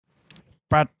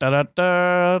Supergirl.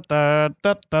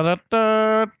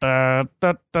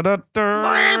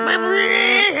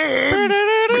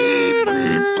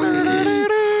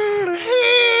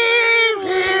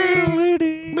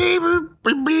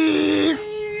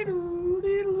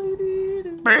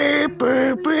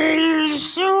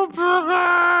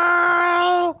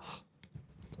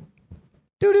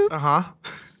 Uh-huh.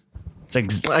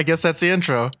 I guess that's the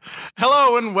intro.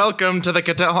 Hello and welcome to the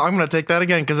I'm going to take that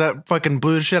again because that fucking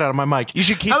blew the shit out of my mic. You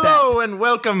should keep Hello and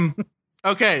welcome.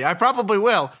 Okay, I probably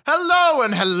will. Hello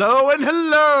and hello and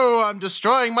hello. I'm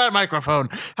destroying my microphone.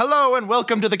 Hello and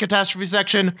welcome to the catastrophe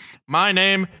section. My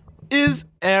name is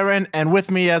Aaron, and with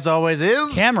me, as always,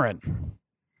 is Cameron.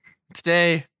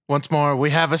 Today, once more,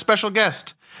 we have a special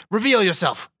guest. Reveal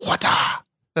yourself. Wata.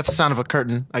 That's the sound of a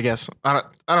curtain, I guess. I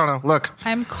don't know. Look.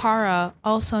 I'm Kara,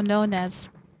 also known as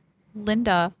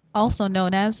Linda, also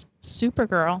known as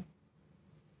Supergirl.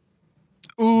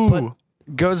 Ooh. But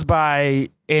goes by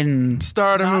in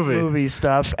Start a movie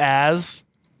stuff as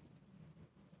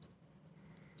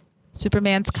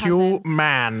Superman's cousin.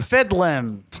 Hugh-Man.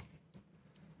 Fiddlin.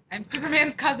 I'm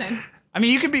Superman's cousin. I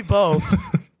mean, you can be both.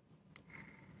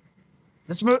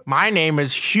 My name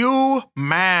is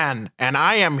Hugh-Man, and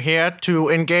I am here to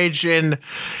engage in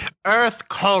Earth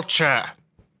culture.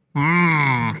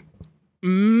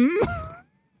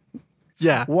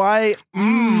 Yeah. Why?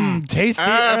 Tasty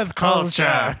Earth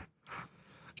culture.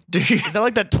 Is that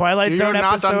like the Twilight Zone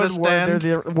episode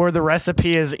where the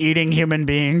recipe is eating human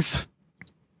beings?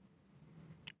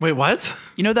 Wait,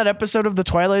 what? You know that episode of the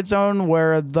Twilight Zone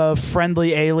where the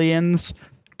friendly aliens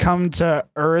come to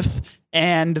Earth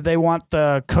and they want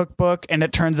the cookbook, and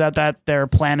it turns out that their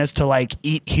plan is to like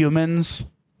eat humans?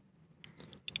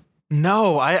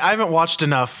 No, I haven't watched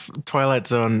enough Twilight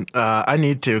Zone. I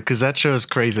need to, because that show is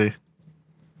crazy.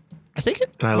 I think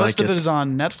most of it is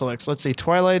on Netflix. Let's see,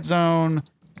 Twilight Zone.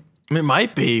 It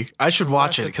might be. I should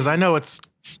watch it because I know it's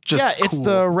just cool. It's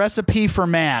the recipe for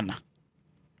man.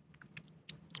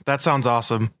 That sounds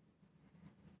awesome.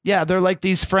 Yeah, they're like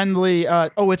these friendly.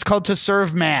 It's called To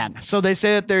Serve Man. So they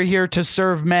say that they're here to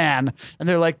serve man, and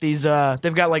they're like these.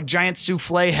 They've got like giant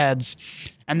souffle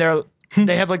heads, and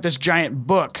they have like this giant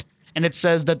book, and it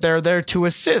says that they're there to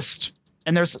assist.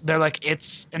 And they're like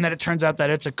and then it turns out that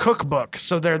it's a cookbook,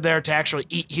 so they're there to actually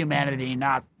eat humanity,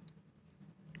 not.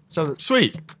 So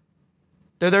sweet.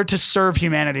 They're there to serve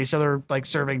humanity, so they're like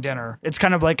serving dinner. It's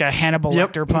kind of like a Hannibal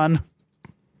Lecter pun.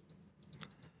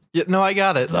 Yeah, no, I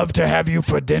got it. Love to have you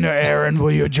for dinner, Aaron.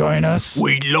 Will you join us?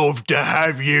 We'd love to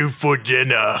have you for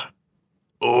dinner.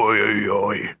 Oi, oi,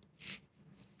 oi.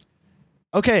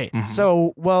 Okay,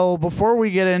 so, before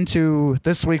we get into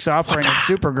this week's offering of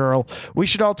Supergirl, we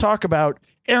should all talk about,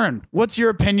 Aaron, what's your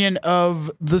opinion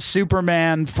of the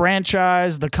Superman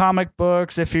franchise, the comic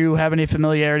books, if you have any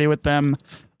familiarity with them,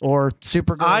 or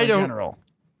Supergirl in general?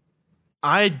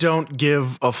 I don't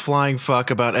give a flying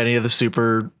fuck about any of the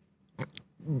Superman,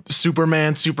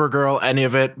 Supergirl, any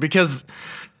of it, because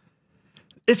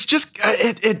it's just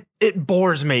it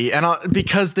bores me, and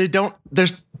because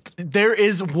there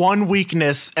is one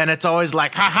weakness, and it's always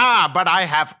like, haha, but I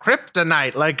have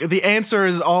kryptonite. Like, the answer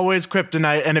is always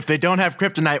kryptonite, and if they don't have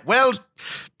kryptonite, well,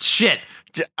 shit,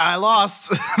 I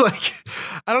lost. Like,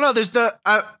 I don't know. There's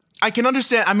I can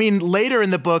understand. I mean, later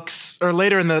in the books or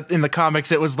later in the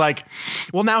comics, it was like,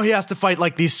 well, now he has to fight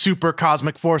like these super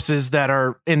cosmic forces that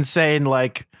are insane,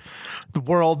 like the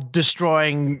world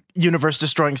destroying, universe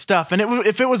destroying stuff. And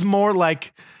if it was more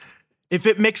like, if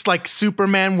it mixed like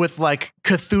Superman with like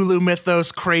Cthulhu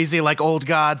mythos, crazy like old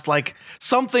gods, like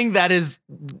something that is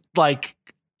like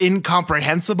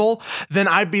incomprehensible, then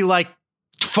I'd be like,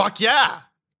 fuck yeah,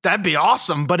 that'd be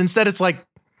awesome. But instead, it's like,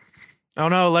 oh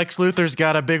no, Lex Luthor's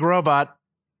got a big robot.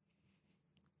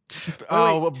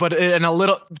 But and a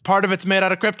little part of it's made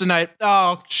out of kryptonite.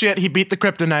 Oh shit, he beat the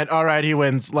kryptonite. All right, he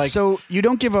wins. Like, so you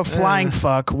don't give a flying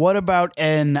fuck. What about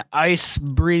an ice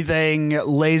breathing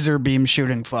laser beam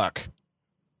shooting fuck?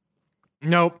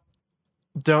 Nope.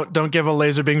 Don't give a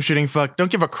laser beam shooting fuck.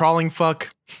 Don't give a crawling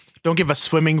fuck. Don't give a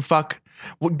swimming fuck.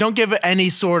 Don't give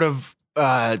any sort of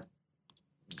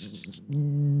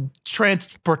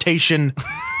transportation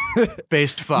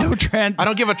based fuck. I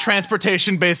don't give a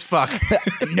transportation based fuck.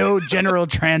 No general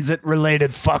transit related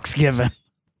fucks given.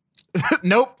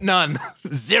 Nope, none.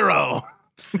 Zero.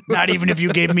 Not even if you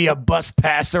gave me a bus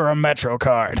pass or a Metro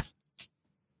card.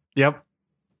 Yep.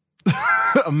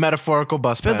 A metaphorical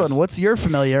bus pass. Fiddlin, what's your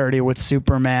familiarity with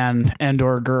Superman and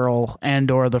or Girl and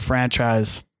or the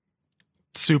franchise?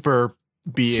 Super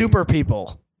being. Super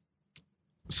people.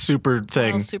 Super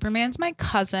thing. Well, Superman's my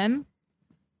cousin,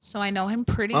 so I know him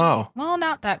pretty well,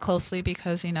 not that closely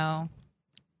because,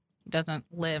 doesn't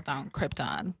live on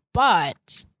Krypton.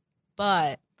 But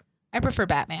I prefer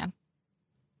Batman.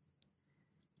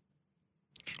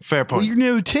 Fair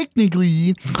point.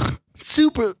 Technically,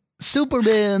 Superman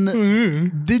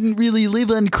didn't really live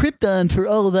on Krypton for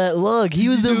all that long. He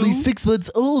was only 6 months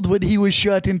old when he was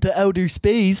shot into outer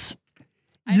space.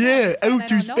 Yeah,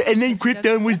 outer space, and then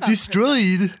Krypton was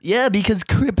destroyed. Yeah, because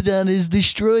Krypton is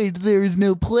destroyed, there is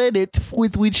no planet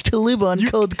with which to live on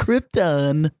called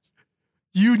Krypton.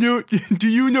 You know? Do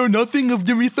you know nothing of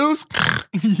the mythos?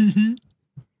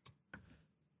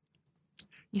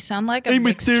 You sound like a I'm a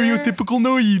mixture stereotypical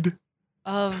Noid.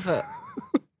 of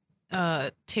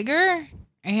Tigger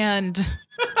and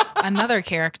another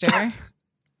character.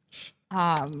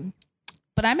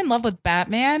 But I'm in love with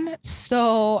Batman,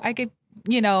 so I could,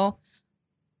 I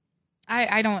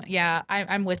don't. Yeah,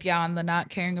 I'm with you on the not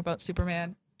caring about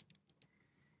Superman.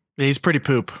 Yeah, he's pretty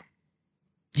poop.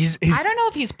 He's I don't know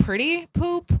if he's pretty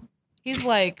poop. He's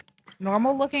like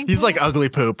normal looking. He's poop. like ugly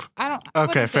poop. I Okay,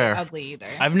 wouldn't say fair. Ugly either.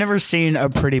 I've never seen a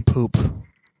pretty poop.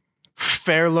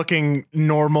 Fair looking,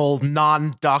 normal,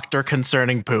 non-doctor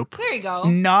concerning poop. There you go.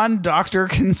 Non-doctor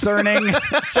concerning.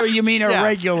 So you mean a Yeah,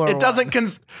 regular? It doesn't. one.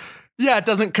 It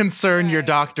doesn't concern your Right.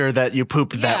 doctor that you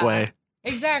pooped that Yeah. way.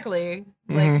 Exactly.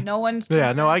 Like no one's. Yeah, no,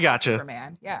 concerned I with gotcha.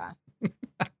 Superman. Yeah.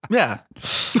 Yeah.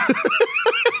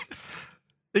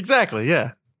 Exactly.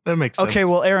 Yeah, that makes sense. Okay,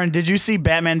 well, Aaron, did you see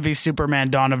Batman v Superman: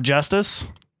 Dawn of Justice?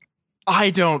 I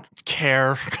don't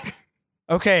care.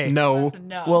 Okay. No. That's a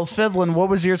no. Well, Fiddlin, what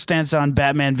was your stance on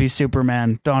Batman v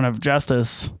Superman: Dawn of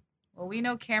Justice? Well, we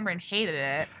know Cameron hated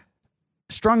it.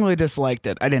 Strongly disliked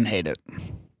it. I didn't hate it.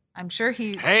 I'm sure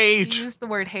he Hate. used the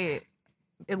word hate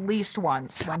at least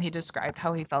once when he described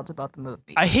how he felt about the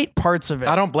movie. I hate parts of it.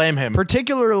 I don't blame him.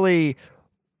 Particularly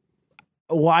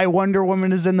why Wonder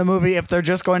Woman is in the movie if they're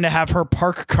just going to have her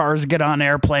park cars get on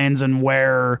airplanes and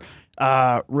wear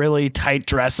really tight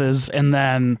dresses and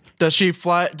then Does she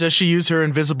fly? Does she use her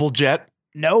invisible jet,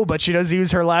 no, but she does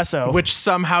use her lasso. which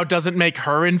somehow doesn't make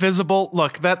her invisible?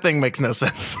 Look, that thing makes no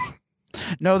sense.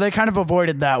 No, they kind of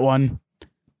avoided that one.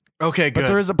 Okay, good. But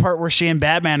there is a part where she and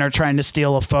Batman are trying to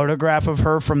steal a photograph of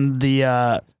her from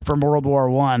the from World War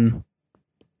One.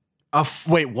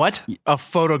 Wait, what? A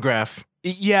photograph?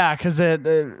 Yeah, because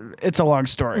it's a long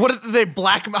story. What did they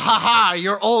black? Haha!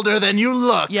 You're older than you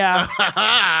look. Yeah.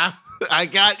 I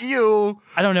got you.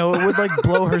 I don't know. It would like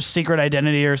blow her secret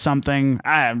identity or something.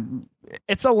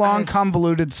 It's a long,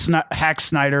 convoluted Hack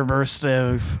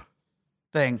Snyderverse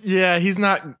thing. Yeah, he's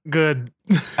not good.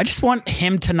 I just want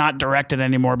him to not direct it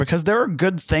anymore because there are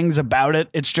good things about it.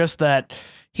 It's just that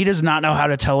he does not know how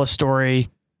to tell a story.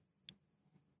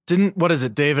 What is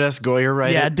it? David S. Goyer,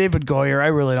 right? Yeah, David Goyer. I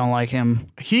really don't like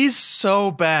him. He's so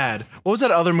bad. What was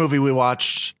that other movie we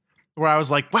watched where I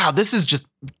was like, wow, this is just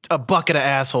a bucket of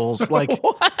assholes? Like,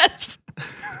 What? A that's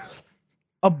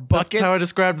bucket? how I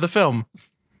described the film.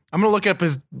 I'm going to look up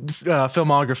his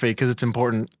filmography because it's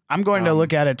important. I'm going to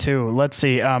look at it too. Let's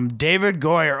see. David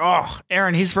Goyer. Oh,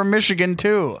 Aaron, he's from Michigan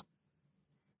too.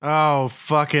 Oh,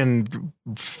 fucking.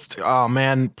 Oh,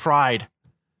 man. Pride.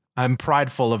 I'm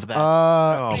prideful of that.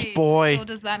 Oh, Wait, boy. So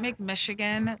does that make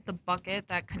Michigan the bucket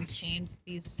that contains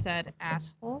these said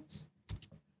assholes?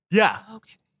 Yeah.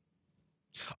 Okay.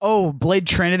 Oh, Blade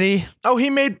Trinity. Oh, he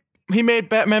made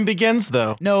Batman Begins,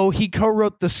 though. No, he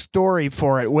co-wrote the story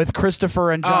for it with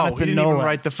Christopher and Jonathan Oh, he didn't Nolan. even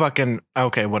write the fucking.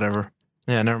 Okay, whatever.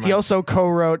 Yeah, never mind. He also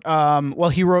co-wrote.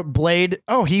 He wrote Blade.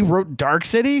 Oh, he wrote Dark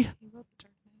City. He wrote the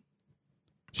Dark Knight.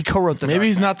 He co-wrote the. Maybe Dark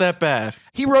he's Knight. not that bad.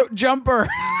 He wrote Jumper.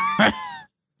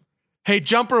 Hey,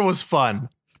 Jumper was fun.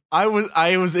 I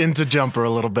was into Jumper a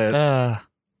little bit. I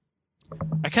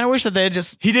kind of wish that they had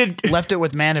just He did left it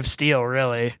with Man of Steel.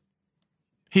 Really.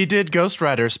 he did Ghost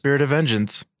Rider: Spirit of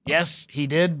Vengeance. Yes, he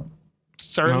did.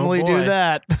 Certainly Oh, do boy.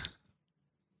 that.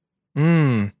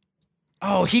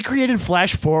 Oh, he created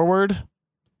Flash Forward.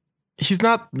 He's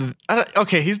not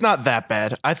okay, he's not that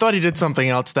bad. I thought he did something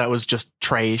else that was just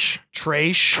trash.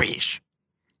 Trash.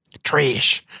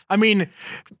 Trash. I mean,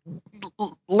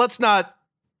 let's not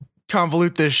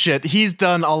convolute this shit. He's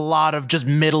done a lot of just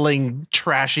middling,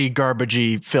 trashy,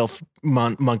 garbagey, filth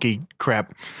monkey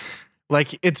crap.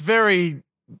 Like, it's very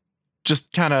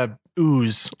just kind of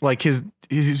ooze. Like he's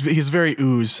very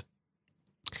ooze.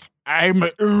 I'm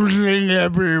oozing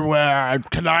everywhere.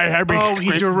 Can I have Oh,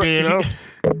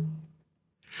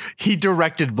 he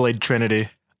directed Blade Trinity.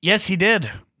 Yes, he did.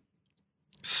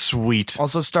 Sweet.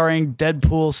 Also starring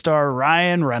Deadpool star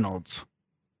Ryan Reynolds.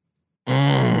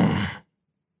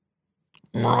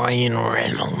 Ryan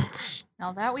Reynolds.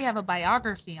 Now that we have a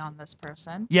biography on this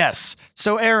person. Yes.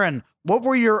 So, Aaron, what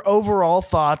were your overall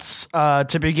thoughts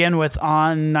to begin with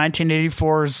on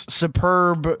 1984's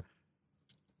superb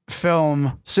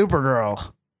film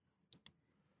Supergirl?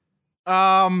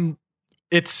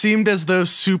 It seemed as though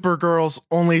Supergirl's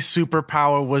only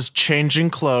superpower was changing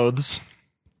clothes,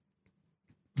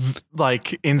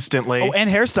 like instantly. Oh, and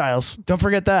hairstyles. Don't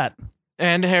forget that.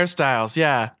 And hairstyles,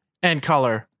 yeah, and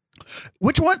color.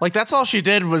 Which one? Like that's all she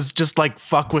did was just like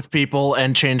fuck with people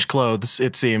and change clothes.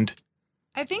 It seemed.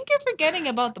 I think you're forgetting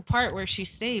about the part where she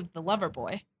saved the lover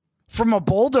boy. From a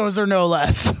bulldozer, no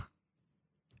less.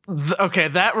 Okay,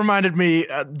 that reminded me.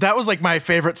 That was like my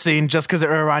favorite scene, just because it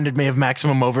reminded me of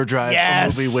Maximum Overdrive,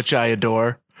 Yes. a movie which I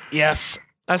adore. Yes.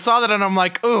 I saw that and I'm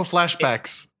like, ooh,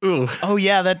 flashbacks. Ooh, Oh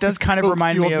yeah, that does kind of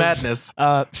remind me fueled of madness.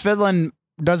 Finland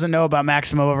doesn't know about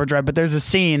Maximum Overdrive, but there's a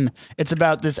scene. It's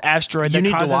about this asteroid You that need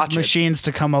to causes watch it. machines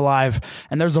to come alive,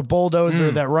 and there's a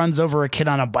bulldozer that runs over a kid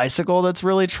on a bicycle. That's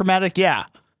really traumatic. Yeah,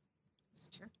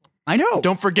 I know.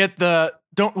 Don't forget the.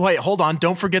 Hold on.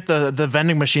 Don't forget the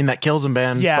vending machine that kills him,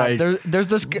 man. Yeah, by there's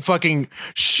this. fucking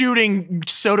shooting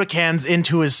soda cans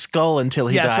into his skull until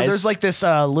he dies. So there's like this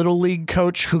little league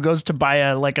coach who goes to buy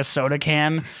a soda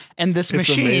can, and this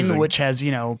machine, amazing. which has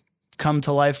come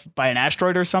to life by an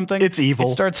asteroid or something. It's evil.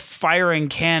 It starts firing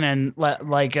cans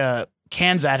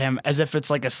at him as if it's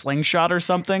like a slingshot or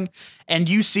something, and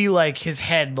you see like his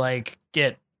head like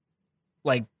get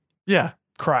like Yeah,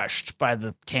 crushed by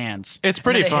the cans. it's And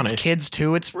pretty then it hits funny. kids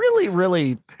too. It's really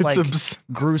like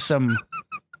gruesome.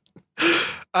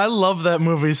 I love that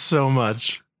movie so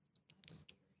much.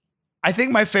 I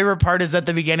think my favorite part is at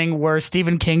the beginning where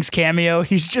Stephen King's cameo.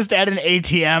 He's just at an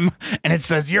ATM and it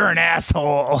says, "You're an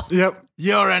asshole." Yep,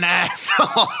 you're an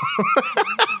asshole.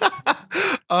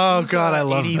 Oh God, I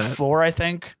love that. 84, I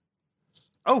think.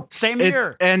 Oh, same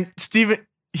year. And Steven,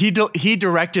 he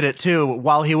directed it too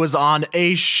while he was on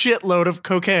a shitload of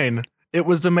cocaine. It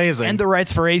was amazing. And the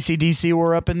rights for AC/DC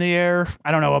were up in the air.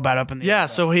 I don't know about up in the air. yeah, but-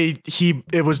 so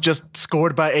it was just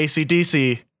scored by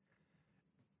AC/DC.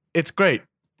 It's great.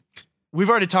 We've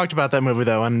already talked about that movie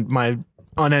though, and my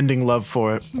unending love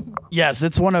for it. Yes,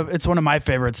 it's one of my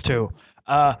favorites too.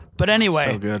 But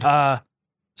anyway, So good.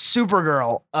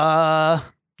 Supergirl.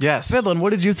 Yes. Fiddlin,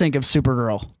 what did you think of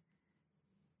Supergirl?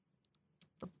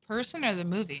 The person or the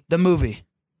movie The movie.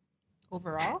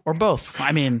 overall? Or both.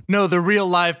 I mean, No, the real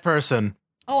live person.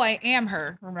 Oh, I am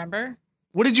her. Remember?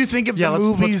 what did you think of Yeah, the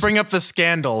let's movies? bring up the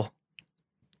scandal.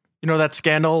 You know that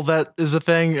scandal that is a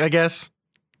thing, I guess?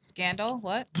 Scandal?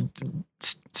 What?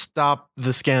 Stop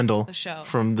the scandal The show.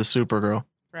 from the Supergirl.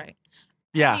 Right.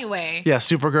 Yeah. Anyway. Yeah,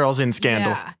 Supergirl's in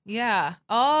Scandal. Yeah. Yeah.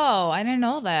 Oh, I didn't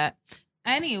know that.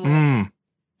 Anyway. Mm.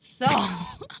 So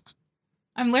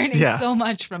I'm learning Yeah. so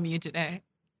much from you today.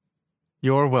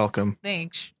 You're welcome.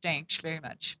 Thanks very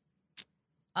much.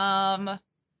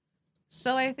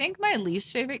 So I think my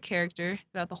least favorite character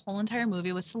throughout the whole entire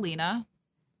movie was Selena.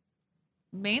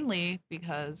 Mainly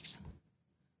because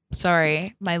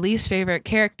my least favorite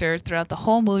character throughout the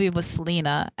whole movie was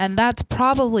Selena, and that's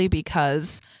probably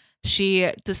because she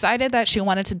decided that she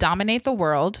wanted to dominate the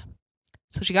world.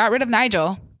 So she got rid of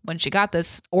Nigel when she got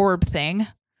this orb thing.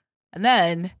 And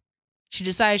then she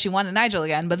decided she wanted Nigel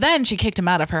again, but then she kicked him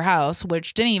out of her house,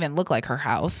 which didn't even look like her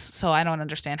house. So I don't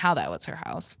understand how that was her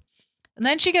house. And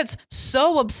then she gets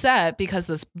so upset because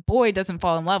this boy doesn't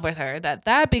fall in love with her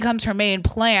that becomes her main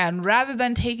plan rather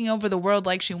than taking over the world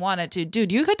like she wanted to.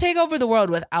 Dude, you could take over the world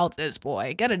without this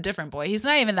boy. Get a different boy. He's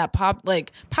not even that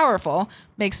powerful.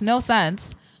 Makes no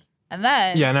sense. And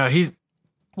then Yeah, no, he's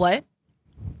what?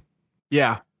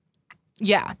 yeah.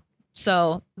 Yeah.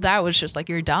 So that was just like,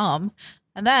 you're dumb.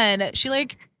 And then she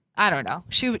I don't know.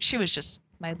 She was just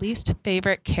my least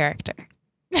favorite character.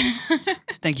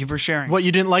 Thank you for sharing. What,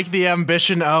 you didn't like the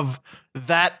ambition of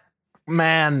that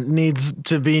man needs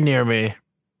to be near me?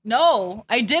 No,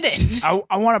 I didn't.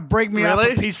 I want to break me off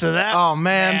Really? a piece of that. Oh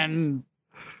man, And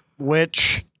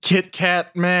which Kit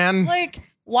Kat man.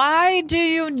 Why do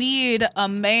you need a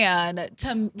man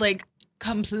to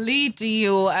complete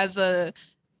you as a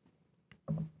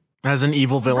As an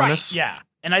evil villainess. yeah.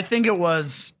 And I think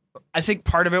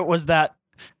part of it was that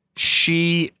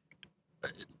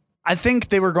I think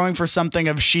they were going for something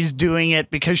of she's doing it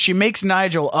because she makes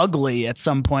Nigel ugly at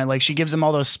some point. Like she gives him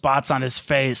all those spots on his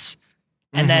face.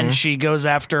 And then she goes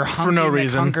after Hunky no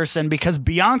reason. McHunkerson because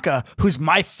Bianca, who's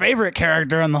my favorite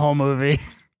character in the whole movie.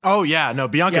 Oh yeah, no,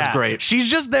 Bianca's great. She's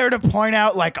just there to point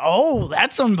out oh,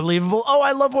 that's unbelievable. Oh,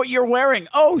 I love what you're wearing.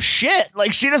 Oh shit.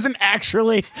 Like she doesn't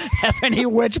actually have any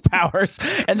witch powers.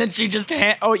 And then she just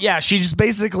she's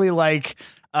basically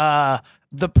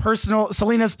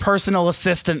Selena's personal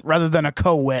assistant rather than a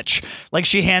co-witch. Like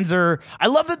she hands her. I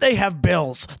love that they have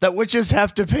bills, that witches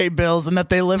have to pay bills, and that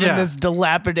they live in this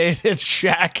dilapidated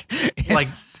shack. Like,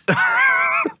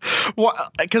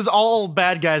 because all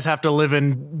bad guys have to live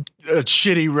in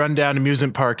shitty rundown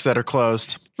amusement parks that are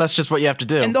closed. That's just what you have to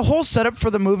do. And the whole setup for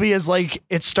the movie is like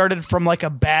it started from like a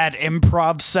bad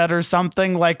improv set or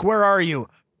something. Like, where are you?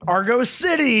 Argo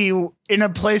City, in a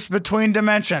place between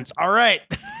dimensions. All right.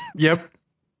 Yep.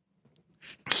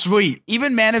 Sweet.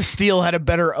 Even Man of Steel had a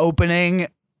better opening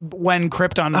when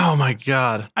Krypton. Oh my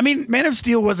God. I mean, Man of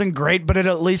Steel wasn't great, but it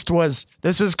at least was,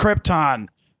 this is Krypton.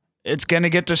 It's going to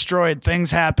get destroyed.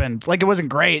 Things happened. Like, it wasn't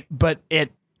great, but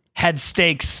it had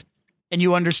stakes and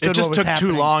you understood what was happening. It just took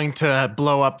too long to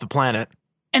blow up the planet.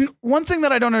 And one thing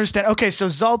that I don't understand. Okay, so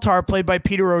Zoltar, played by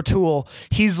Peter O'Toole,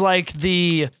 he's like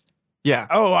the... Yeah.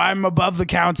 Oh, I'm above the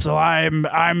council.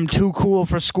 I'm too cool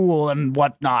for school and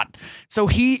whatnot. So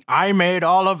I made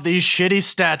all of these shitty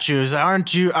statues.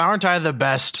 Aren't I the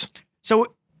best? So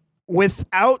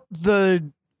without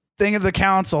the thing of the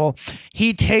council,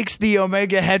 he takes the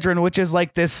Omega Hedron, which is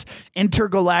like this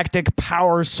intergalactic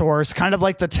power source, kind of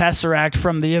like the Tesseract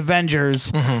from the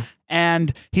Avengers. Mm-hmm.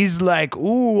 And he's like,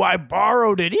 ooh, I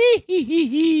borrowed it.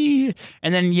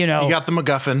 And then, you know. He got the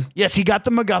MacGuffin. Yes, he got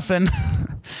the MacGuffin.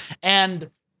 And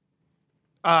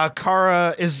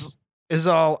Kara is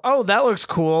all, oh, that looks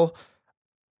cool.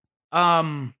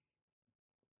 Also,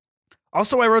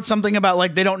 I wrote something about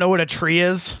like they don't know what a tree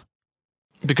is.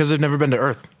 Because they've never been to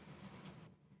Earth.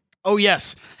 Oh,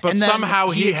 yes. But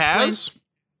somehow he has.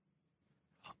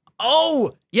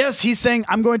 Oh, yes, he's saying,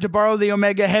 I'm going to borrow the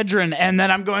Omega Hedron, and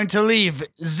then I'm going to leave.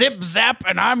 Zip, zap,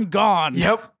 and I'm gone.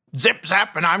 Yep. Zip,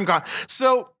 zap, and I'm gone.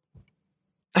 So,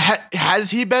 has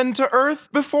he been to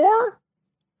Earth before?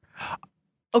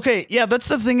 Okay, yeah, that's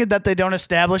the thing that they don't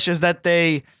establish is that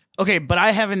they... Okay, but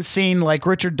I haven't seen, like,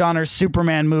 Richard Donner's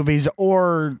Superman movies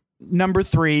or number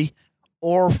 3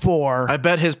 or 4. I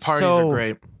bet his parties are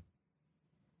great.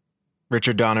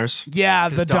 Richard Donner's. Yeah,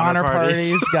 the Donner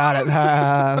parties. Got it.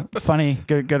 Funny.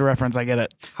 Good reference. I get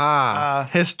it.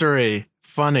 History.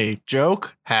 Funny.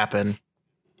 Joke. Happen.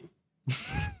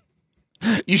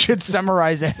 You should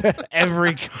summarize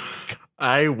every...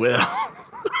 I will.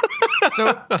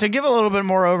 So, to give a little bit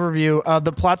more overview,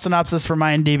 the plot synopsis from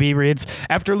IMDb reads,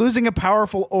 after losing a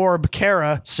powerful orb,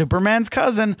 Superman's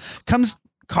cousin, comes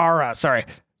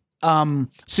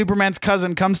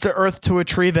to Earth to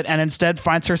retrieve it and instead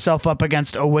finds herself up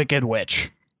against a wicked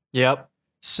witch. Yep.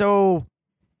 So,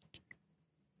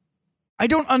 I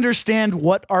don't understand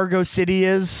what Argo City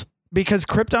is because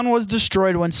Krypton was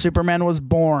destroyed when Superman was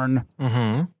born.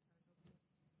 Mm-hmm.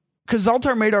 Because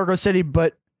Zoltar made Argo City,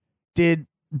 but did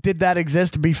that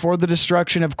exist before the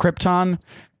destruction of Krypton?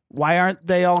 Why aren't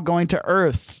they all going to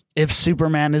Earth if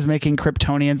Superman is making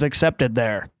Kryptonians accepted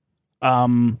there?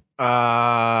 And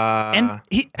the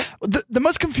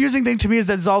most confusing thing to me is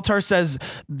that Zoltar says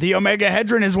the Omega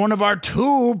Hedron is one of our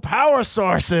 2 power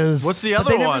sources. What's the other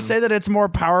one? They one? never say that it's more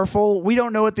powerful. We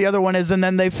don't know what the other one is, and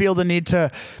then they feel the need to,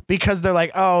 because they're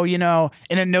like, oh, you know,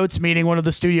 in a notes meeting, one of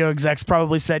the studio execs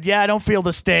probably said, yeah, I don't feel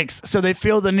the stakes. So they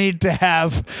feel the need to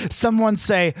have someone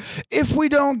say, if we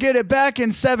don't get it back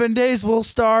in 7 days, we'll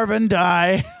starve and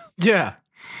die. Yeah.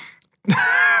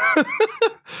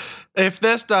 If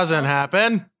this doesn't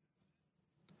happen...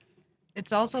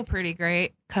 It's also pretty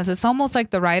great because it's almost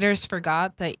like the writers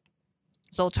forgot that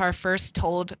Zoltar first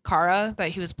told Kara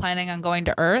that he was planning on going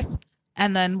to Earth.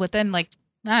 And then within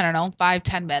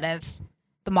 5-10 minutes,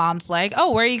 the mom's like,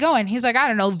 oh, where are you going? He's like, I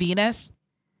don't know, Venus.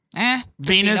 Venus,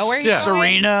 he know where he's going?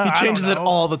 Serena. He changes it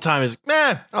all the time. He's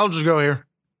I'll just go here.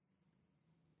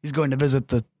 He's going to visit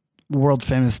the world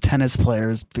famous tennis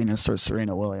players, Venus or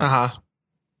Serena Williams. Uh-huh.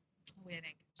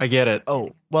 I get it. Oh,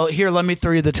 well, here, let me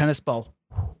throw you the tennis ball.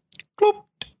 Bloop.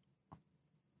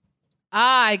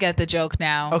 I get the joke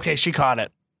now. Okay, she caught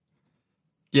it.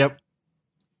 Yep.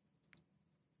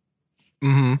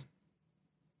 Mm-hmm.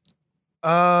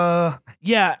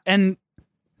 Yeah, and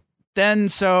then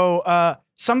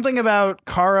something about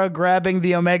Kara grabbing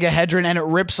the Omega Hedron and it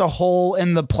rips a hole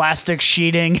in the plastic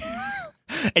sheeting.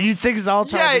 And you'd think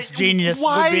Zoltar, this genius,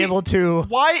 would be able to...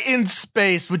 Why in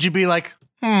space would you be like,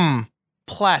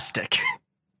 plastic?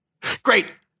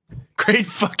 Great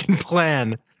fucking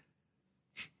plan.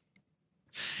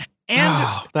 And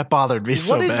that bothered me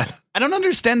so bad. I don't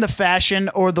understand the fashion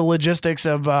or the logistics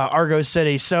of Argo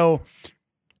City. So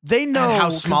they know and how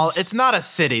small. It's not a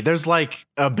city. There's like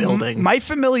a building. My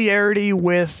familiarity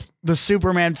with the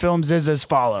Superman films is as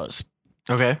follows.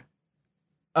 Okay.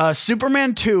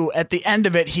 Superman 2, at the end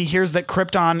of it, he hears that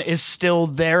Krypton is still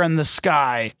there in the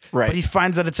sky, Right. but he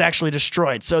finds that it's actually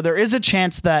destroyed. So there is a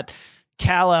chance that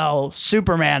Kal-El,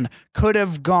 Superman, could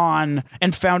have gone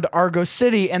and found Argo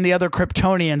City and the other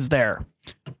Kryptonians there.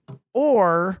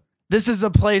 Or this is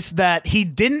a place that he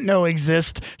didn't know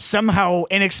exist. Somehow,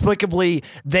 inexplicably,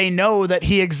 they know that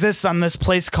he exists on this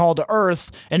place called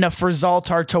Earth, enough for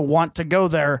Zoltar to want to go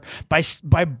there by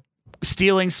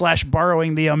stealing /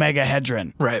 borrowing the Omega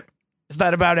Hedron. Right. Is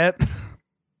that about it?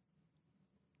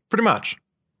 Pretty much.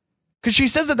 Because she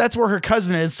says that that's where her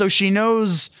cousin is, so she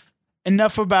knows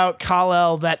enough about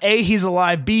Kal-El that A, he's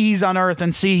alive, B, he's on Earth,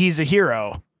 and C, he's a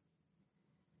hero.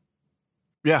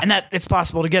 Yeah. And that it's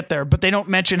possible to get there, but they don't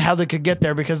mention how they could get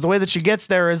there, because the way that she gets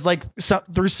there is like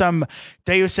through some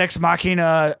Deus Ex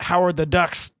Machina Howard the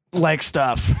Ducks like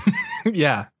stuff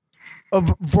Yeah.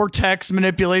 of vortex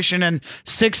manipulation and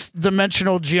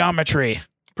 6-dimensional geometry.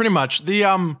 Pretty much. The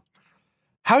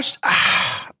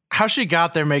how she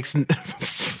got there makes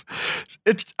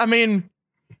it's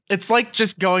it's like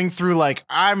just going through like,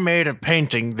 I made a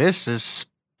painting, this is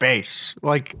space.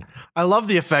 Like, I love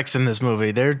the effects in this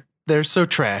movie. They're so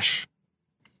trash.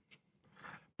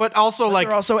 But also But like,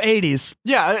 they're also 80s.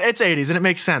 yeah, it's 80s and it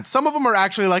makes sense. Some of them are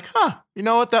actually like, you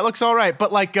know what, that looks all right.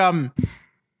 But like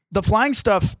The flying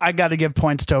stuff I got to give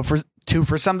points to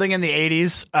for something in the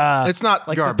 80s. it's not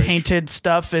like garbage. the painted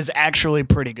stuff is actually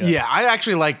pretty good. Yeah, I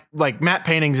actually like matte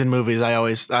paintings in movies. I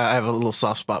have a little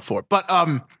soft spot for it. But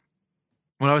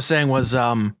what I was saying was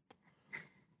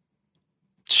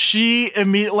she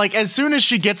immediately, like, as soon as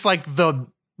she gets like the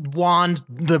wand,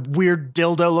 the weird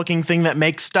dildo looking thing that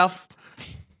makes stuff,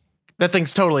 that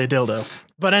thing's totally a dildo.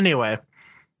 But anyway,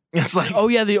 it's like, Oh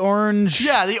yeah, the orange.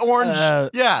 yeah, the orange,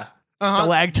 yeah.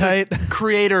 Stalactite. The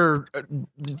creator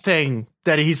thing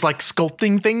that he's like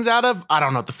sculpting things out of. I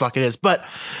don't know what the fuck it is, but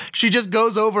she just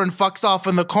goes over and fucks off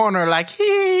in the corner like,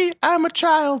 I'm a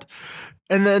child.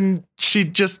 And then she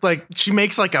just like, she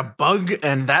makes like a bug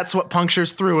and that's what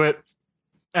punctures through it.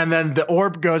 And then the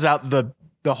orb goes out the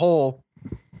hole.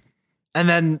 And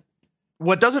then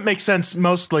what doesn't make sense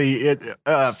mostly,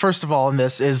 first of all, in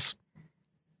this is,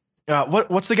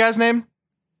 what's the guy's name?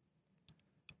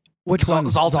 Which one?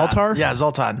 Zoltar? Yeah,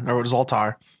 Zoltan or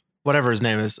Zoltar, whatever his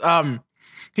name is.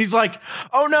 He's like,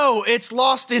 oh no, it's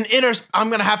lost in I'm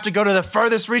going to have to go to the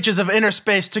furthest reaches of inner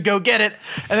space to go get it.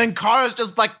 And then Kara's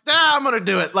just like, I'm going to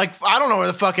do it. Like, I don't know where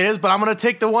the fuck it is, but I'm going to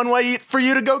take the one way for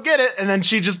you to go get it. And then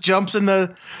she just jumps in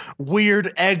the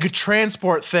weird egg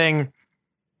transport thing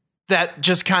that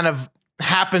just kind of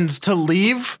happens to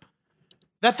leave.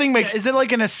 That thing makes... Is it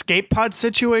like an escape pod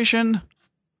situation?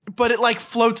 But it like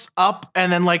floats up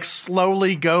and then like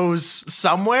slowly goes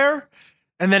somewhere.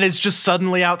 And then it's just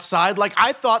suddenly outside. Like,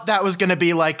 I thought that was going to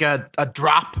be like a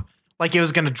drop. Like, it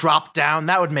was going to drop down.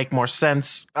 That would make more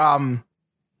sense.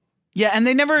 Yeah, and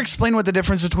they never explain what the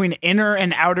difference between inner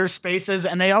and outer space is.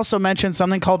 And they also mentioned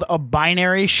something called a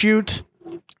binary chute.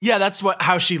 Yeah, that's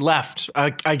how she left.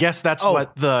 I guess that's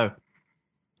what the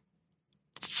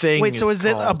thing Wait, so is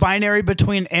it a binary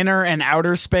between inner and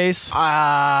outer space?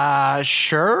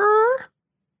 Sure.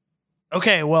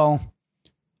 Okay, well,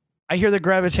 I hear that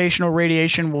gravitational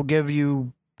radiation will give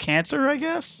you cancer, I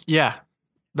guess? Yeah.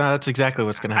 No, that's exactly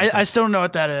what's going to happen. I still don't know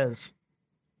what that is.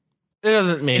 It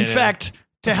doesn't mean In anything. fact,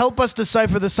 to help us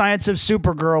decipher the science of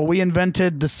Supergirl, we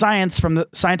invented the scientists from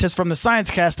the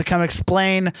Science Cast to come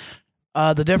explain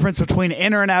the difference between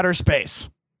inner and outer space.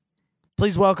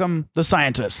 Please welcome the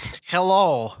scientist.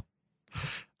 Hello.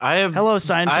 Hello,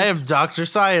 scientist. I am Dr.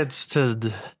 Science.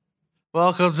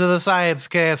 Welcome to the Science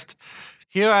Cast.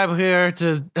 I'm here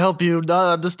to help you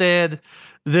understand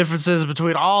the differences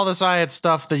between all the science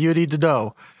stuff that you need to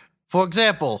know. For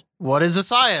example, what is a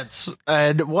science?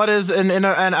 And what is an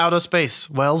inner and outer space?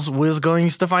 Well, we're going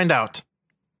to find out.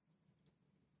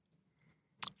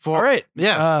 All right.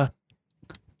 Yes.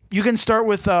 You can start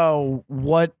with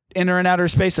what inner and outer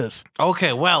space is.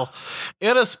 Okay, well,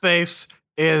 inner space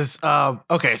is,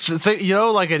 okay, so you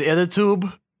know, like an inner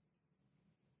tube?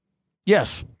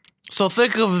 Yes. So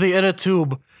think of the inner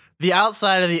tube. The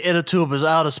outside of the inner tube is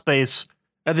outer space,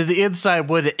 and then the inside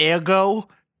where the air go,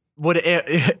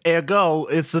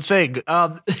 it's the thing.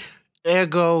 Air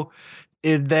go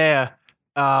in there.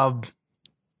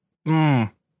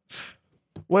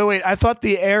 Wait. I thought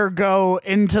the air go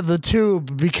into the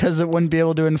tube because it wouldn't be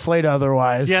able to inflate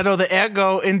otherwise. Yeah, no, the air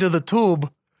go into the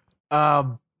tube,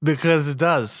 because it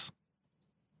does.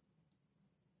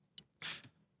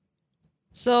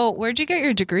 So, where'd you get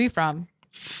your degree from?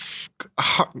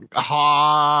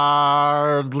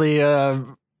 Hardly a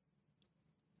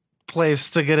place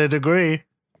to get a degree.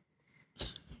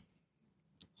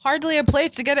 hardly a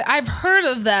place to get it. I've heard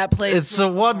of that place. It's a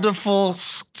wonderful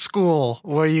school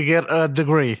where you get a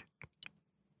degree.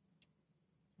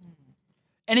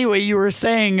 Anyway, you were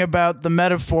saying about the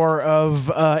metaphor of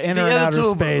inner and outer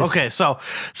tube. space. Okay, so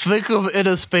think of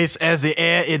inner space as the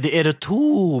air in the inner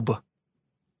tube,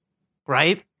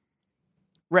 right?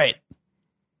 Right.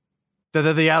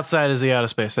 The outside is the outer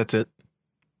space. That's it.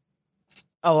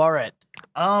 Oh, all right.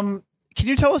 Can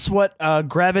you tell us what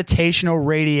gravitational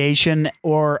radiation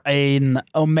or an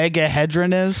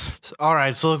omegahedron is? All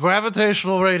right, so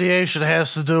gravitational radiation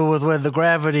has to do with when the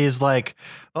gravity is like,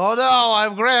 oh no,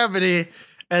 I'm gravity,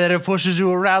 and then it pushes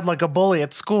you around like a bully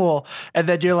at school, and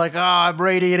then you're like, oh, I'm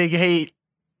radiating hate,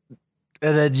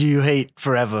 and then you hate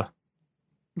forever.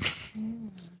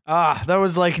 That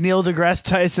was like Neil deGrasse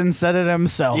Tyson said it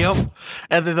himself. Yep.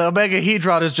 And then the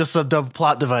omegahedron is just some dumb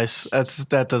plot device.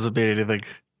 That doesn't mean anything.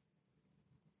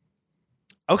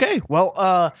 Okay,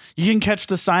 well, you can catch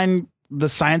the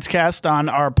Science Cast on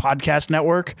our podcast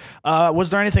network. Was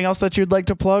there anything else that you'd like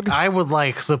to plug? I would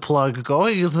like to plug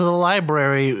going into the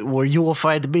library where you will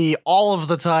find me all of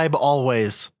the time,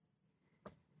 always.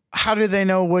 How do they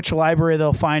know which library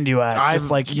they'll find you at? I'm-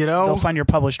 Just like, you know, they'll find your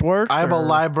published works? I'm a or-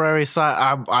 library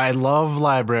I love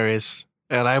libraries,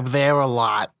 and I'm there a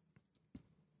lot.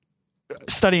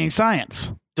 Studying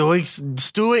science. Doing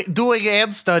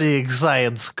and studying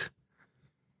science.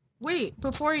 Wait,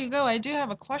 before you go, I do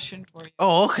have a question for you.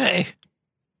 Oh, okay.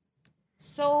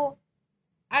 So,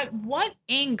 at what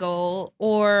angle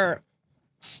or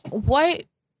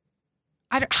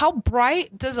how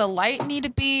bright does a light need to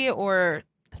be, or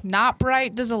not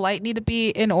bright does a light need to be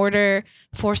in order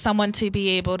for someone to be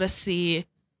able to see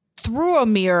through a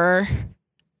mirror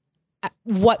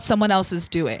what someone else is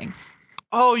doing?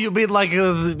 Oh, you mean like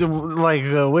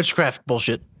witchcraft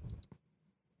bullshit?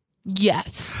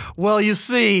 Yes. Well, you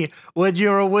see, when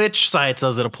you're a witch, science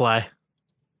doesn't apply.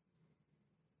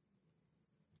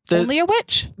 Only a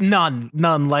witch? None.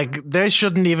 Like, they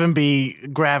shouldn't even be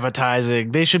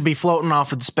gravitizing. They should be floating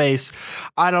off in space.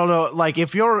 I don't know. Like,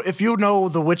 if you know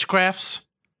the witchcrafts,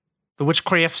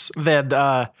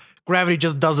 then gravity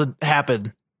just doesn't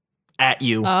happen at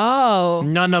you. Oh.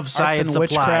 None of Arts science and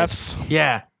applies. witchcrafts.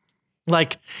 Yeah.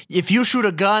 Like, if you shoot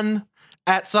a gun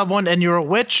at someone and you're a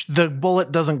witch, the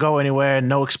bullet doesn't go anywhere and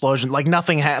no explosion. Like,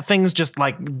 nothing, things just,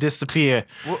 like, disappear.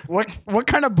 What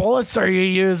kind of bullets are you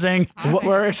using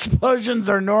where explosions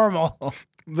are normal?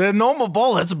 They're normal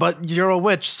bullets, but you're a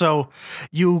witch, so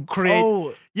you create...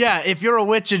 Oh, Yeah, if you're a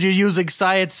witch and you're using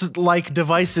science-like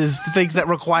devices, things that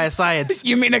require science,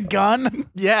 you mean a gun?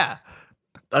 yeah,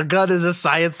 a gun is a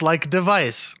science-like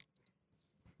device.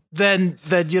 Then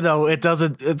you know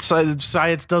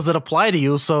science doesn't apply to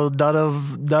you, so none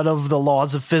of the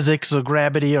laws of physics or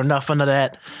gravity or nothing of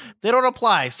that, they don't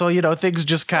apply. So you know things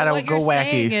just kind of go what you're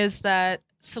saying wacky. is that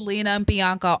Selena and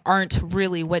Bianca aren't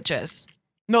really witches.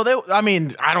 No,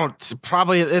 I don't,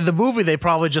 probably in the movie, they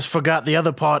probably just forgot the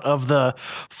other part of the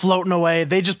floating away.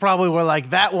 They just probably were like,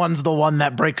 that one's the one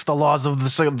that breaks the laws of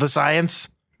the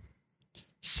science.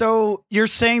 So you're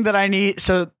saying that I need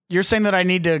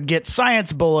to get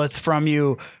science bullets from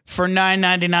you for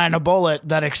 $9.99 a bullet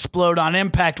that explode on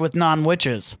impact with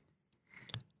non-witches.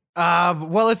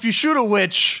 Well, if you shoot a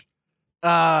witch,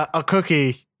 a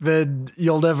cookie, then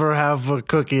you'll never have a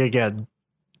cookie again.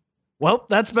 Well,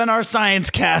 that's been our Science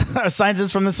Cast. Our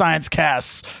Sciences from the Science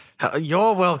Cast.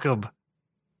 You're welcome.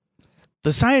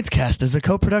 The Science Cast is a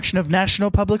co-production of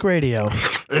National Public Radio.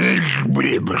 I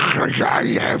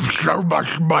have so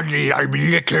much money, I'm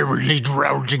literally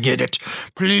drowning in it.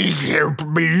 Please help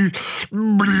me.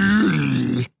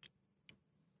 Please.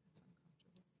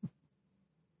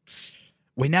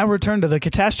 We now return to the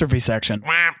catastrophe section.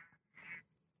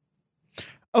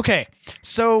 Okay,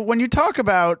 so when you talk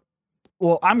about,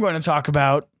 well, I'm going to talk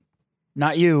about,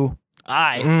 not you,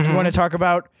 I'm going to talk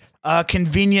about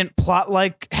convenient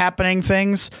plot-like happening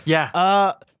things.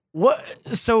 Yeah.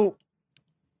 So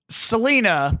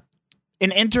Selena,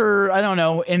 I don't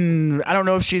know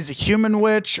if she's a human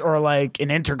witch or like an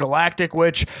intergalactic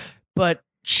witch, but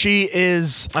she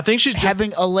is, I think she's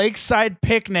having a lakeside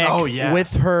picnic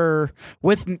with her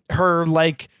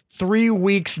like 3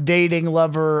 weeks dating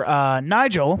lover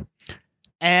Nigel,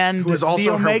 and who is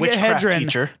also the her witchcraft Omegahedron,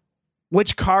 teacher,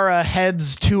 which Kara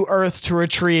heads to Earth to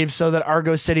retrieve so that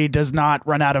Argo City does not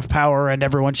run out of power and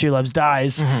everyone she loves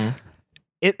dies.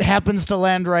 It happens to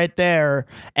land right there,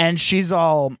 and she's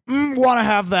all, want to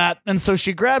have that. And so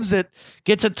she grabs it,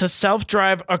 gets it to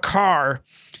self-drive a car.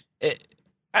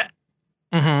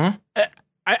 I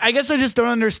guess I just don't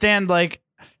understand, like,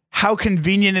 how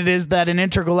convenient it is that an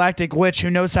intergalactic witch who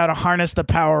knows how to harness the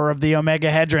power of the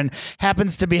Omegahedron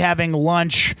happens to be having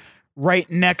lunch right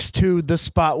next to the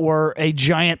spot where a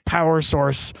giant power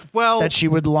source that she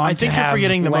would long I think to you're have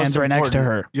forgetting the lands most right next to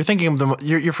important- her. You're thinking of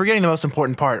you're forgetting the most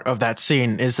important part of that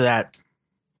scene is that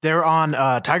they're on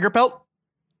Tiger Pelt.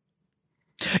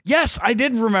 Yes, I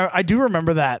do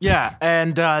remember that. Yeah,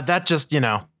 and that just,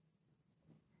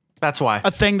 that's why. A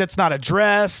thing that's not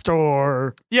addressed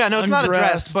or Yeah, no, it's not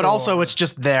addressed, but also or- it's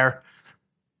just there.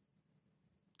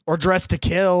 or dressed to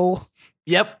kill.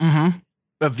 Yep. Mm-hmm.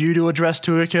 A view to address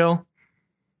to a kill.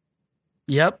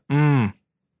 Yep. Mm.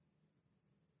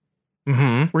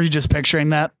 Mm-hmm. Were you just picturing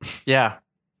that? Yeah.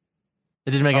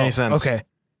 It didn't make any sense. Okay.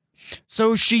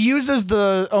 So she uses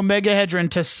the Omegahedron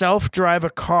to self-drive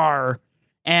a car,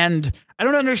 and I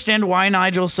don't understand why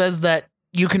Nigel says that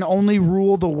you can only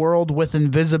rule the world with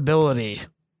invisibility.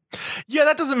 Yeah,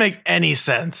 that doesn't make any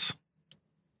sense.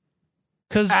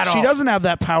 Because At she all. doesn't have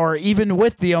that power, even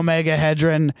with the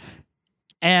Omegahedron.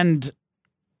 And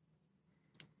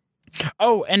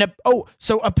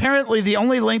so apparently the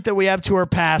only link that we have to her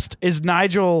past is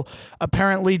Nigel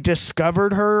apparently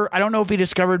discovered her. I don't know if he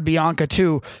discovered Bianca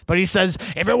too, but he says,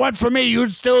 if it weren't for me,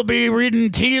 you'd still be reading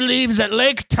tea leaves at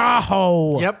Lake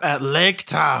Tahoe. Yep, at Lake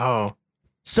Tahoe.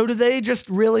 So do they just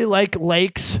really like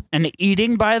lakes and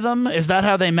eating by them? Is that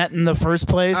how they met in the first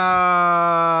place?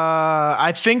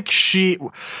 I think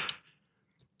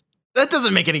that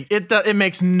doesn't make any. It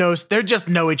makes no. They just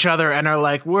know each other and are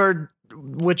like, we're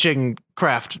witching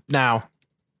craft now.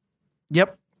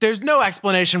 Yep. There's no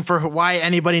explanation for why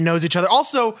anybody knows each other.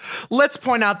 Also, let's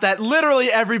point out that literally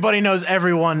everybody knows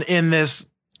everyone in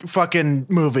this fucking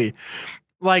movie.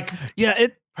 Like, Yeah,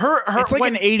 it's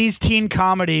like an 80s teen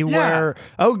comedy where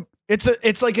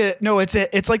it's like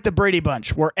the Brady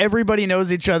Bunch where everybody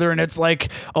knows each other, and it's like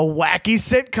a wacky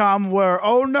sitcom where,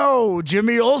 oh no,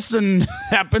 Jimmy Olsen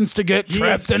happens to get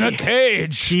trapped in a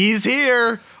cage. He's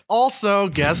here. Also,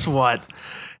 guess what?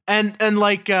 And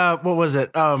like what was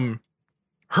it?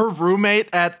 Her roommate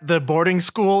at the boarding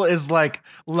school is like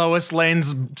Lois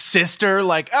Lane's sister.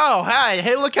 Like, oh hi,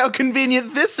 hey, look how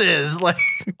convenient this is. Like,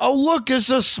 Oh look, it's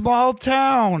a small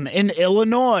town in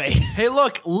Illinois. hey,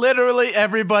 look, literally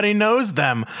everybody knows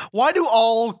them. Why do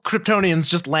all Kryptonians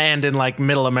just land in like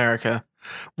Middle America?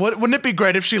 Wouldn't it be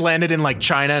great if she landed in like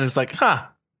China and it's like, huh?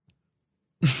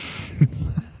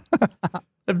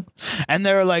 And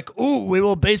they're like, ooh, we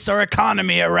will base our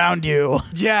economy around you.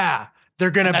 Yeah,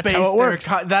 they're gonna That's base how it their.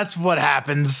 works. That's what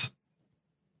happens.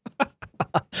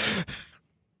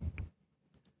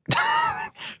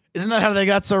 Isn't that how they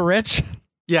got so rich?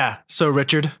 Yeah. So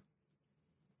Richard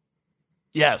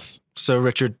Yes.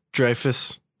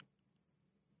 Dreyfuss.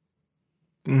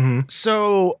 Mm-hmm.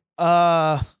 So,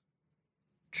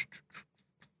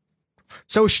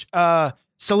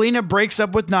 Selena breaks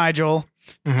up with Nigel,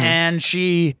 Mhm. and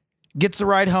she gets a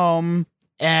ride home.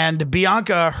 And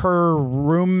Bianca, her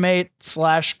roommate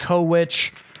 /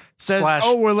 co-witch, says, Slash-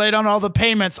 "Oh, we're late on all the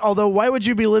payments. Although, why would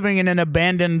you be living in an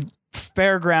abandoned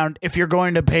fairground if you're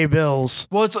going to pay bills?"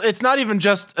 Well, it's not even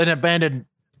just an abandoned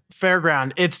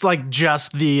fairground. It's like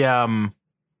just the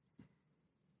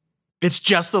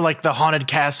the haunted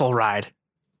castle ride,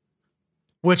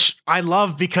 which I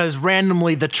love because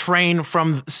randomly the train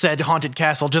from said haunted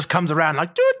castle just comes around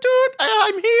like, doot,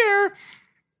 I'm here,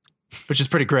 which is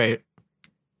pretty great.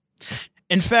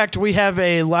 In fact, we have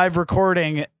a live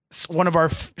recording. One of our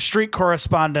street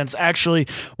correspondents actually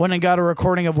went and got a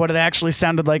recording of what it actually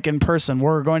sounded like in person.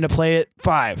 We're going to play it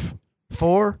 5,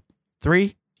 4,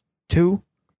 3, 2,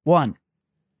 1.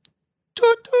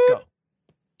 Doot, doot. Go.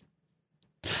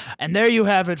 And there you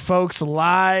have it, folks.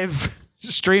 Live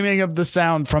streaming of the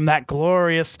sound from that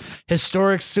glorious,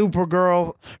 historic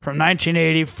Supergirl from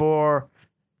 1984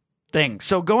 thing.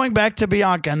 So going back to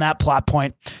Bianca and that plot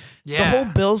point. Yeah. The whole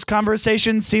Bills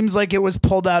conversation seems like it was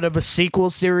pulled out of a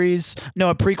prequel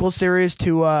series to,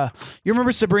 you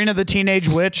remember Sabrina the Teenage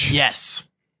Witch? Yes.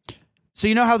 So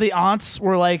you know how the aunts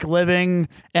were like living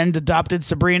and adopted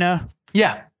Sabrina?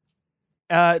 Yeah.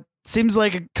 Seems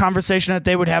like a conversation that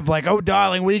they would have like, oh,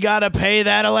 darling, we got to pay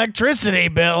that electricity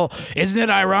bill. Isn't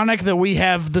it ironic that we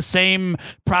have the same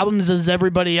problems as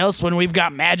everybody else when we've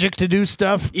got magic to do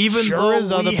stuff? Even Sure as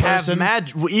though other we have person.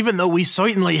 even though we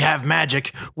certainly have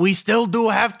magic, we still do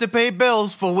have to pay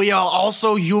bills, for we are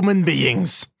also human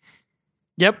beings.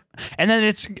 Yep. And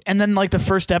then like the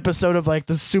first episode of like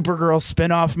the Supergirl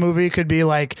spin-off movie could be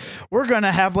like, we're going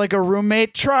to have like a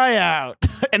roommate tryout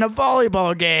in a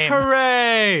volleyball game.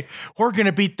 Hooray! We're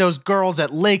gonna beat those girls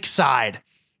at Lakeside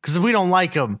because we don't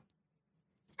like them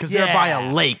because they're by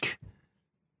Yeah. a lake.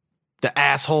 The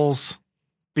assholes.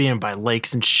 being by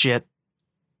lakes and shit.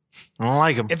 I don't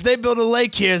like them. If they build a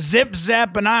lake here, zip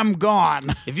zap, and I'm gone.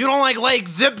 If you don't like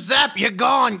lakes, zip zap, you're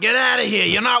gone. Get out of here.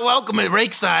 You're not welcome at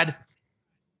Lakeside.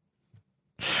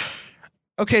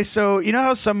 Okay, so you know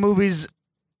how some movies,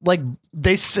 like,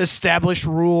 they establish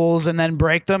rules and then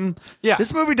break them? Yeah.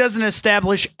 This movie doesn't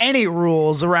establish any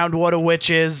rules around what a witch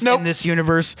is Nope. in this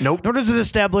universe. Nope. Nor does it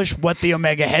establish what the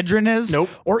Omega Hedron is. Nope.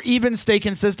 Or even stay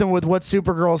consistent with what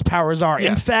Supergirl's powers are. Yeah.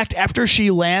 In fact, after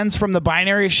she lands from the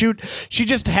binary chute, she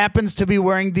just happens to be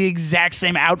wearing the exact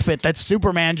same outfit that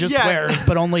Superman just Yeah. wears,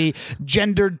 but only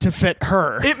gendered to fit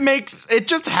her. It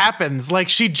just happens. Like,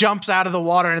 she jumps out of the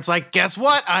water and it's like, guess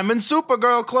what? I'm in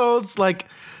Supergirl clothes. Like,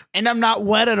 And I'm not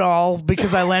wet at all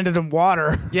because I landed in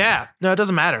water. yeah. No, it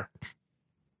doesn't matter.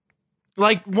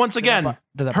 Like, once again,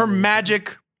 did that her bother you?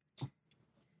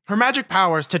 magic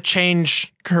powers to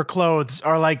change her clothes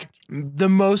are like the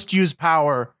most used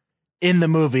power in the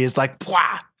movie. Is like,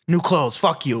 pwah, new clothes,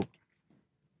 fuck you.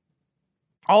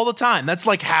 All the time. That's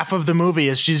like half of the movie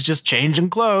is she's just changing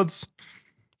clothes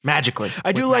magically.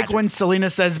 I do with like magic. when Selena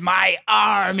says, "My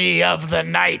army of the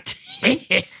night."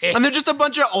 And they're just a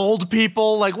bunch of old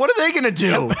people. Like, what are they gonna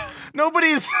do?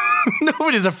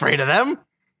 Nobody's afraid of them.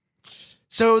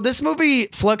 So this movie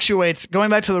fluctuates, going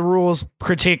back to the rules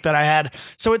critique that I had.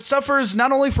 So it suffers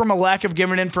not only from a lack of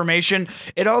given information,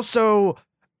 it also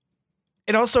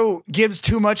gives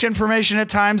too much information at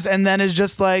times and then is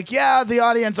just like, yeah, the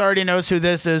audience already knows who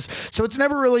this is. So it's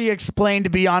never really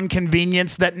explained beyond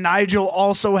convenience that Nigel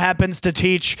also happens to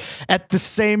teach at the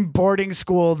same boarding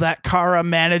school that Kara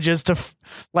manages to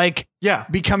Yeah.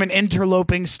 become an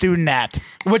interloping student at.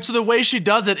 Which the way she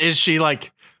does it is she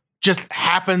like just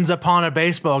happens upon a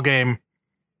baseball game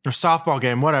or softball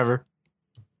game, whatever.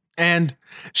 And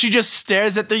she just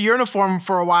stares at the uniform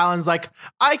for a while and is like,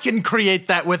 I can create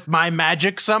that with my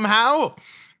magic somehow.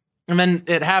 And then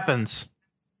it happens.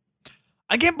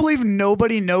 I can't believe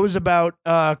nobody knows about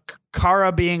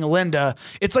Kara being Linda.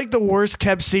 It's like the worst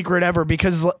kept secret ever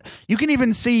because you can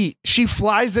even see she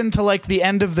flies into like the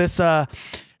end of this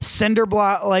cinder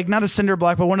block, like not a cinder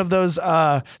block, but one of those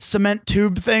cement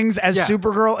tube things as Yeah.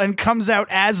 Supergirl and comes out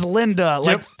as Linda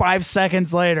like Yep. 5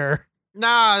 seconds later.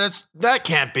 Nah, that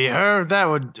can't be her.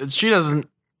 She doesn't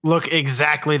look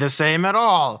exactly the same at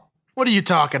all. What are you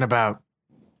talking about?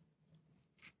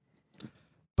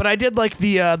 But I did like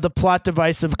the plot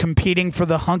device of competing for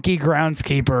the hunky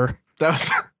groundskeeper. That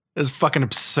was fucking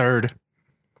absurd.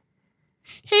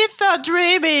 He's so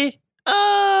dreamy.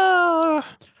 Oh.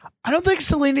 I don't think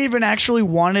Selena even actually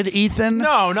wanted Ethan.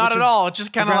 No, not which at is all. It's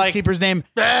just the kind of like, groundskeeper's name.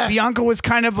 "Eh, Bianca was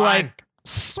kind of fine." like,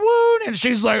 swoon, and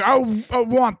she's like, I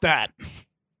want that.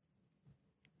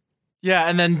 Yeah,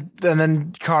 and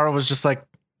then Kara was just like,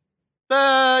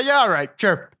 yeah, all right,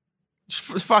 sure.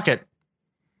 Fuck it.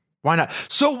 Why not?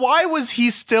 So why was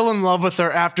he still in love with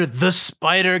her after the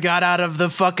spider got out of the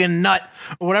fucking nut?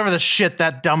 Or whatever the shit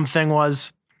that dumb thing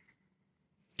was.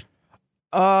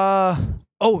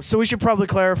 So we should probably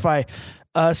clarify.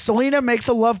 Selena makes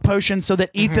a love potion so that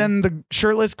Ethan, the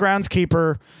shirtless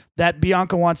groundskeeper that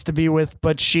Bianca wants to be with,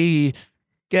 but she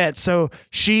gets. So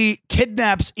she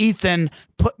kidnaps Ethan,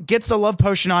 gets the love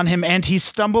potion on him, and he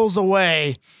stumbles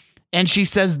away. And she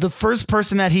says the first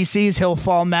person that he sees, he'll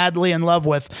fall madly in love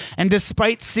with. And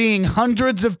despite seeing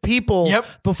hundreds of people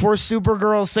before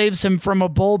Supergirl saves him from a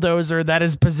bulldozer that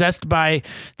is possessed by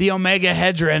the Omega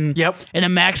Hedron in a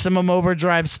maximum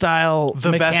overdrive style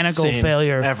The mechanical best scene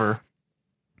failure. ever.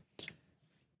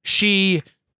 She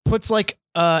puts like,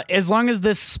 as long as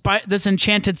this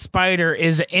enchanted spider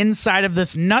is inside of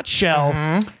this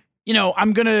nutshell, you know,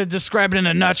 I'm going to describe it in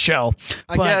a nutshell.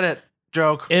 I get it.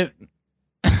 Joke.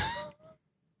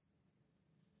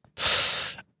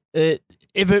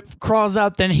 If it crawls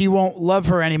out, then he won't love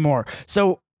her anymore.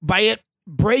 So by it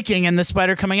breaking and the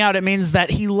spider coming out, it means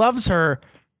that he loves her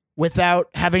without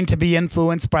having to be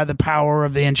influenced by the power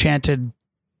of the enchanted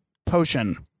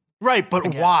potion. Right,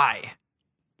 but why?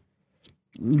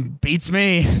 Beats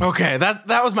me. Okay,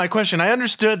 that was my question. I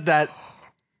understood that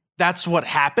that's what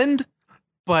happened,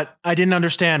 but I didn't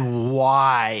understand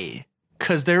why.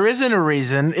 Because there isn't a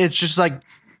reason. It's just like,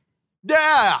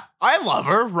 yeah, I love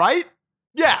her, right?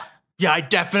 Yeah, I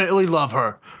definitely love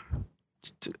her.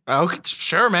 Okay,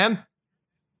 sure, man.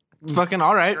 Fucking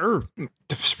all right. Sure.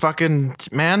 Fucking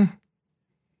man.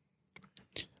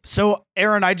 So,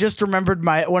 Aaron, I just remembered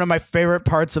one of my favorite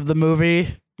parts of the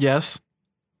movie. Yes.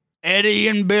 Eddie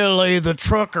and Billy, the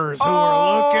truckers who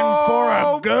are looking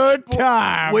for a good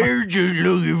time. We're just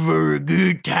looking for a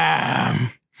good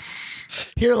time.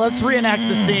 Here, let's reenact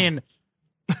the scene.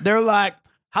 They're like,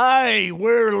 Hey,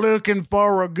 we're looking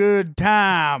for a good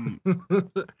time.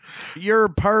 You're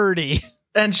purty.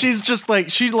 And she's just like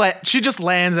she just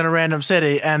lands in a random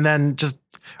city, and then just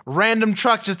random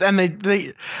truck and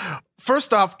they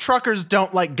first off, truckers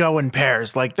don't like go in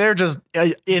pairs. Like they're just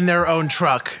in their own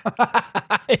truck.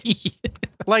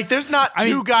 Like there's not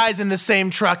two guys in the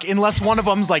same truck unless one of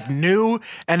them's like new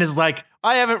and is like,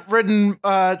 I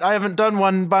haven't done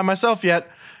one by myself yet.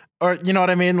 Or you know what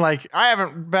I mean? Like I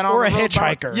haven't been on or a the road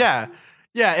hitchhiker. Yeah.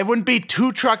 Yeah, it wouldn't be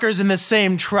two truckers in the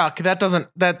same truck.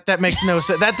 That makes no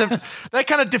sense. That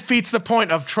kind of defeats the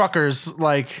point of truckers.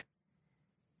 Like,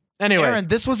 anyway, Aaron,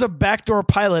 this was a backdoor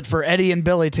pilot for Eddie and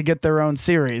Billy to get their own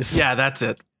series. Yeah, that's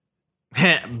it.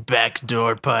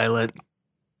 Backdoor pilot.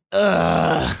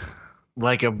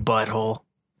 Like a butthole.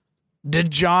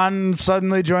 Did John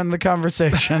suddenly join the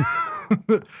conversation?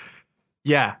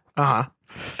 Yeah.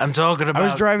 I'm talking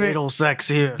about fatal sex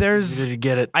here. You didn't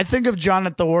get it. I think of John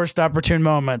at the worst opportune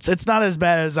moments. It's not as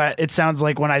bad as it sounds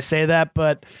like when I say that,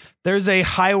 but there's a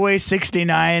Highway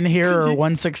 69 here or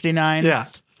 169. Yeah.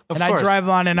 And I drive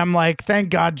on and I'm like, thank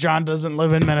God John doesn't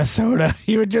live in Minnesota.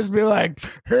 He would just be like,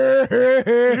 Highway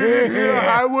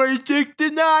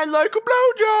 69 like a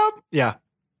blowjob. Yeah.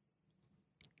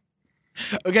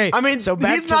 Okay. I mean, so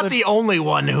he's not the only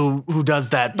one who does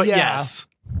that, but yes.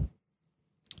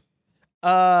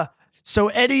 So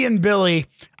Eddie and Billy,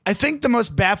 I think the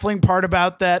most baffling part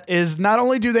about that is not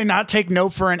only do they not take no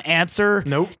for an answer.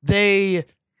 Nope. They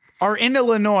are in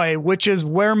Illinois, which is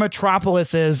where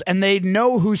Metropolis is, and they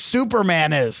know who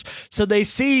Superman is. So they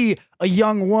see a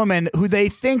young woman who they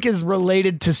think is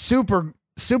related to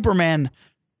Superman,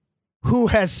 who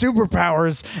has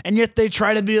superpowers, and yet they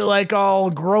try to be like all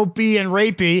gropey and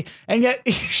rapey, and yet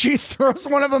she throws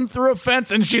one of them through a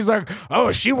fence and she's like,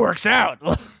 oh, she works out.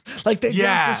 Like they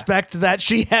don't suspect that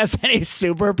she has any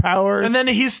superpowers. And then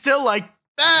he's still like,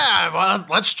 well,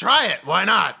 let's try it. Why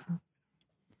not?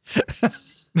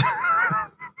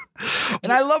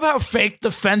 And I love how fake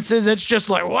the fence is. It's just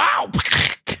like, wow.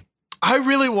 I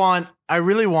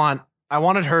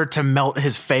wanted her to melt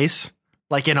his face.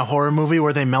 Like in a horror movie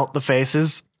where they melt the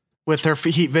faces with her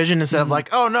heat vision instead of like,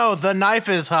 oh no, the knife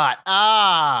is hot.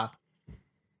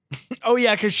 Oh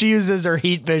yeah, because she uses her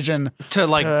heat vision to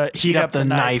like heat up the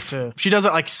knife. to- She does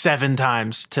it like 7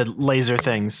 times to laser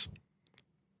things.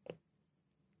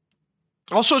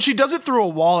 Also, she does it through a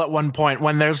wall at one point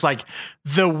when there's like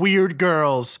the weird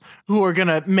girls who are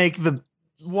gonna make the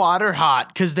water hot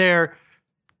because they're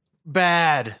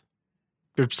bad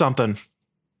or something.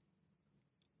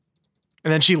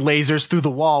 And then she lasers through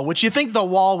the wall, which you think the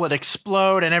wall would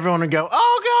explode and everyone would go,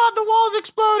 oh God, the wall's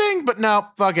exploding. But no,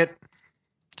 fuck it.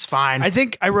 It's fine. I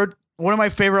think I wrote one of my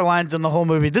favorite lines in the whole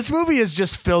movie. This movie is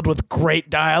just filled with great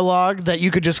dialogue that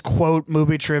you could just quote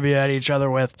movie trivia at each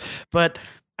other with. But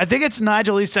I think it's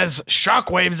Nigel. He says,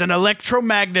 shockwaves and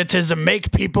electromagnetism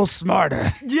make people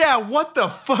smarter. Yeah, what the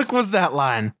fuck was that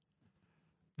line?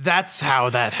 That's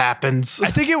how that happens. I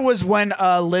think it was when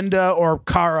Linda or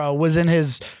Kara was in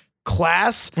his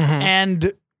class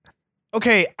and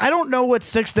okay, I don't know what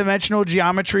 6-dimensional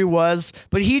geometry was,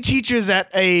 but he teaches at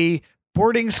a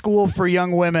boarding school for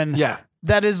young women. Yeah.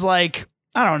 That is like,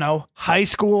 I don't know, high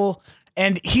school.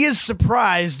 And he is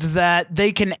surprised that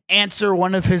they can answer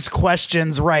one of his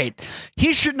questions right.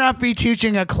 He should not be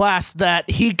teaching a class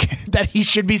that he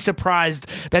should be surprised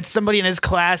that somebody in his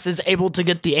class is able to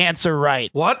get the answer right.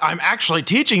 What? I'm actually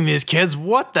teaching these kids.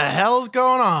 What the hell's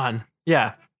going on?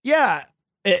 Yeah. Yeah.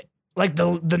 Like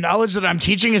the knowledge that I'm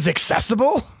teaching is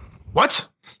accessible. What?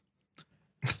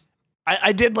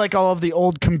 I did like all of the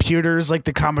old computers, like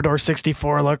the Commodore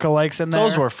 64 lookalikes in there.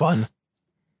 Those were fun.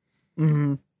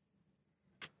 Mm-hmm.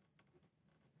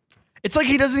 It's like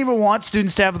he doesn't even want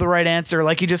students to have the right answer.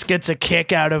 Like he just gets a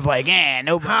kick out of like,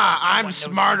 nobody. I'm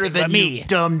smarter than you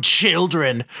dumb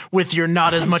children with your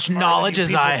not as much knowledge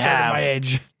as I have. My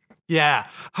age. Yeah.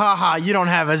 You don't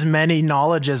have as many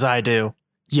knowledge as I do.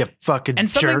 You fucking and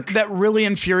something jerk. that really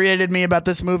infuriated me about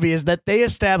this movie is that they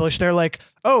established, they're like,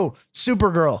 oh,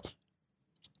 Supergirl,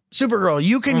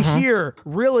 you can hear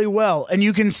really well and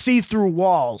you can see through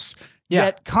walls. Yeah.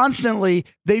 Yet constantly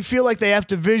they feel like they have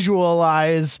to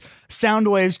visualize sound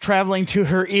waves traveling to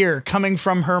her ear coming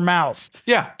from her mouth.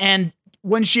 Yeah. And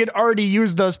when she had already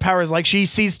used those powers, like she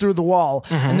sees through the wall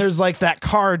and there's like that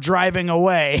car driving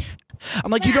away.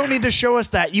 I'm like, you don't need to show us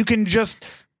that. You can just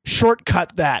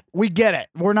shortcut that. We get it.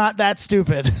 We're not that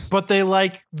stupid. But they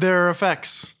like their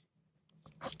effects.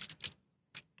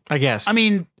 I guess. I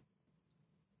mean,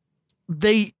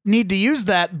 they need to use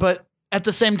that, but at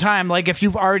the same time, like if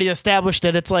you've already established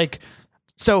it, it's like,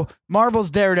 so Marvel's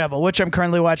Daredevil, which I'm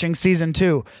currently watching season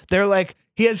 2, they're like,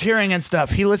 He has hearing and stuff.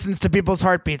 He listens to people's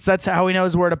heartbeats. That's how he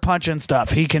knows where to punch and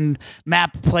stuff. He can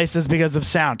map places because of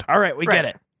sound. All right, we get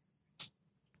it.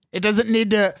 It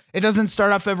doesn't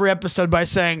start off every episode by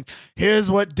saying,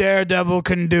 here's what Daredevil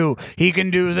can do. He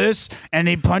can do this, and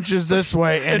he punches this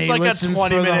way, and It's he like a listens for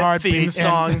the 20-minute heartbeat. theme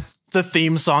song. The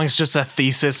theme song is just a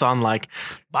thesis on like,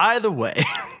 by the way,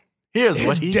 here's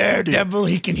what he Daredevil,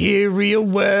 he can hear real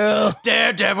well.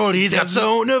 Daredevil, he's got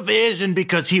sonar vision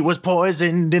because he was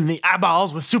poisoned in the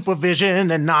eyeballs with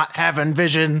supervision and not having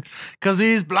vision because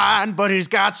he's blind, but he's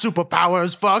got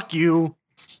superpowers. Fuck you.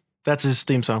 That's his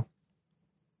theme song.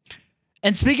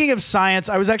 And speaking of science,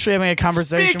 I was actually having a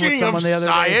conversation with someone the other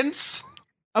day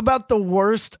about the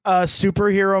worst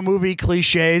superhero movie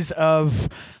cliches of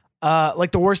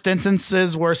like the worst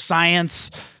instances where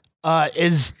science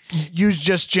is used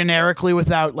just generically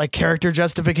without like character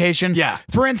justification. Yeah.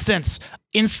 For instance,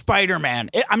 in Spider-Man,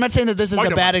 I'm not saying that this is a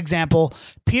bad example.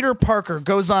 Peter Parker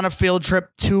goes on a field trip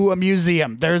to a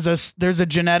museum. There's a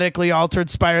genetically altered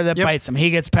spider that bites him. He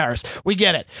gets powers. We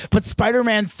get it. But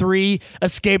Spider-Man 3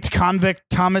 escaped convict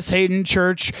Thomas Hayden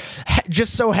Church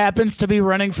just so happens to be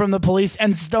running from the police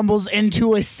and stumbles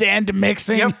into a sand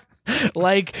mixing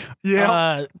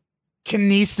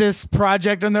kinesis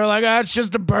project, and they're like, it's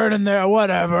just a bird in there,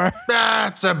 whatever.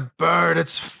 That's a bird,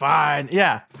 it's fine.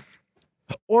 Yeah.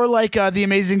 Or like the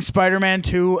Amazing Spider-Man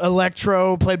 2,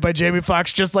 Electro, played by Jamie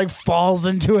Foxx, just like falls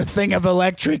into a thing of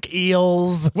electric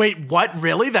eels. Wait, what?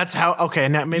 Really? That's how? Okay,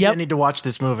 now maybe I need to watch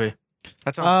this movie.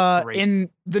 That sounds great. In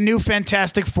the new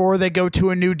Fantastic Four, they go to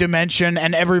a new dimension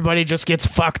and everybody just gets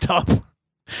fucked up.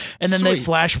 And then they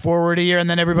flash forward a year, and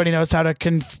then everybody knows how to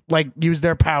use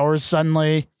their powers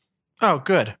suddenly. Oh,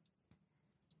 good.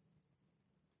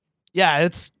 Yeah,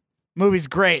 movie's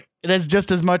great. It has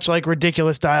just as much like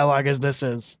ridiculous dialogue as this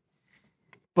is,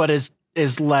 but is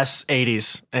less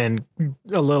 80s and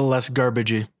a little less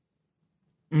garbagey.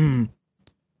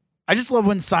 I just love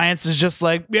when science is just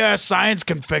like, yeah, science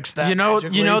can fix that. You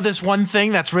know this one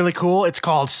thing that's really cool. It's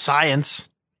called science.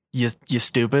 You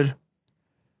stupid.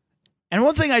 And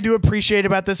one thing I do appreciate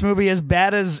about this movie, as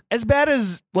bad as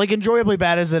like enjoyably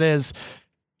bad as it is,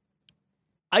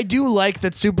 I do like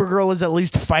that Supergirl is at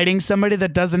least fighting somebody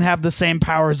that doesn't have the same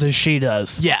powers as she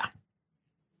does. Yeah.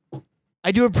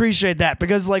 I do appreciate that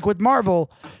because like with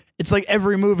Marvel, it's like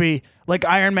every movie, like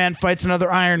Iron Man fights another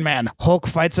Iron Man, Hulk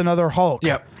fights another Hulk.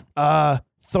 Yep.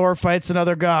 Thor fights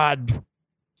another god.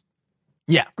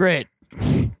 Yeah. Great.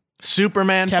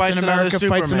 Superman Captain fights America another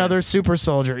Superman. fights another super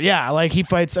soldier. Yeah, like he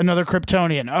fights another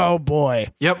Kryptonian. Oh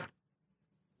boy. Yep.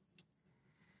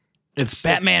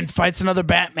 Batman fights another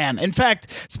Batman. In fact,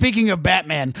 speaking of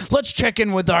Batman, let's check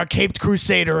in with our Caped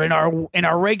Crusader in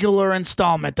our regular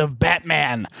installment of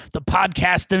Batman, the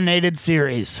podcastinated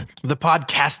series. The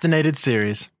podcastinated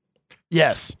series.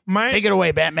 Yes. Take it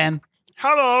away, Batman.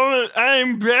 Hello,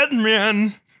 I'm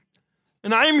Batman,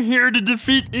 and I'm here to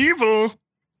defeat evil.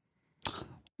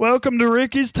 Welcome to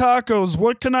Ricky's Tacos.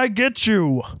 What can I get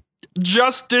you?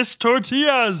 Justice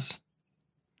tortillas.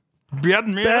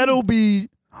 Batman. That'll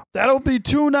be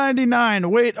 $2.99.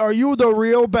 Wait, are you the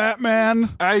real Batman?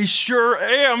 I sure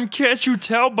am. Can't you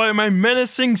tell by my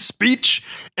menacing speech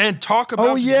and talk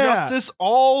about justice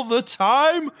all the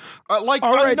time?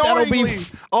 Annoyingly,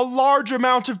 a large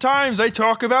amount of times I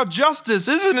talk about justice.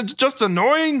 Isn't it just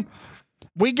annoying?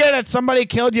 We get it. Somebody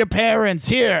killed your parents.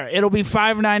 Here, it'll be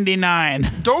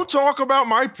 $5.99. Don't talk about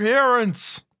my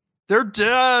parents. They're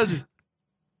dead.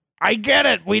 I get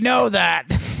it. We know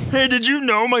that. Hey, did you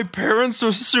know my parents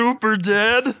are super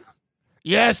dead?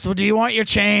 Yes. Well, do you want your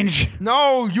change?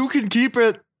 No, you can keep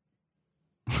it.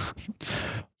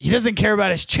 He doesn't care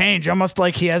about his change, almost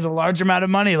like he has a large amount of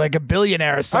money, like a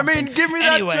billionaire or something. I mean, give me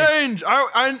that change.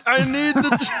 I need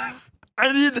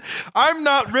the... I'm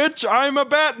not rich. I'm a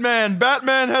Batman.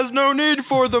 Batman has no need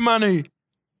for the money.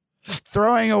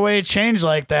 Throwing away change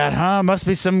like that, huh? Must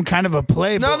be some kind of a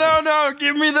playboy. No.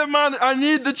 Give me the money. I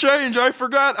need the change. I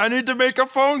forgot. I need to make a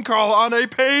phone call on a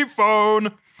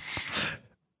payphone.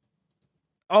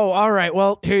 Oh, all right.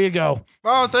 Well, here you go.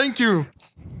 Oh, thank you.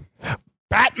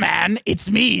 Batman, it's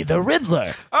me, the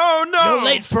Riddler. Oh, no.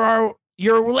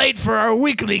 You're late for our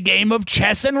weekly game of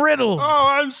chess and riddles. Oh,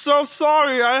 I'm so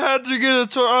sorry. I had to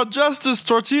get a Justice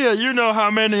tortilla. You know how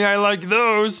many I like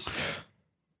those.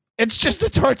 It's just a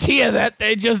tortilla that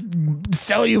they just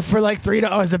sell you for like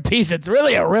 $3 a piece. It's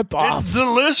really a ripoff. It's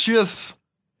delicious.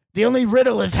 The only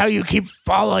riddle is how you keep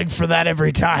falling for that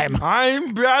every time.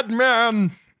 I'm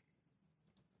Batman.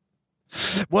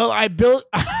 Well, I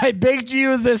baked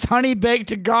you this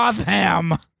honey-baked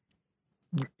Gotham.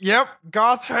 Yep,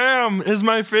 Gotham is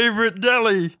my favorite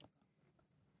deli.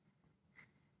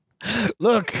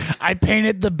 Look, I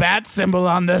painted the bat symbol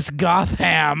on this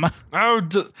Gotham. Oh,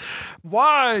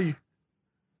 why?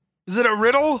 Is it a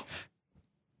riddle?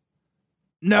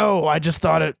 No, I just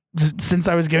thought it, since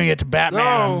I was giving it to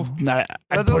Batman, I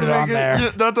put it on there.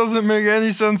 That doesn't make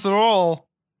any sense at all.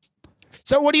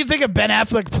 So what do you think of Ben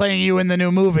Affleck playing you in the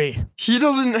new movie? He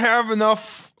doesn't have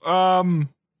enough,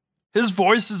 his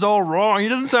voice is all wrong. He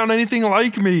doesn't sound anything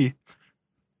like me.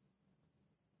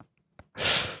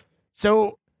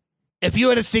 So, if you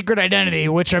had a secret identity,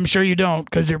 which I'm sure you don't,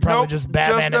 because you're probably just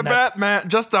Batman. Just a Batman.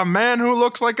 Just a man who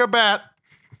looks like a bat.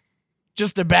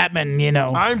 Just a Batman, you know.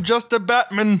 I'm just a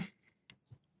Batman.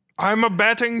 I'm a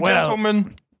batting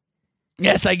gentleman.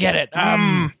 Yes, I get it.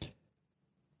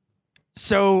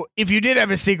 So, if you did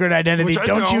have a secret identity,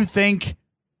 don't you think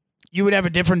you would have a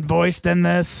different voice than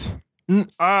this?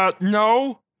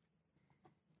 No.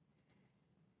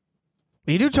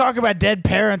 You do talk about dead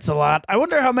parents a lot. I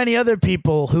wonder how many other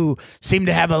people who seem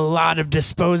to have a lot of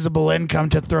disposable income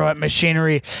to throw at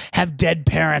machinery have dead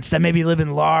parents that maybe live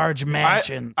in large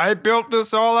mansions. I built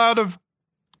this all out of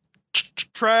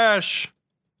trash.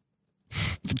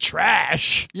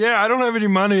 Trash? Yeah, I don't have any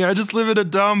money. I just live at a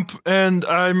dump, and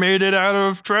I made it out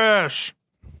of trash.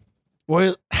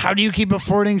 Well, how do you keep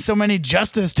affording so many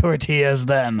Justice tortillas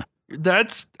then?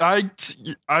 That's I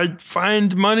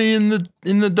find money in the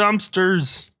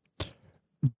dumpsters.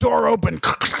 Door open.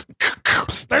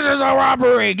 This is a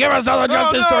robbery. Give us all the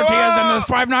Justice tortillas and there's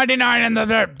 $5.99 and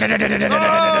the.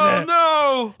 Oh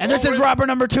no! And this is robber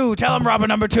number 2. Tell him robber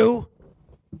number 2.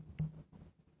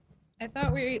 I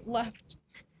thought we left.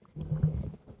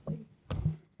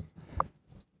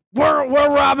 We're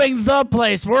robbing the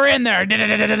place. We're in there. Oh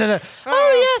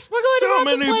yes, we're going to rob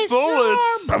the place. So many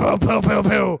bullets. Pew, pew, pew,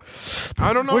 pew.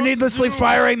 I don't know. We're needlessly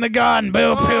firing the gun.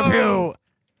 Pew, pew, pew.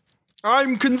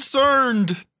 I'm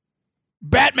concerned.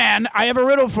 Batman, I have a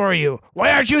riddle for you.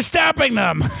 Why aren't you stopping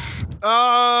them?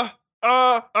 Batarang.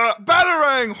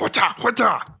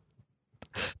 What'a?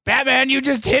 Batman, you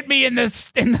just hit me in the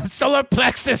solar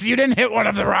plexus. You didn't hit one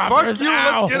of the robbers. Fuck you.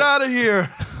 Ow. Let's get out of here.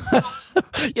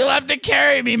 You'll have to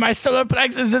carry me. My solar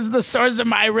plexus is the source of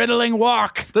my riddling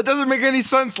walk. That doesn't make any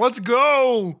sense. Let's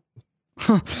go.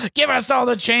 Give us all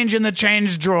the change in the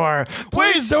change drawer.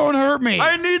 Please don't hurt me.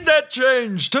 I need that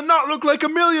change to not look like a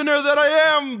millionaire that I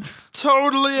am.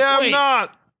 Totally am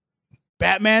not.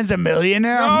 Batman's a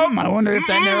millionaire? Nope. I wonder if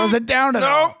that narrows it down at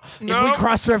all. If we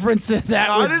cross-reference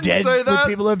that with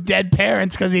people who have dead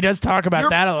parents, because he does talk about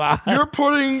that a lot. You're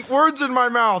putting words in my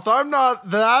mouth. I'm not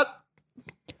that.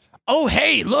 Oh,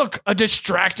 hey, look, a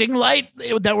distracting light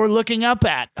that we're looking up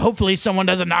at. Hopefully someone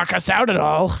doesn't knock us out at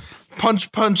all.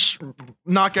 Punch,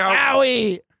 knockout.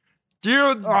 Owie.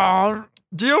 Deal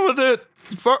with it.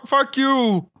 Fuck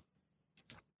you.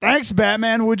 Thanks,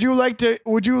 Batman. Would you like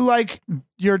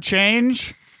your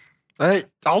change? Hey,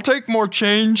 I'll take more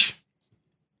change.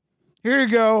 Here you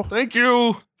go. Thank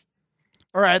you.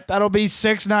 All right, that'll be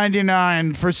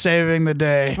 $6.99 for saving the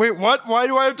day. Wait, what? Why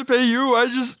do I have to pay you?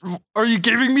 Are you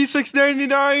giving me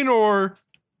 $6.99 or?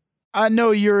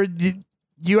 No,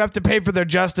 you have to pay for their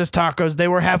Justice tacos. They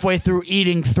were halfway through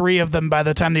eating 3 of them by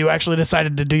the time that you actually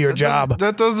decided to do your job.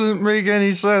 That doesn't make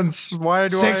any sense. Why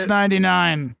do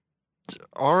 $6.99.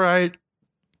 All right.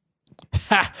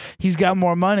 Ha! He's got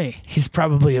more money. He's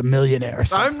probably a millionaire or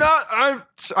something. I'm not.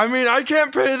 I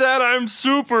can't pay that. I'm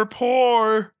super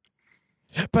poor.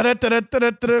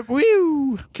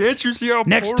 Woo! Can't you see how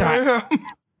poor I am?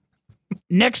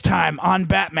 Next time on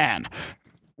Batman,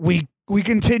 we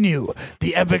continue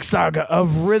the epic saga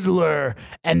of Riddler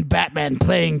and Batman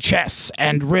playing chess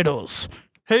and riddles.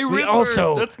 Hey,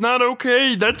 Riddler, that's not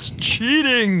okay. That's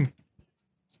cheating.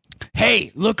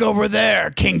 Hey, look over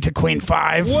there, King to Queen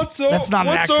 5. What's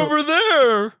over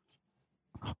there?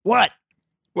 What?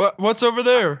 What's over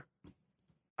there?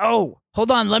 Oh,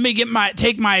 hold on. Let me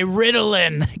take my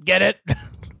Ritalin. Get it?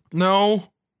 No.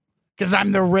 Because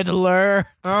I'm the Riddler.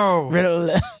 Oh.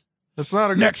 Riddler. That's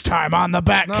not a good... Next time on the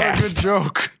Batcast. Not a good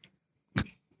joke.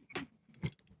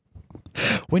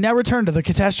 We now return to the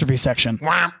catastrophe section.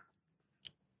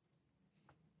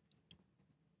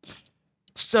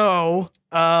 So,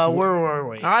 where were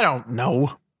we? I don't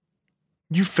know.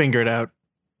 You figure it out.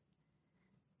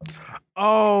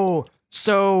 Oh,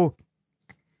 so...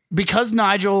 Because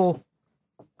Nigel,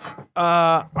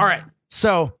 all right.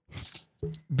 So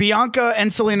Bianca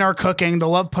and Selena are cooking. The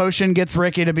love potion gets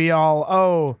Ricky to be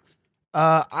all,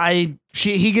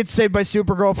 he gets saved by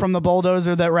Supergirl from the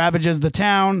bulldozer that ravages the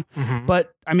town. Mm-hmm.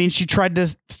 But I mean, she tried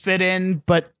to fit in,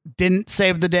 but didn't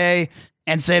save the day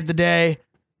and saved the day.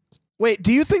 Wait,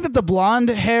 do you think that the blonde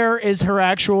hair is her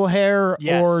actual hair,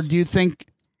 yes. or do you think?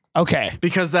 Okay.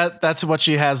 Because that's what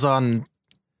she has on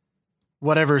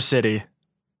whatever city,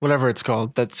 whatever it's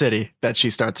called, that city that she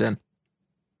starts in.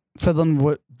 Fiddlin,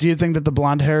 what do you think that the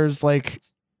blonde hair is like?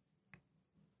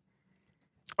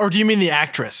 Or do you mean the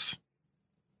actress?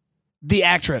 The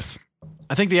actress.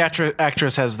 I think the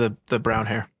actress has the brown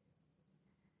hair.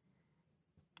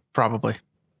 Probably.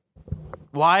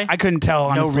 Why? I couldn't tell,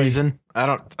 honestly. No reason. I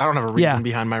don't have a reason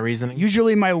behind my reasoning.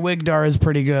 Usually my Wigdar is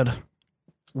pretty good.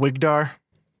 Wigdar?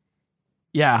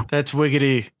 Yeah. That's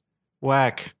wiggity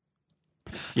whack.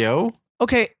 Yo?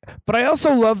 Okay, but I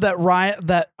also love that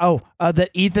that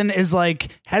Ethan is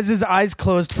like has his eyes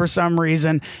closed for some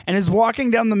reason and is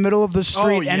walking down the middle of the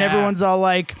street and everyone's all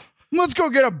like, "Let's go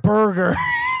get a burger."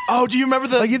 Oh, do you remember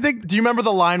do you remember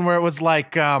the line where it was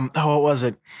like what was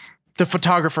it? The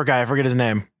photographer guy, I forget his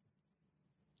name.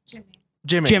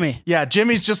 Jimmy. Yeah,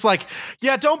 Jimmy's just like,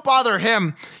 yeah, don't bother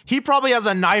him. He probably has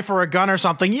a knife or a gun or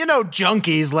something. You know,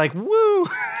 junkies, like, woo.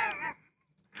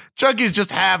 Junkies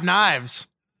just have knives.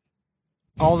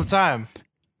 All the time.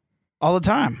 All the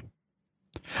time.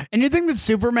 And you think that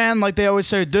Superman, like they always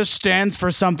say, this stands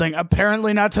for something.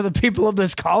 Apparently not to the people of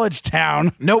this college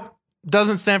town. Nope.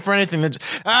 Doesn't stand for anything.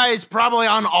 He's probably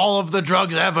on all of the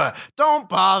drugs ever. Don't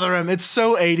bother him. It's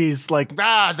so 80s. Like,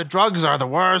 the drugs are the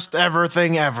worst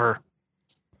thing ever.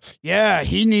 Yeah,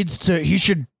 he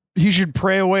should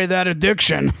pray away that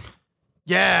addiction.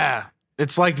 Yeah.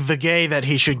 It's like the gay that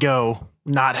he should go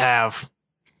not have.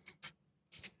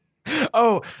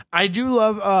 Oh, I do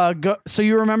love so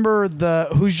you remember the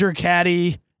Who's Your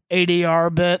Caddy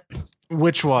ADR bit?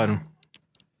 Which one?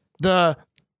 The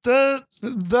potato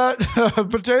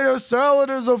salad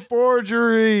is a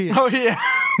forgery. Oh yeah.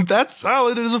 That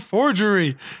salad is a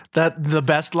forgery. That the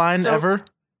best line ever.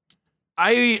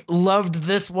 I loved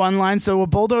this one line. So a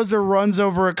bulldozer runs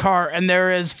over a car and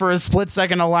there is for a split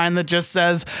second a line that just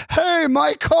says, "Hey,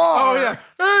 my car." Oh yeah.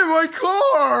 Hey, my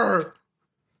car.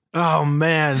 Oh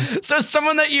man. So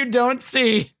someone that you don't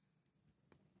see.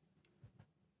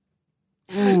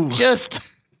 Ooh.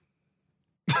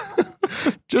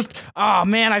 Oh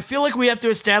man, I feel like we have to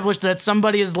establish that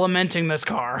somebody is lamenting this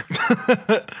car.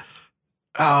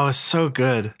 Oh, it's so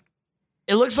good.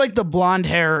 It looks like the blonde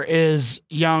hair is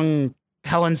young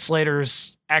Helen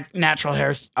Slater's natural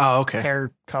hair. Oh, okay.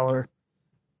 Hair color.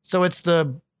 So it's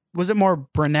was it more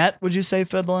brunette, would you say,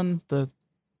 Fiddlin?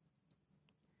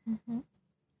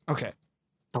 Okay.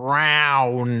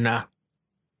 Brown.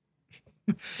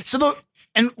 So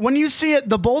and when you see it,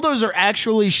 the bulldozer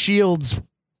actually shields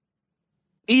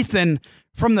Ethan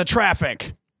from the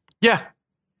traffic. Yeah.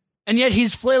 And yet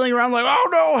he's flailing around like, "Oh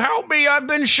no, help me. I've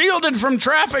been shielded from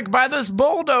traffic by this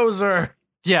bulldozer."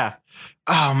 Yeah.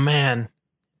 Oh man.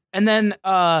 And then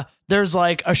there's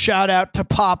like a shout out to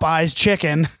Popeye's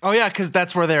chicken. Oh yeah, because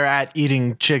that's where they're at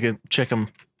eating chicken.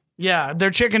 Yeah, their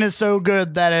chicken is so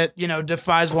good that it,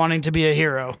 defies wanting to be a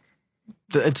hero.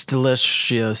 It's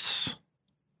delicious.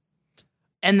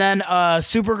 And then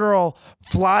Supergirl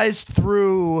flies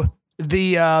through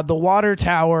the water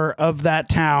tower of that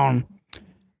town,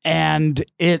 and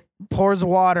it pours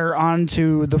water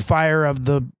onto the fire of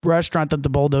the restaurant that the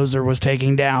bulldozer was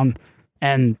taking down,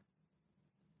 and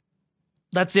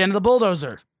that's the end of the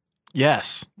bulldozer.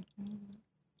 Yes.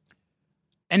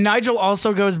 And Nigel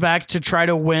also goes back to try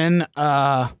to win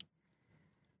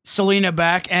Selena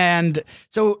back. And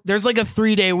so there's like a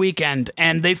 3-day weekend,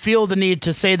 and they feel the need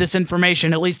to say this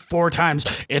information at least 4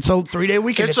 times. It's a 3-day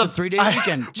weekend. It's a 3-day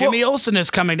weekend. Jimmy Olsen is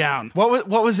coming down. What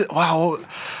was it? Wow.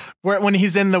 When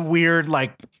he's in the weird,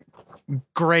 like,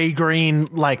 gray-green,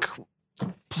 like,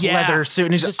 leather suit,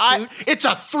 and he's it's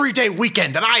a 3-day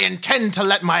weekend, and I intend to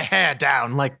let my hair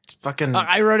down. Like, fucking.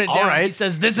 I wrote it down. Right. He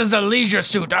says, "This is a leisure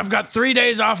suit. I've got 3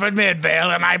 days off at Midvale,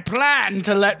 and I plan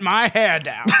to let my hair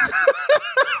down."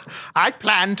 I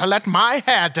plan to let my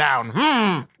hair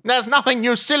down. There's nothing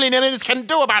you silly ninnies can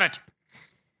do about it.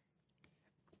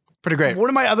 Pretty great. One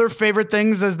of my other favorite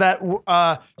things is that,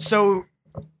 so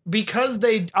because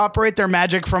they operate their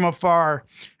magic from afar,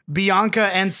 Bianca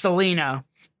and Selena,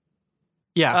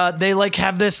 they like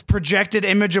have this projected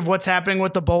image of what's happening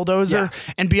with the bulldozer,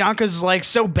 and Bianca's like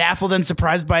so baffled and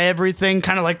surprised by everything,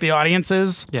 kind of like the audience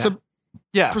is,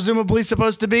 presumably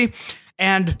supposed to be,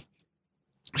 and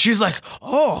she's like,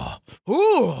 "Oh,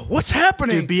 what's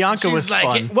happening?" Dude, Bianca was like,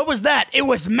 fun. "What was that? It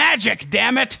was magic,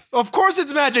 damn it!" Of course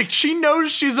it's magic. She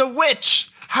knows she's a witch.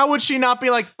 How would she not be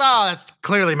like, "Oh, that's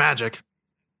clearly magic"?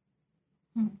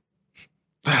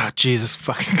 Jesus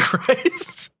fucking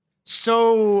Christ.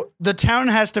 So the town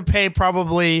has to pay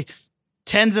probably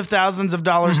tens of thousands of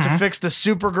dollars to fix the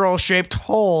Supergirl shaped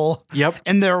hole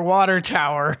in their water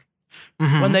tower.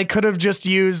 when they could have just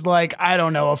used like, I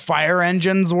don't know, a fire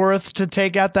engine's worth to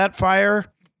take out that fire.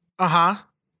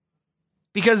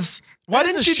 Because why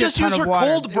didn't you just use her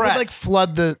cold breath? Like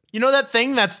flood the. You know that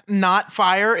thing that's not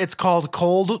fire? It's called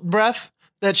cold breath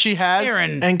that she has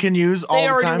and can use all the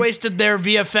time. They already wasted their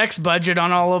VFX budget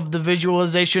on all of the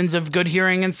visualizations of good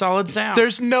hearing and solid sound.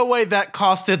 There's no way that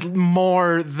costed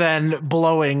more than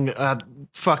blowing a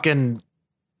fucking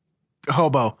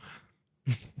hobo.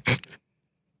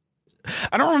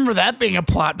 I don't remember that being a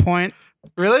plot point.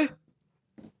 Really?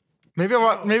 Maybe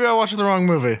I watched the wrong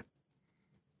movie.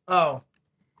 Oh.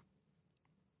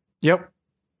 Yep.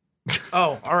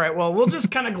 Oh, all right. Well, we'll just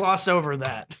kind of gloss over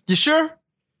that. You sure?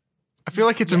 I feel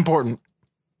like it's important.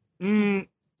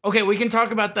 Okay, we can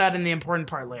talk about that in the important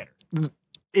part later.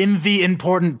 In the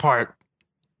important part.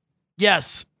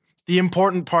 Yes. The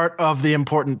important part of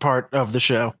the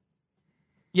show.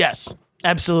 Yes.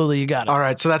 Absolutely, you got it. All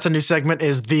right, so that's a new segment,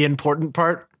 is the important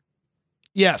part?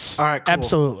 Yes. All right, cool.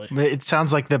 Absolutely. It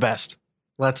sounds like the best.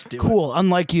 Let's do it. Cool,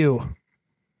 unlike you.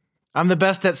 I'm the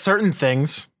best at certain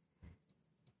things.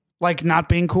 Like not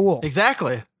being cool.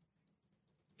 Exactly.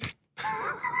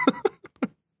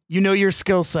 You know your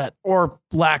skill set or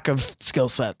lack of skill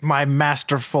set. My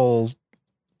masterful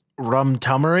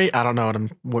rum-tummery. I don't know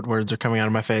what words are coming out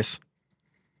of my face.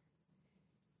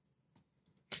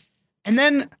 And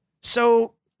then,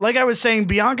 so like I was saying,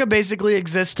 Bianca basically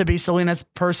exists to be Selena's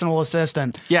personal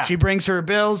assistant. Yeah. She brings her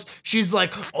bills. She's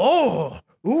like,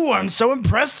 I'm so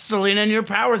impressed, Selena, in your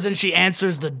powers. And she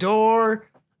answers the door.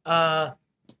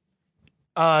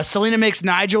 Selena makes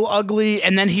Nigel ugly,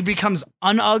 and then he becomes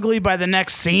unugly by the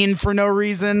next scene for no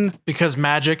reason. Because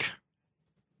magic.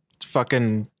 It's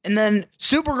fucking... And then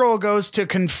Supergirl goes to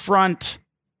confront...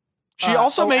 She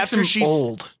also makes him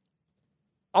old.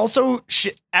 Also,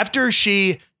 after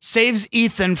she saves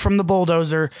Ethan from the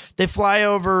bulldozer, they fly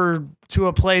over to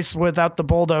a place without the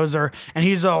bulldozer, and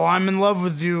he's, I'm in love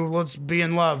with you, let's be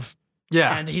in love.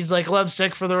 Yeah. And he's like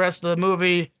lovesick for the rest of the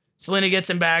movie. Selena gets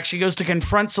him back. She goes to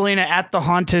confront Selena at the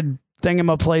haunted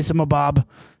thingamabob.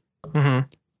 Mm-hmm.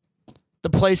 The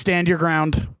play Stand Your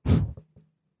Ground.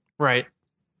 Right.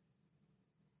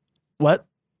 What?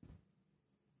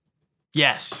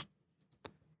 Yes.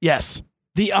 Yes.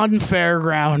 The unfair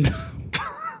ground.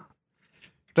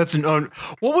 That's what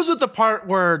was with the part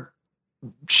where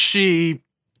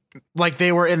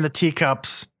they were in the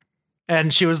teacups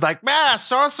and she was like,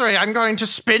 sorcery, I'm going to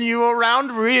spin you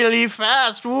around really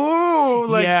fast. Woo!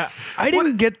 Like, yeah, I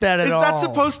didn't get that at all. Is that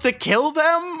supposed to kill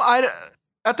them?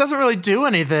 That doesn't really do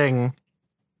anything.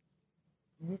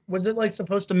 Was it like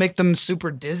supposed to make them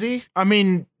super dizzy? I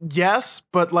mean, yes,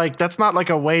 but like that's not like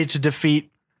a way to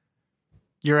defeat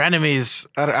your enemies.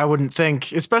 I wouldn't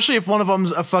think, especially if one of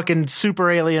them's a fucking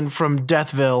super alien from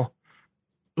Deathville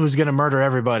who's gonna murder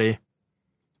everybody.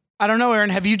 I don't know, Aaron.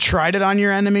 Have you tried it on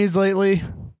your enemies lately?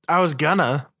 I was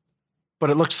gonna, but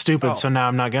it looked stupid, so now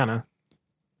I'm not gonna.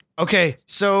 Okay,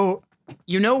 so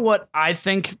you know what I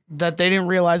think that they didn't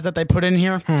realize that they put in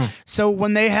here? So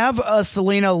when they have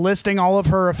Selena listing all of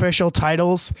her official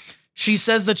titles, she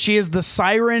says that she is the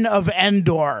Siren of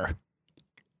Endor.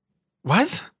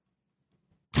 What?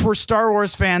 For Star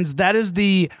Wars fans, that is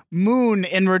the moon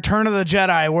in Return of the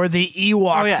Jedi where the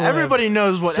Ewoks live. Everybody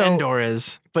knows what Endor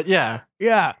is, but yeah.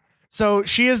 Yeah. So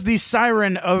she is the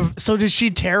siren of. So does she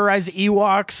terrorize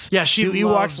Ewoks? Yeah, Do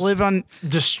Ewoks live on?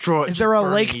 Destroy. Is there a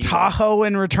Lake Tahoe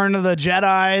in Return of the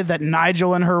Jedi that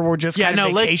Nigel and her were just kind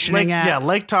of vacationing at? Yeah,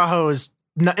 Lake Tahoe is.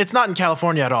 No, it's not in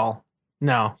California at all.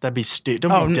 No, that'd be stupid.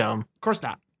 Don't be dumb. Of course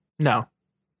not. No,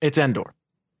 it's Endor.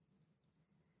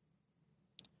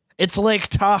 It's Lake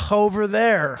Tahoe over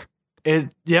there.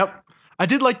 Yep. I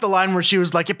did like the line where she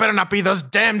was like, "It better not be those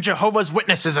damn Jehovah's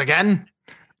Witnesses again."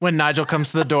 When Nigel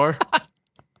comes to the door.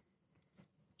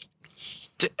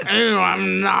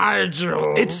 I'm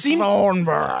Nigel. It seemed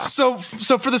so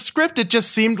for the script, it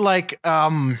just seemed like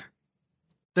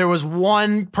there was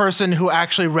one person who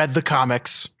actually read the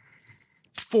comics.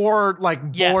 Four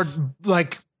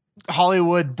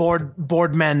Hollywood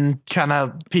board men kind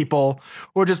of people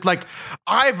who are just like,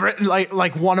 I've written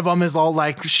like one of them is all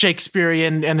like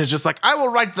Shakespearean and is just like, I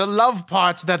will write the love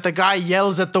parts that the guy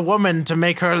yells at the woman to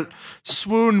make her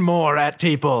swoon more at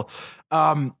people.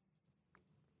 And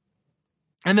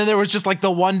then there was just like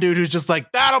the one dude who's just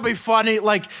like, that'll be funny.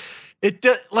 Like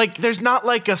there's not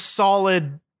like a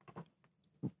solid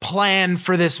plan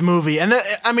for this movie. And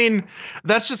I mean,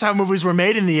 that's just how movies were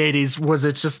made in the 80s, was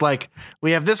it's just like,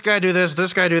 we have this guy do this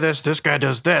guy do this guy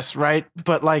does this, right?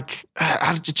 But like,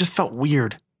 it just felt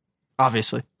weird,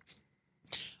 obviously.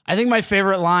 I think my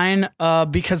favorite line,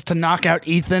 because to knock out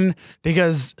Ethan,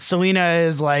 because Selena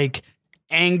is like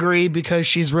angry because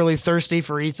she's really thirsty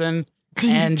for Ethan,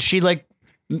 and she like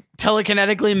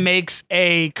telekinetically makes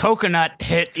a coconut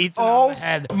hit Ethan on the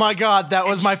head. Oh my God, that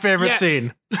was my favorite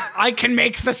scene. I can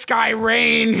make the sky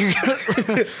rain.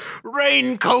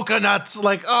 Rain coconuts.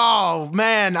 Like, oh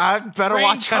man, I better Rain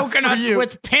watch out for coconuts you.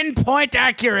 with pinpoint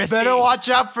accuracy. Better watch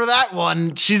out for that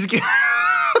one. She's.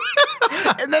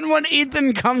 And then when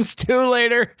Ethan comes to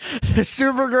later,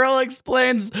 Supergirl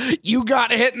explains, "You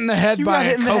got hit in the head by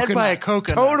a coconut."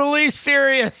 Totally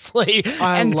seriously.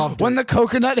 I loved it. When the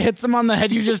coconut hits him on the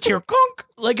head, you just hear "conk,"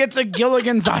 like it's a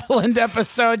Gilligan's Island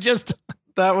episode. Just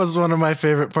That was one of my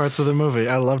favorite parts of the movie.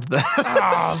 I loved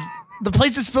that. the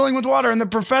place is filling with water, and the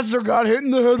professor got hit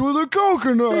in the head with a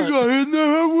coconut. He got hit in the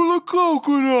head with a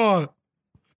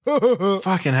coconut.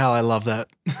 Fucking hell, I love that.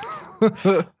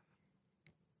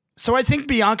 So I think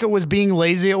Bianca was being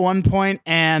lazy at one point,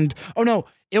 and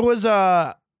it was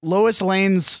Lois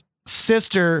Lane's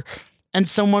sister, and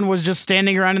someone was just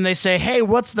standing around, and they say, "Hey,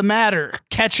 what's the matter?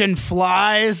 Catching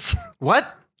flies?"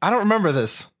 What? I don't remember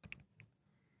this.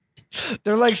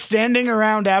 They're like standing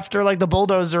around after like the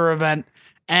bulldozer event,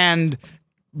 and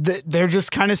they're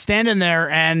just kind of standing there,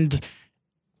 and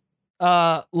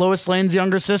Lois Lane's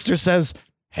younger sister says,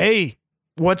 "Hey,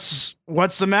 what's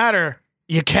the matter?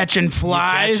 You catching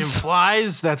flies?" Catching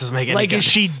flies? That doesn't make any Like, sense.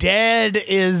 is she dead?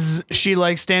 Is she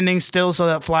like standing still so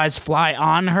that flies fly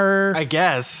on her? I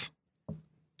guess.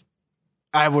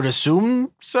 I would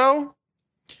assume so.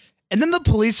 And then the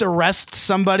police arrest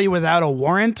somebody without a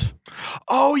warrant.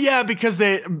 Oh yeah, because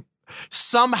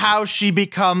somehow she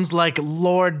becomes like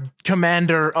Lord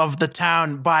Commander of the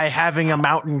town by having a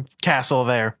mountain castle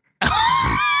there.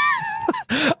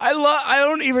 I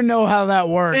don't even know how that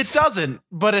works. It doesn't,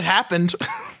 but it happened.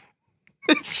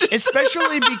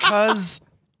 Especially because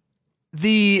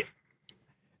they're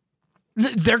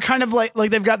kind of like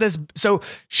they've got this. So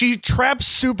she traps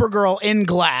Supergirl in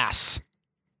glass,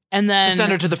 and then To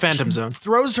send her to the Phantom Zone.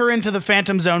 throws her into the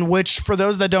Phantom Zone. Which, for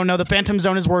those that don't know, the Phantom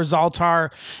Zone is where Zoltar,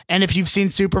 and if you've seen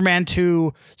Superman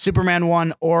 2, Superman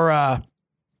 1, or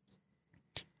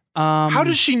how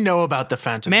does she know about the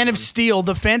Phantom Man Zone? of Steel,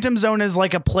 the Phantom Zone is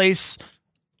like a place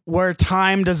where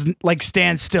time doesn't like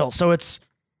stand still. So it's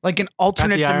like an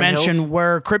alternate the Iron dimension Hills?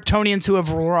 where Kryptonians who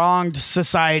have wronged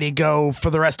society go for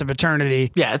the rest of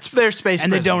eternity. Yeah, it's their space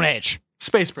And prison. they don't age.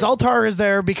 Space prison. Zoltar is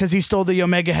there because he stole the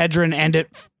Omega Hedron and it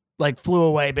like flew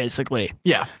away basically.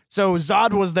 Yeah. So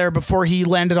Zod was there before he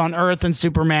landed on Earth and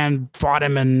Superman fought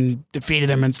him and defeated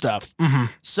him and stuff. Mm-hmm.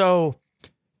 So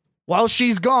while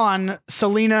she's gone,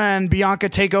 Selena and Bianca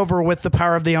take over with the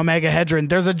power of the Omega Hedron.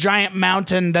 There's a giant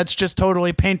mountain that's just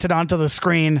totally painted onto the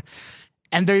screen.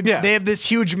 And they have this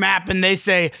huge map, and they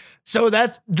say, so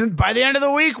that by the end of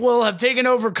the week, we'll have taken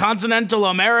over continental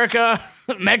America,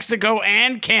 Mexico,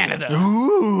 and Canada.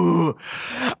 Ooh.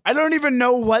 I don't even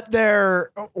know what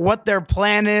their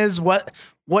plan is, what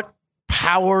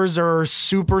powers or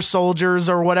super soldiers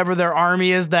or whatever their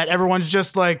army is that everyone's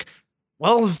just like,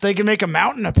 well, if they can make a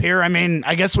mountain appear, I mean,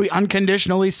 I guess we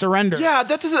unconditionally surrender. Yeah,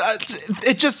 that doesn't.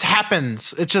 It just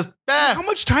happens. It just. How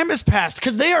much time has passed?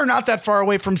 Because they are not that far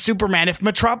away from Superman. If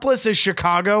Metropolis is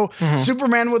Chicago,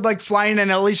 Superman would like fly in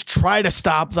and at least try to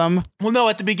stop them. Well, no.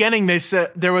 At the beginning, they said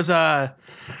there was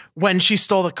when she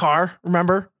stole the car.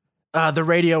 Remember, the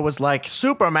radio was like,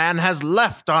 "Superman has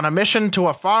left on a mission to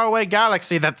a faraway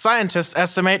galaxy that scientists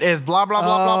estimate is blah blah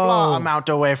blah blah blah amount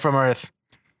away from Earth."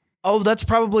 Oh, that's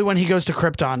probably when he goes to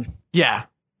Krypton. Yeah,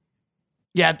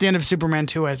 Yeah, at the end of Superman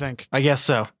 2, I think. I guess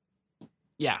so.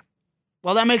 Yeah.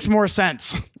 Well, that makes more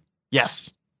sense.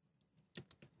 Yes.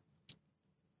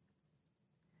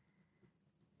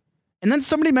 And then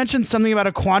somebody mentioned something about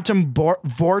a quantum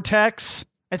vortex.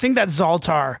 I think that's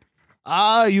Zoltar.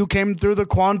 Ah, you came through the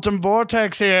quantum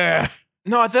vortex here.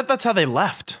 No, I thought that's how they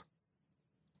left.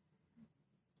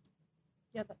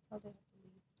 Yeah, that's how they have to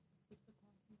leave. It's the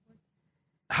quantum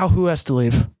vortex. How? Who has to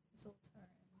leave?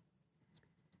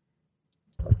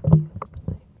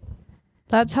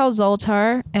 That's how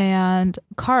Zoltar and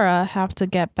Kara have to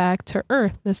get back to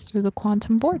Earth. This through the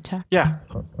quantum vortex. Yeah.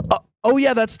 Oh,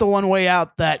 yeah, that's the one way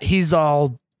out that he's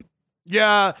all,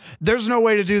 yeah, there's no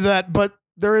way to do that, but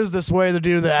there is this way to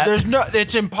do that.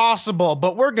 It's impossible,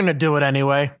 but we're gonna do it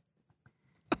anyway.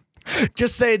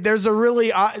 Just say there's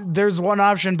one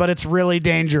option, but it's really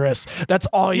dangerous. That's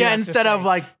all you have to instead say. of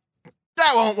like,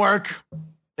 that won't work.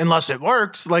 Unless it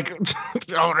works, like,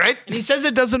 all right. And he says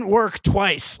it doesn't work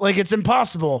twice. Like, it's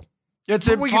impossible. It's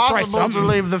But we could try impossible to something.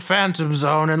 leave the Phantom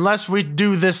Zone unless we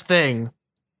do this thing,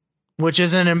 which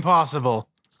isn't impossible.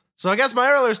 So I guess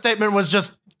my earlier statement was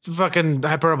just fucking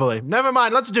hyperbole. Never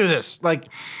mind, let's do this. Like,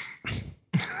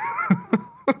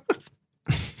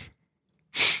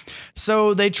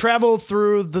 So they travel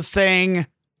through the thing,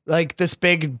 like this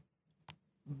big,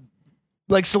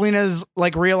 like Selena's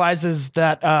like realizes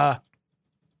that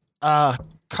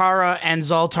Kara and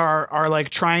Zoltar are like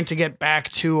trying to get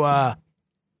back to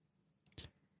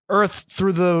Earth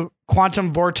through the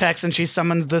quantum vortex, and she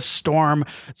summons this storm.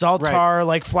 Zoltar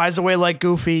like flies away like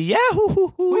Goofy.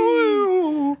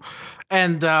 Yahoo!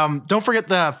 And don't forget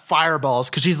the fireballs,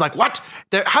 because she's like, what?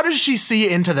 How does she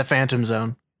see into the Phantom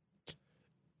Zone?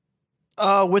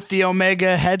 With the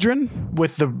Omega Hedron?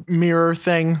 With the mirror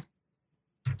thing?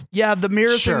 Yeah, the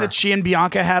mirror thing that she and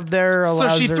Bianca have there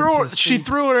allows she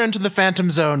threw her into the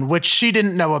Phantom Zone, which she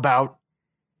didn't know about.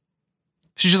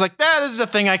 She's just like, this is a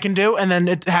thing I can do, and then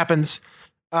it happens.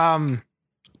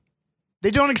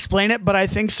 They don't explain it, but I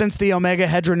think since the Omega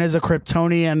Hedron is a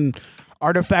Kryptonian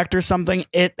artifact or something,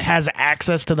 it has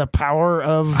access to the power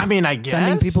of I guess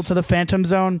sending people to the Phantom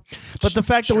Zone. But the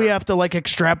fact that we have to like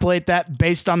extrapolate that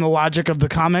based on the logic of the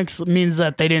comics means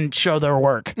that they didn't show their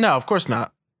work. No, of course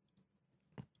not.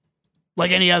 Like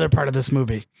any other part of this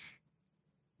movie.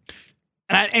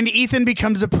 And Ethan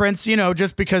becomes a prince,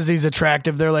 just because he's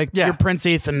attractive. They're like, you're Prince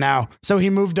Ethan now. So he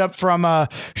moved up from a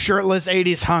shirtless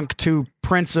 80s hunk to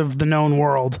prince of the known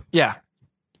world. Yeah.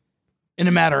 In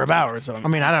a matter of hours.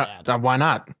 Why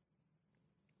not?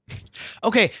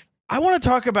 Okay, I want to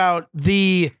talk about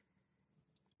the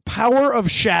power of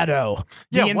shadow.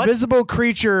 The invisible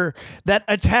creature that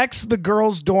attacks the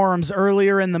girls' dorms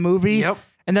earlier in the movie. Yep.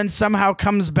 And then somehow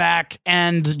comes back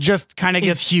and just kind of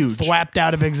gets huge, thwapped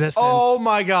out of existence. Oh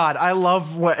my God. I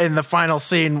love in the final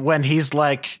scene when he's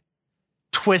like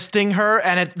twisting her,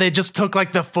 and they just took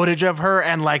like the footage of her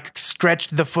and like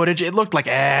stretched the footage. It looked like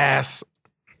ass.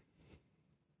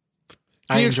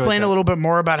 Can you explain a little bit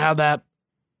more about how that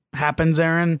happens,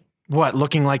 Aaron? What,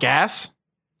 looking like ass?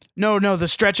 No, the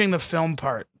stretching the film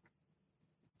part.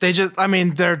 They're just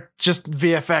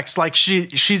VFX. Like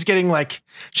she's getting like,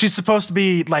 she's supposed to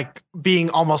be like being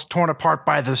almost torn apart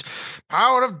by this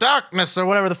power of darkness or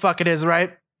whatever the fuck it is,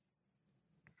 right?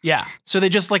 Yeah. So they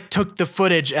just like took the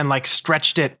footage and like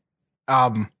stretched it,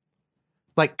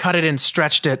 like cut it and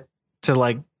stretched it to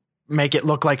like make it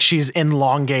look like she's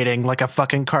elongating like a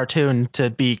fucking cartoon to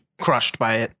be crushed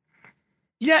by it.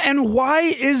 Yeah, and why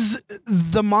is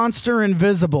the monster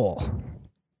invisible?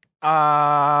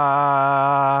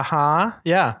 Yeah.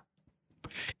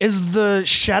 Is the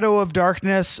shadow of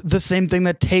darkness the same thing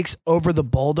that takes over the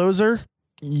bulldozer?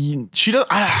 She does.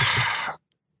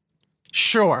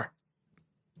 Sure.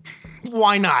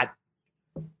 Why not?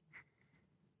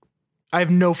 I have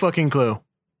no fucking clue.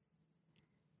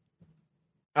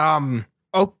 Oh,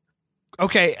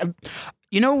 okay.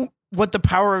 You know what the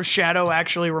power of shadow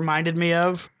actually reminded me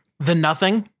of? The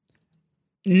Nothing?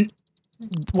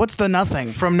 What's the Nothing?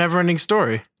 From Neverending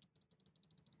Story.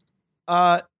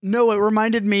 No, it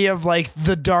reminded me of like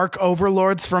the Dark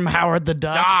Overlords from Howard the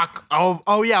Duck.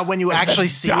 Oh yeah, when you actually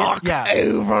see Dark it. Yeah.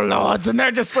 Overlords, and they're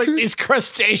just like these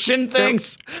crustacean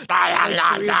things.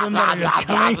 I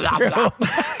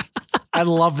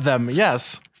love them,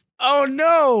 yes. Oh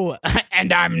no!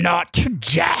 And I'm not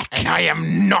Jack. And I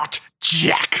am not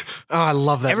Jack. Oh, I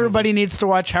love that. Everybody needs to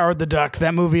watch Howard the Duck.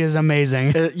 That movie is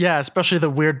amazing. Yeah, especially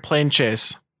the weird plane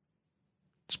chase.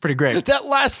 It's pretty great. That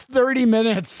last 30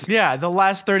 minutes. Yeah, the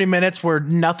last 30 minutes where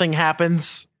nothing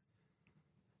happens.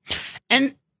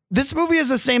 And this movie is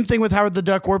the same thing with Howard the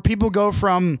Duck, where people go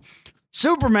from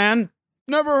Superman,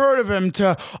 never heard of him,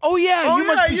 to, you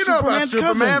must be Superman's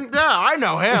cousin. Yeah, I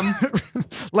know him.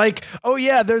 Like,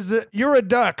 you're a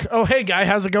duck. Oh, hey, guy,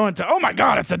 how's it going? To, oh, my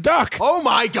God, it's a duck. Oh,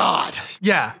 my God.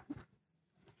 Yeah.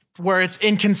 Where it's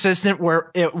inconsistent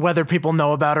whether people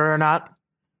know about her or not.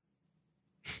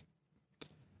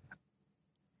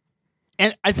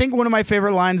 And I think one of my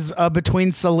favorite lines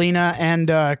between Selena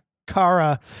and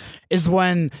Kara is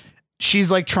when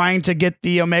she's like trying to get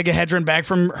the Omega Hedron back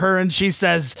from her, and she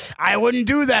says, "I wouldn't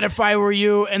do that if I were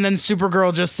you." And then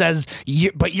Supergirl just says,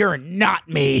 "But you're not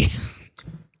me."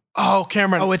 Oh,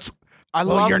 Cameron. Oh,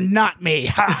 you're not me.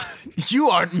 You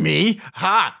aren't me.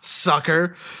 Ha,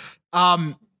 sucker.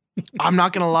 I'm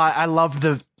not gonna lie. I love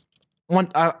the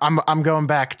one. I'm going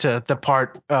back to the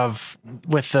part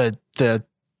with the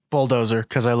bulldozer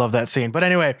because I love that scene. But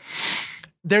anyway,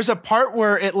 there's a part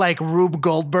where it like Rube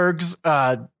Goldberg's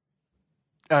a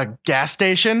gas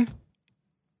station.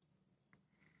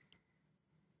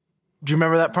 Do you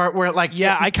remember that part where it like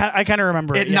I kind of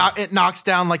remember it. It knocks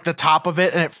down like the top of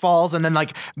it and it falls, and then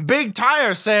like big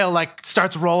tire sale like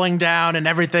starts rolling down and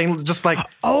everything just like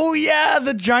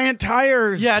the giant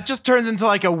tires. Yeah, it just turns into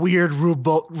like a weird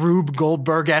Rube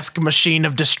Goldberg-esque machine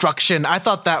of destruction. I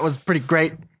thought that was pretty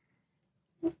great.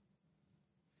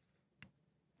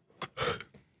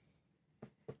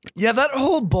 Yeah, that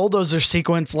whole bulldozer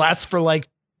sequence lasts for like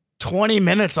 20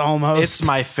 minutes almost. It's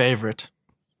my favorite.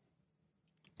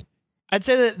 I'd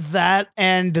say that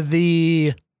and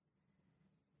the...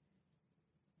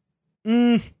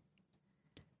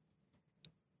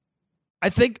 I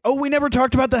think... Oh, we never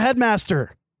talked about the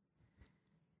headmaster.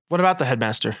 What about the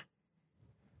headmaster?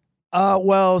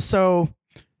 Well, so...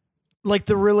 Like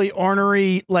the really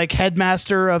ornery, like,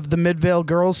 headmaster of the Midvale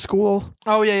Girls' School.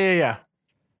 Oh, yeah.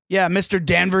 Yeah, Mr.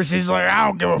 Danvers is like, I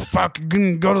don't give a fuck.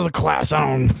 Go to the class. I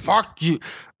don't... Fuck you.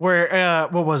 Where,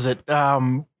 what was it?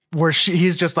 Where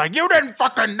he's just like, you didn't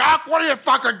fucking knock. What are you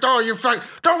fucking doing?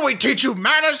 Don't we teach you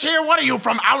manners here? What are you,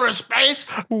 from outer space?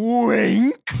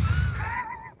 Wink.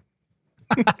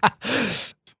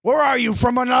 Where are you,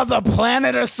 from another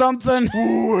planet or something?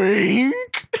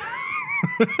 Wink.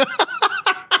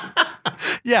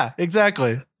 Yeah,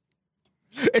 exactly.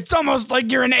 It's almost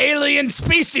like you're an alien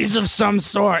species of some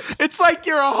sort. It's like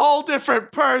you're a whole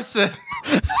different person.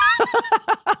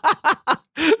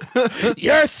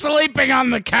 You're sleeping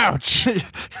on the couch.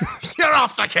 You're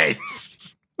off the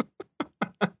case.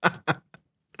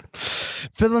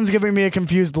 Finland's giving me a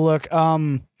confused look.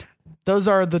 Those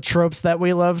are the tropes that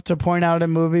we love to point out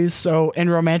in movies. So in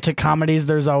romantic comedies,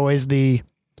 there's always the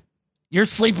you're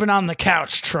sleeping on the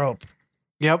couch trope.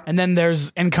 Yep. And then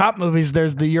in cop movies,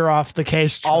 there's the you're off the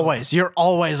case trope. Always. You're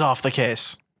always off the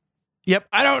case. Yep.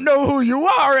 I don't know who you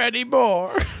are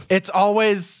anymore. It's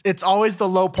always the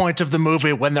low point of the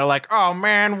movie when they're like, oh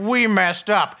man, we messed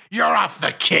up. You're off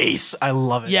the case. I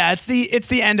love it. Yeah, it's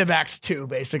the end of Act 2,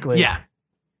 basically. Yeah.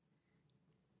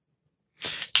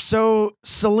 So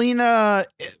Selena,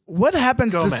 what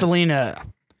happens Gomez. to Selena?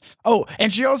 Oh,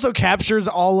 and she also captures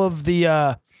all of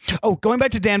the going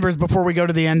back to Danvers before we go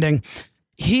to the ending.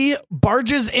 He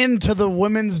barges into the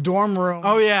women's dorm room.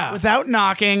 Oh, yeah. Without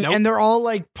knocking, Nope. and they're all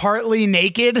like partly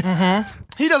naked. Mm-hmm.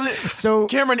 He doesn't. So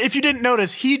Cameron, if you didn't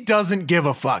notice, he doesn't give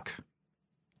a fuck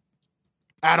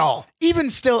at all. Even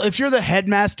still, if you're the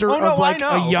headmaster of like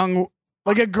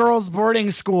a girls' boarding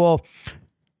school,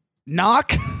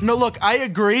 knock. No, look, I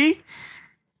agree,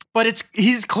 but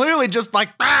he's clearly just like,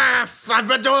 I've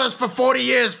been doing this for 40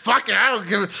 years. Fuck it, I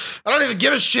don't even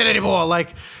give a shit anymore.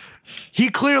 Like, he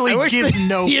clearly gives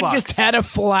no fucks. He had just had a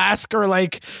flask or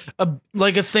like a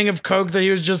thing of Coke that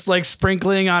he was just like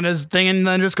sprinkling on his thing, and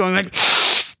then just going like,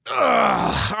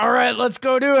 all right, let's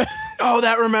go do it. Oh,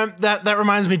 that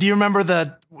reminds me. Do you remember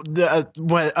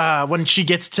when she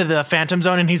gets to the Phantom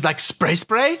Zone and he's like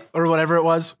spray or whatever it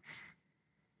was?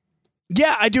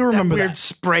 Yeah, I do remember that weird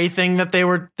spray thing that they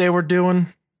were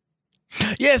doing.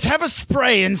 Yes, have a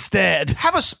spray instead.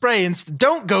 Have a spray instead.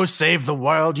 Don't go save the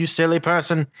world, you silly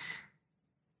person.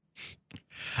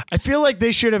 I feel like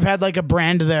they should have had like a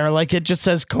brand there, like it just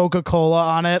says Coca-Cola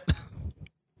on it.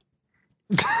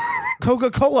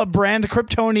 Coca-Cola brand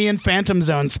Kryptonian Phantom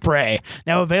Zone spray,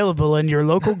 now available in your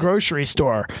local grocery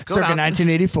store, circa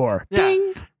 1984. Yeah.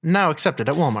 Ding. Now accepted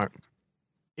at Walmart.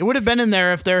 It would have been in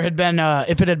there if it had been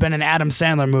an Adam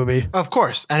Sandler movie. Of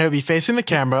course, and it would be facing the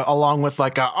camera along with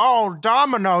like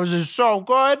Domino's is so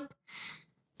good.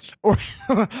 Or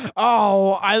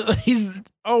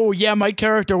yeah, my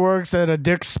character works at a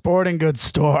Dick's Sporting Goods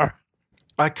store.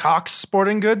 A Cox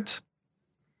Sporting Goods?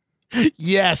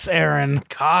 Yes, Aaron.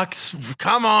 Cox,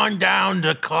 come on down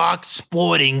to Cox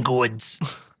Sporting Goods.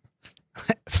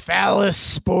 Phallus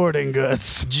Sporting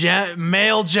Goods.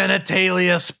 Male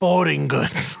genitalia sporting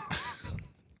goods.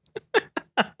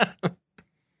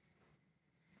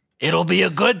 It'll be a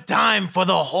good time for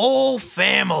the whole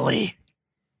family.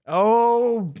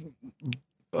 Oh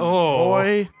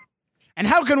boy. And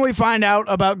how can we find out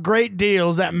about great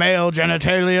deals at Male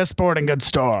Genitalia Sporting Goods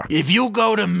Store? If you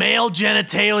go to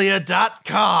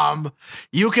malegenitalia.com,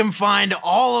 you can find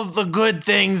all of the good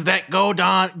things that go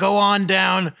on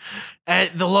down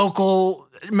at the local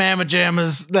Mamma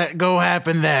Jammas that go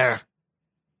happen there.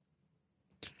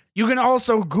 You can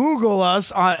also Google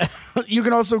us you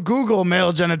can also Google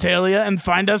Male Genitalia and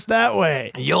find us that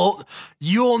way. You'll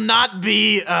not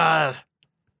be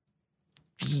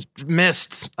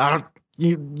missed.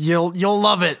 You'll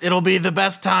love it. It'll be the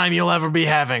best time you'll ever be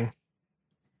having.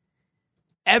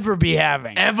 It's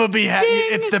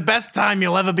the best time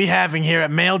you'll ever be having here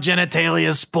at Male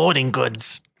Genitalia Sporting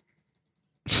Goods.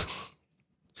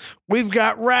 We've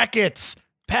got rackets,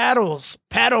 paddle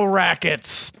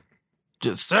rackets.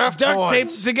 Just surfboards. Duct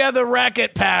taped together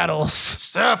racket paddles.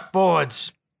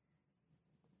 Surfboards.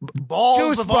 Balls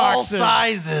Juice of boxes. all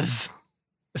sizes.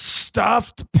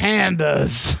 Stuffed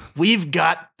pandas. We've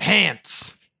got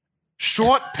pants.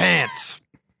 Short pants.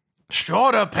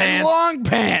 Shorter pants. Long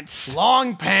pants.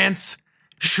 Long pants.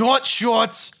 Short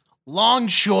shorts. long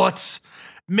shorts,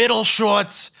 middle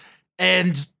shorts,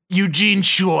 and Eugene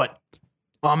short.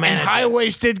 Oh man, And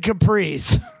high-waisted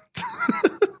capris.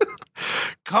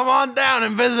 come on down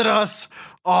and visit us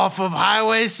off of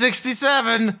Highway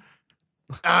 67.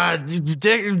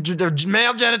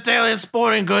 Male genitalia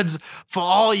sporting goods for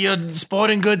all your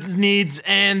sporting goods needs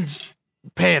and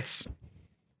pants.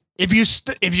 If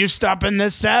you stop in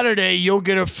this Saturday, you'll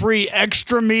get a free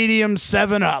extra medium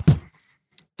 7-Up.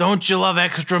 Don't you love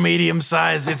extra medium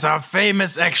size? It's our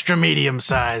famous extra medium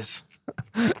size.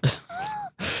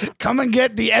 Come and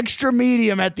get the extra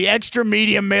medium at the extra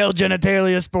medium male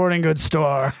genitalia sporting goods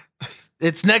store.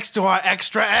 It's next to our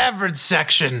extra average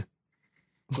section,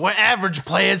 where average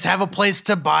players have a place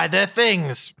to buy their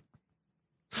things.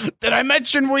 Did I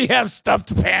mention we have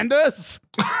stuffed pandas?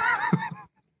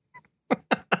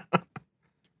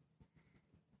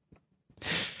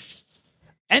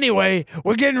 Anyway,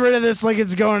 we're getting rid of this like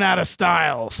it's going out of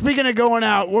style. Speaking of going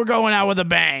out, we're going out with a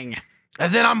bang.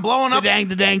 As in I'm blowing up.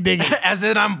 The dang diggy. As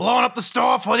in I'm blowing up the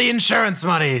store for the insurance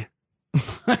money.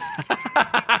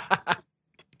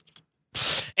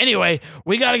 Anyway,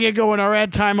 we got to get going. Our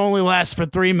ad time only lasts for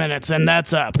 3 minutes, and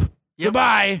that's up. Yep.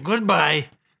 Goodbye. Goodbye.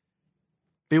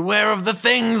 Beware of the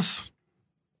things.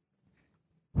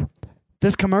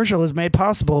 This commercial is made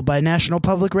possible by National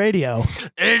Public Radio.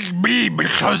 It's me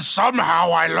because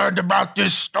somehow I learned about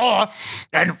this store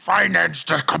and financed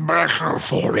a commercial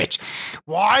for it.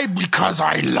 Why? Because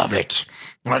I love it.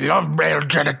 I love male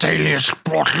genitalia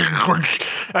sporting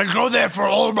goods. I go there for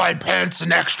all my pants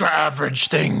and extra average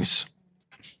things.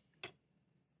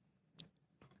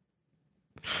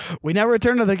 We now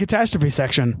return to the catastrophe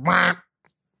section.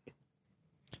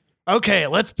 Okay,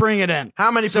 let's bring it in. How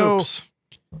many poops?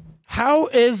 How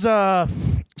is so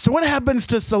what happens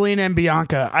to Selena and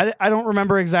Bianca? I don't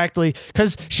remember exactly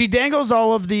because she dangles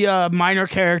all of the minor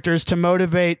characters to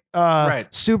motivate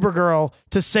Supergirl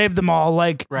to save them all,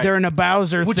 like they're in a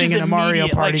Bowser thing in a Mario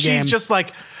Party game. She's just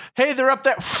like, hey, they're up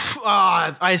there.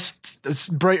 Ice,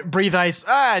 breathe ice.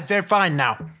 They're fine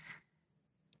now.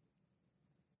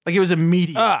 Like it was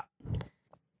immediate. I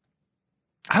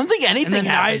don't think anything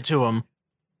happened to him.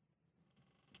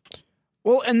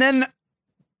 Well, and then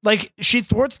like she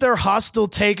thwarts their hostile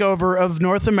takeover of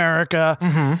North America,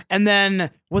 and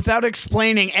then without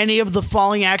explaining any of the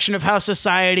falling action of how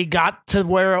society got to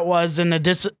where it was in a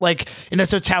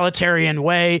totalitarian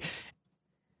way,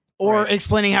 or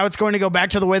explaining how it's going to go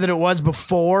back to the way that it was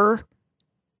before,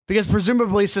 because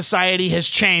presumably society has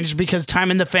changed because time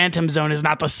in the Phantom Zone is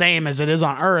not the same as it is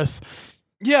on Earth.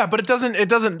 Yeah, but it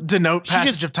doesn't denote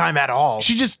passage of time at all.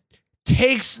 She just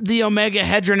takes the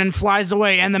omegahedron and flies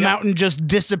away, and the mountain just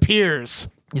disappears.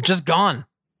 It's just gone.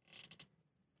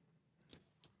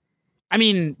 I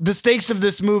mean, the stakes of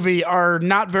this movie are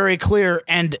not very clear,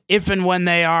 and if and when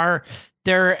they are,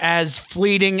 they're as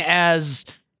fleeting as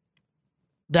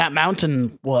that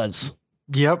mountain was.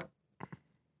 Yep.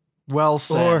 Well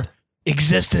said. Or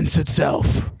existence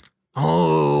itself.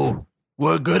 Oh,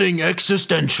 we're getting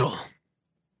existential.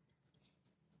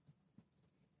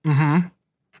 I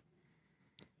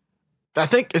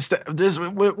think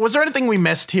was there anything we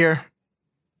missed here?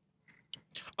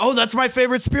 Oh, that's my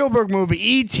favorite Spielberg movie,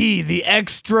 E.T., the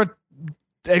existential.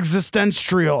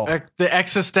 The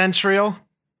existential?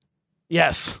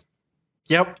 Yes.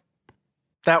 Yep.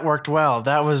 That worked well.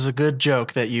 That was a good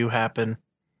joke that you happened.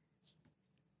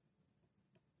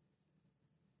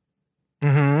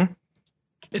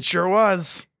 It sure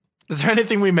was. Is there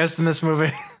anything we missed in this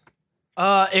movie?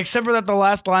 Except for that the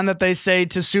last line that they say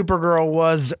to Supergirl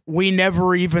was, "We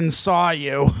never even saw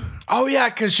you." Oh, yeah,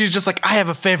 because she's just like, I have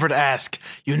a favor to ask.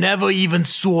 You never even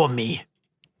saw me.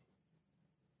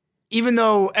 Even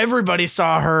though everybody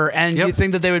saw her, and you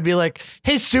think that they would be like,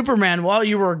 "Hey, Superman, while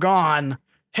you were gone,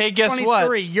 hey, guess funny what?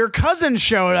 Story, your cousin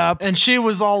showed up." And she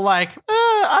was all like,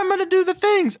 I'm going to do the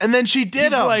things. And then she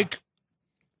did them. Like,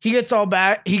 he gets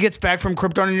back from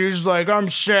Krypton, and he's just like,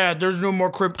 "I'm sad. There's no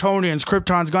more Kryptonians.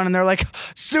 Krypton's gone." And they're like,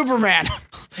 "Superman,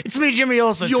 it's me, Jimmy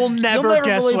Olsen. You'll never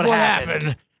guess believe what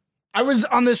happened. I was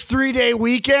on this 3-day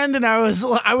weekend, and I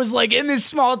was like in this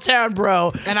small town,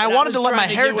 bro. And I wanted to let my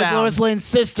hair down. Lois Lane's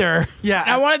sister. Yeah. And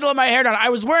I wanted to let my hair down. I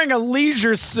was wearing a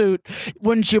leisure suit.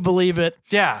 Wouldn't you believe it?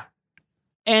 Yeah.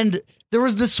 And there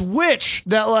was this witch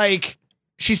that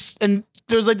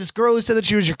there was like this girl who said that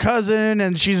she was your cousin,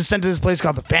 and she's sent to this place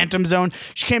called the Phantom Zone.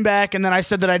 She came back, and then I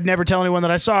said that I'd never tell anyone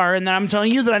that I saw her, and then I'm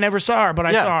telling you that I never saw her, but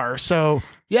I saw her. So,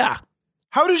 yeah.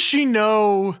 How does she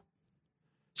know?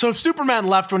 So if Superman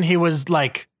left when he was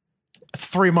like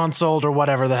 3 months old or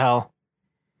whatever the hell,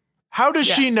 how does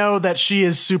she know that she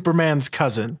is Superman's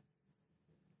cousin?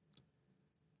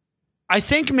 I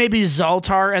think maybe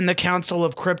Zoltar and the Council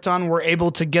of Krypton were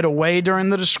able to get away during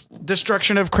the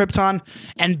destruction of Krypton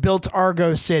and built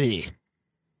Argo City.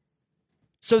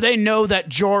 So they know that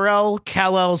Jor-El,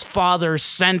 Kal-El's father,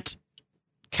 sent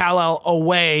Kal-El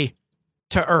away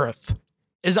to Earth,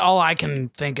 is all I can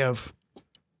think of.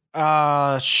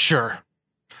 Sure.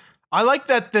 I like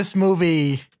that this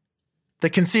movie, the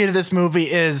conceit of this movie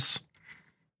is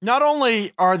not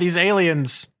only are these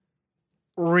aliens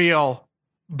real,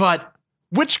 but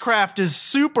witchcraft is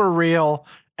super real.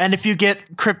 And if you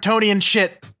get Kryptonian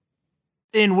shit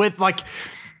in with, like,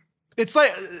 it's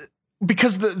like,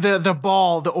 because the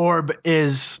ball, the orb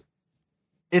is,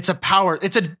 it's a power,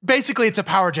 basically it's a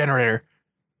power generator.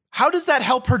 How does that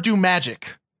help her do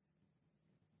magic?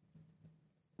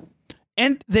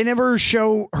 And they never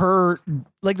show her,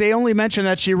 like, they only mention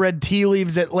that she read tea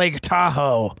leaves at Lake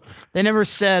Tahoe. They never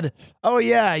said, oh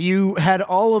yeah, you had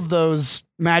all of those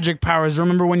magic powers.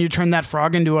 Remember when you turned that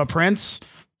frog into a prince?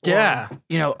 Yeah.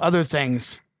 Or, other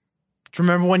things. Do you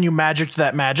remember when you magicked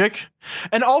that magic?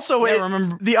 And also,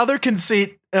 remember the other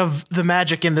conceit of the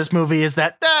magic in this movie is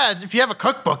that, if you have a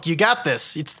cookbook, you got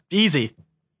this. It's easy.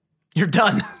 You're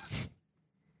done.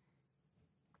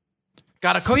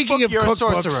 Got a cookbook, you're a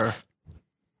sorcerer.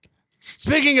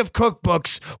 Speaking of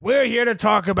cookbooks, we're here to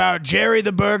talk about Jerry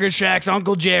the Burger Shack's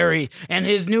Uncle Jerry and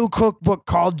his new cookbook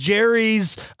called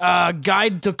Jerry's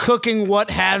Guide to Cooking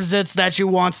What Have-Its That You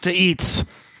Wants to Eat.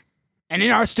 And in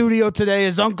our studio today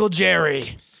is Uncle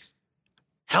Jerry.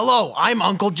 Hello, I'm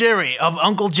Uncle Jerry of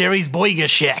Uncle Jerry's Burger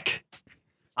Shack.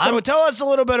 So tell us a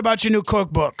little bit about your new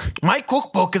cookbook. My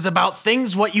cookbook is about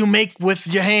things what you make with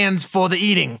your hands for the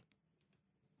eating.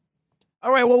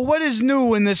 All right, well, what is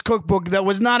new in this cookbook that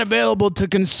was not available to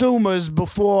consumers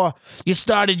before you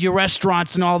started your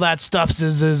restaurants and all that stuff,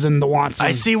 and the wants?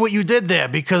 I see what you did there,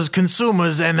 because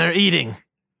consumers and their eating.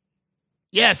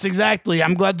 Yes, exactly.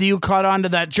 I'm glad that you caught on to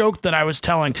that joke that I was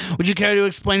telling. Would you care to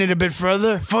explain it a bit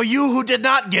further? For you who did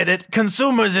not get it,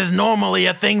 consumers is normally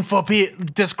a thing for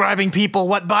describing people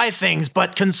what buy things,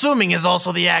 but consuming is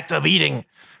also the act of eating.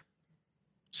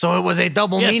 So it was a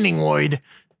double meaning word.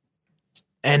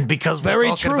 And because we're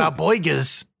talking about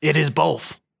burgers, it is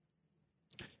both.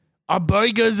 Are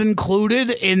burgers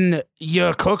included in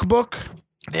your cookbook?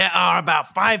 There are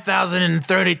about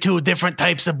 5,032 different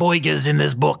types of burgers in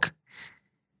this book.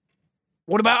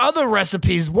 What about other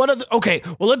recipes? Okay,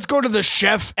 well, let's go to the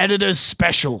chef editor's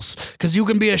specials, because you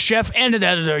can be a chef and an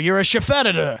editor. You're a chef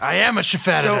editor. I am a chef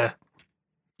editor.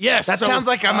 Yes. That sounds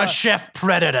like I'm a chef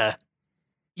predator.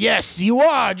 Yes, you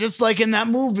are, just like in that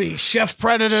movie, Chef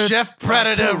Predator. Chef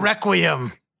Predator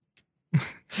Requiem.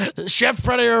 Chef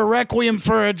Predator Requiem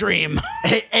for a Dream.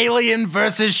 Alien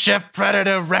versus Chef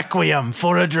Predator Requiem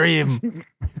for a Dream.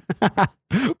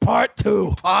 Part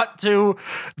 2. Part 2,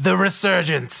 The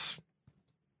Resurgence.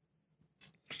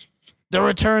 The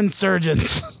Return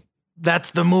Surgeons. That's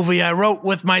the movie I wrote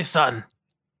with my son.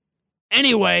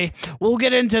 Anyway, we'll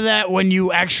get into that when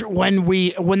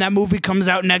that movie comes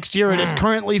out next year. It is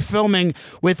currently filming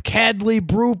with Cadley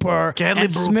Brooper and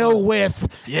Smil With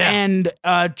and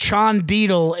Chon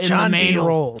Deedle in the main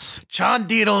roles. Chon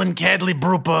Deedle and Cadley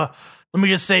Brooper. Let me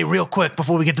just say real quick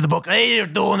before we get to the book, they're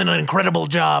doing an incredible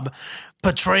job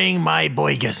portraying my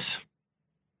boygers.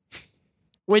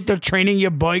 Wait, they're training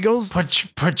your boygers?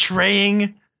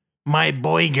 Portraying my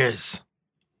boygers.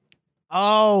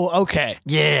 Oh, okay.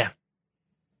 Yeah.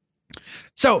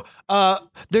 So,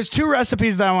 there's 2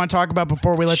 recipes that I want to talk about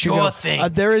before we let you go. Sure thing.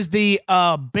 There is the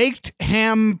baked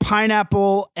ham,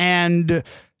 pineapple, and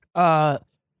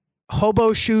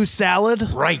hobo shoe salad.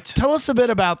 Right. Tell us a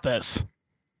bit about this.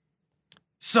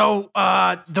 So,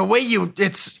 the way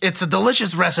it's a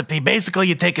delicious recipe. Basically,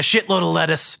 you take a shitload of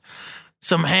lettuce,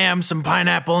 some ham, some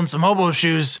pineapple, and some hobo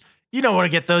shoes. You know where to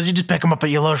get those. You just pick them up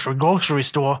at your local grocery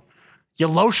store. Your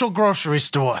local grocery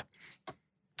store.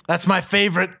 That's my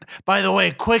favorite. By the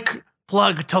way, quick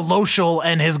plug to Loshal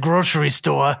and his grocery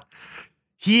store.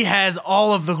 He has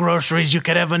all of the groceries you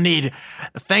could ever need.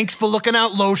 Thanks for looking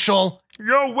out, Loshal.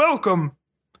 You're welcome.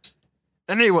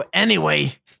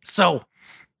 Anyway, so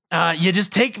you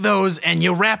just take those and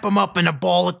you wrap them up in a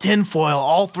ball of tinfoil.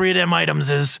 All 3 of them items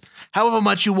is however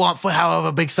much you want for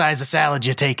however big size of salad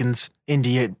you're taking into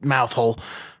your mouth hole.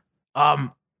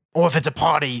 Or if it's a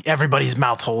party, everybody's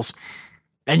mouth holes.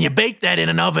 And you bake that in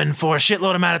an oven for a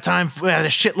shitload amount of time at a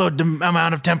shitload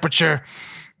amount of temperature.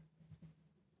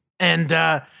 And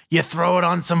you throw it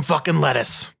on some fucking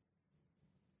lettuce.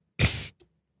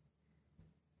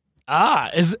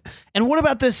 And what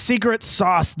about this secret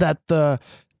sauce that the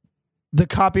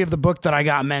copy of the book that I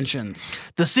got mentions?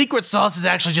 The secret sauce is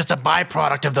actually just a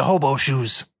byproduct of the hobo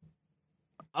shoes.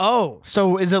 Oh,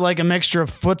 so is it like a mixture of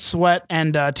foot sweat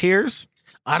and tears?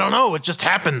 I don't know. It just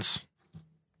happens.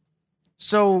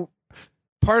 So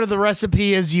part of the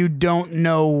recipe is you don't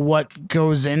know what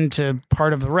goes into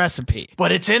part of the recipe.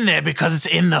 But it's in there because it's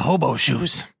in the hobo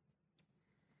shoes.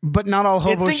 But not all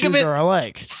hobo shoes are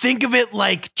alike. Think of it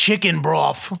like chicken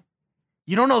broth.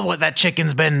 You don't know what that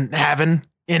chicken's been having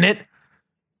in it.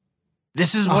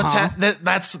 This is what's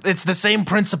it's the same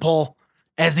principle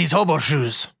as these hobo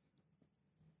shoes.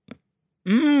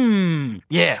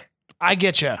 Yeah. I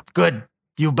get you. Good.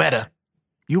 You better.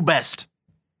 You best.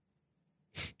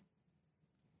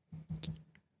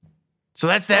 So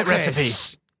that's that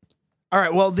recipe. All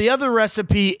right. Well, the other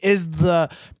recipe is the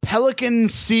pelican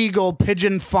seagull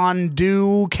pigeon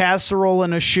fondue casserole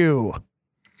in a shoe.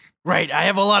 Right. I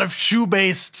have a lot of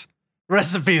shoe-based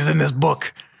recipes in this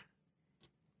book.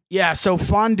 Yeah. So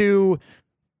fondue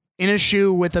in a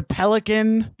shoe with a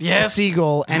pelican, a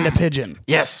seagull, and a pigeon.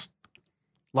 Yes.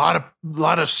 Lot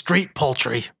of street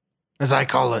poultry, as I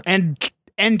call it.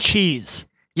 And cheese.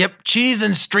 Yep. Cheese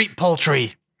and street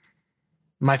poultry.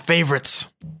 My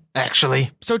favorites,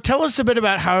 actually. So tell us a bit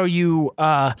about how you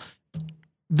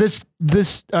this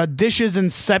dish's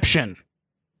inception.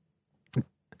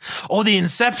 Oh, the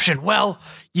inception. Well,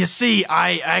 you see,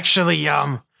 I actually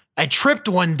I tripped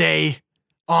one day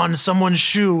on someone's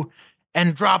shoe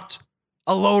and dropped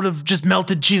a load of just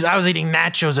melted cheese. I was eating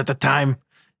nachos at the time,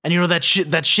 and you know that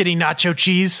shitty nacho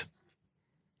cheese.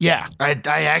 Yeah, I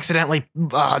accidentally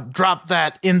dropped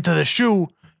that into the shoe.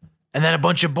 And then a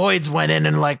bunch of boys went in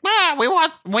and like, we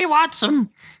want some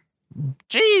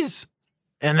cheese.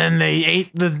 And then they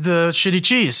ate the shitty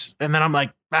cheese. And then I'm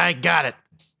like, I got it.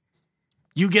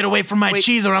 You get away from my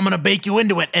cheese or I'm going to bake you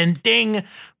into it. And ding,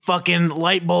 fucking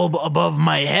light bulb above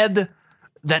my head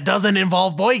that doesn't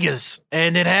involve boigas.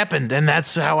 And it happened. And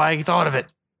that's how I thought of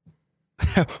it.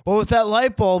 Well, with that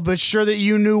light bulb, it's sure that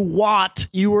you knew what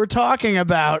you were talking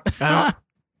about. I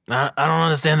don't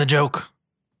understand the joke.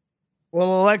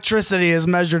 Well, electricity is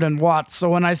measured in watts,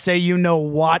 so when I say you know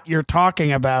what you're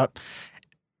talking about,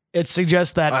 it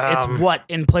suggests that it's what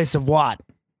in place of what.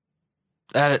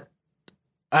 We'll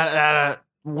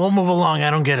move along. I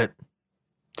don't get it.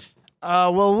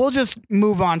 Well, we'll just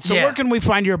move on. So where can we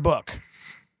find your book?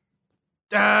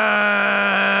 You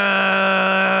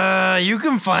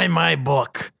can find my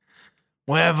book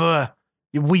wherever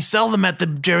we sell them at the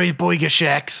Jerry's Boyga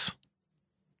Shacks.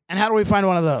 And how do we find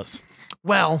one of those?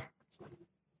 Well,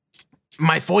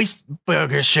 my Voice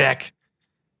Burger Shack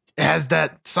has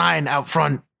that sign out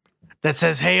front that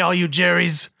says, "Hey, all you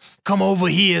Jerry's, come over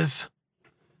here's."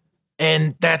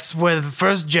 And that's where the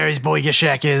first Jerry's Boyga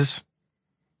Shack is.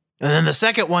 And then the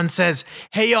second one says,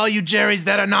 "Hey, all you Jerry's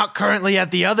that are not currently at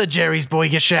the other Jerry's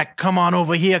Boyga Shack, come on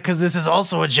over here because this is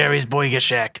also a Jerry's Boyga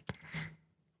Shack."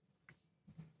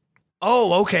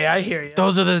 Oh, okay, I hear you.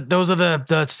 Those are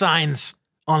the signs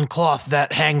on cloth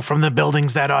that hang from the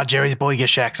buildings that are Jerry's Boyga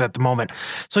Shacks at the moment.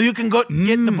 So you can go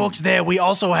get the books there. We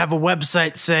also have a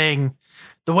website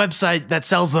the website that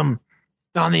sells them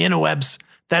on the interwebs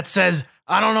that says,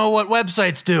 I don't know what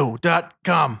websites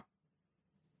do.com.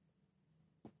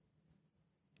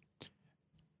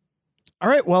 All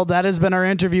right, well, that has been our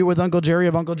interview with Uncle Jerry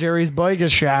of Uncle Jerry's Boyga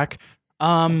Shack.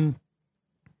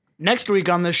 Next week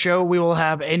on the show, we will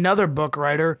have another book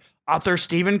writer, author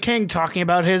Stephen King, talking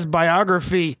about his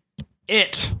biography,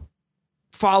 It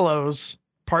Follows,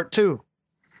 Part 2.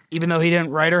 Even though he didn't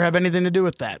write or have anything to do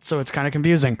with that, so it's kind of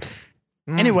confusing.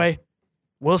 Anyway,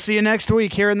 we'll see you next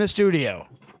week here in the studio.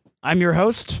 I'm your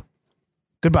host.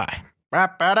 Goodbye.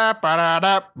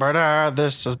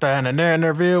 This has been an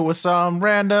interview with some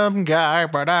random guy.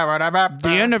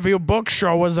 The Interview Book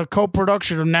Show was a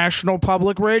co-production of National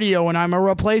Public Radio, and I'm a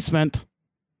replacement.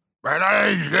 But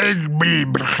I hate me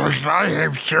because I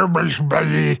have so much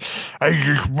money I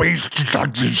just wasted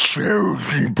on these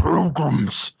shows and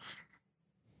programs.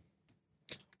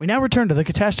 We now return to the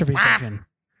catastrophe section.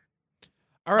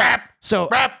 All right. So,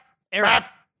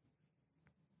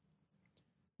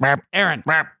 Aaron,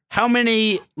 how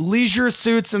many leisure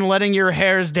suits and letting your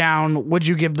hairs down would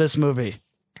you give this movie?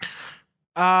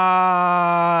 Out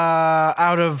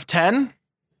of 10?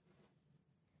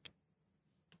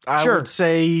 I would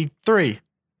say 3.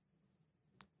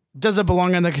 Does it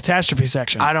belong in the catastrophe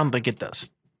section? I don't think it does.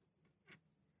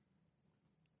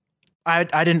 I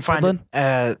didn't find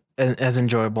it as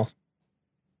enjoyable.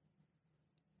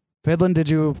 Fidlin, did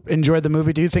you enjoy the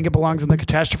movie? Do you think it belongs in the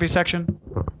catastrophe section?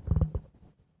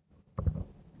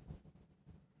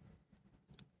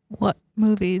 What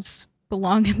movies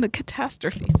belong in the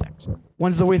catastrophe section?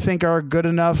 Ones that we think are good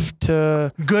enough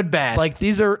to... Good, bad. Like,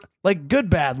 these are, like,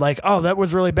 good, bad. Like, oh, that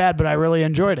was really bad, but I really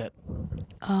enjoyed it.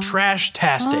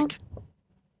 Trash-tastic.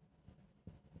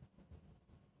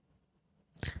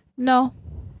 No.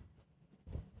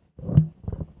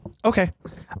 Okay.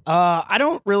 I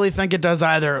don't really think it does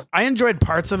either. I enjoyed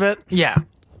parts of it. Yeah.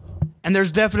 And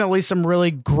there's definitely some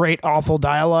really great, awful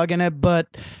dialogue in it, but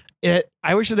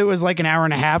I wish that it was like an hour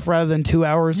and a half rather than 2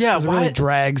 hours. Yeah, it really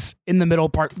drags in the middle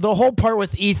part. The whole part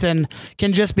with Ethan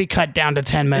can just be cut down to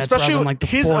 10 minutes Especially rather than like the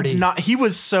 40. He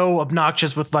was so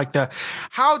obnoxious with like the,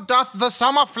 how doth the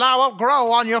summer flower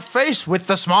grow on your face with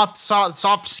the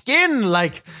soft skin?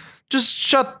 Like, just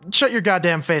shut your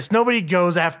goddamn face. Nobody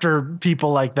goes after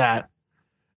people like that.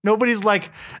 Nobody's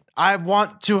like, I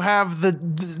want to have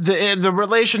the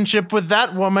relationship with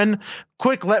that woman.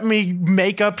 Quick, let me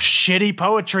make up shitty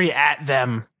poetry at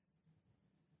them.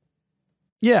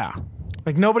 Yeah.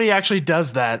 Like, nobody actually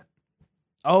does that.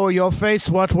 Oh, your face,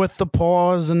 what with the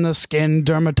pores and the skin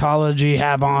dermatology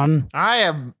have on? I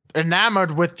am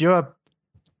enamored with your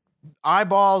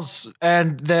eyeballs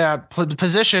and their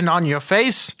position on your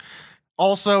face.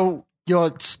 Also,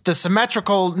 the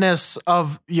symmetricalness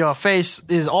of your face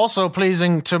is also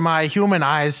pleasing to my human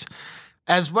eyes,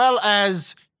 as well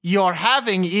as your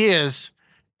having ears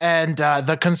and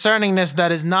the concerningness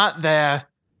that is not there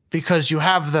because you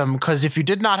have them. Because if you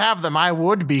did not have them, I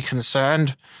would be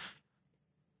concerned.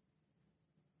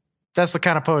 That's the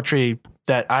kind of poetry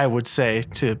that I would say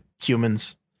to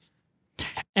humans.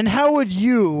 And how would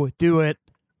you do it,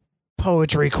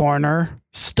 Poetry Corner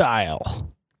style?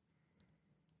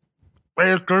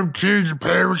 Welcome to the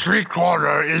Poetry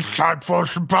Corner. It's time for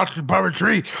some fucking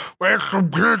poetry.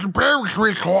 Welcome to the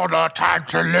Poetry Corner. Time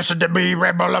to listen to me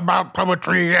ramble about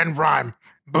poetry and rhyme.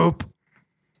 Boop.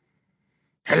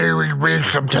 Hello and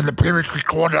welcome to the Poetry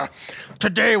Corner.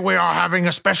 Today we are having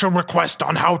a special request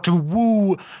on how to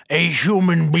woo a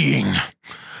human being.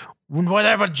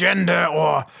 Whatever gender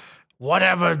or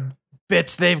whatever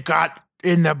bits they've got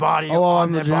in their body,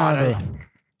 on their body,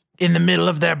 in the middle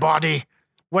of their body.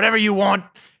 Whatever you want,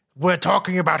 we're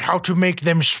talking about how to make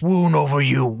them swoon over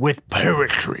you with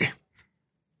poetry.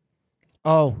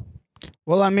 Oh.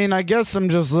 Well, I mean, I guess I'm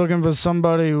just looking for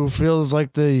somebody who feels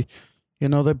like they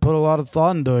put a lot of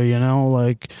thought into it,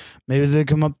 like maybe they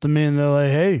come up to me and they're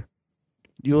like, hey,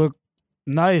 you look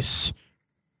nice.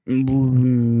 Let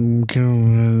me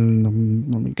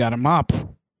got a mop.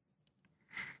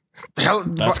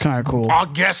 That's kind of cool. Our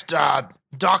guest,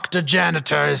 Dr.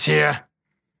 Janitor, is here.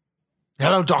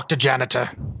 Hello, Dr. Janitor.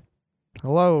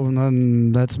 Hello,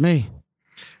 that's me.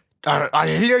 I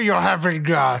hear you're having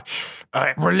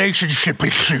relationship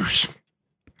issues.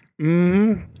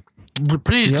 Mm-hmm.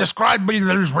 Please describe me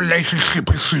those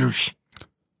relationship issues.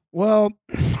 Well,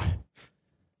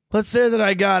 let's say that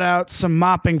I got out some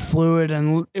mopping fluid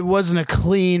and it wasn't a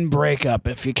clean breakup,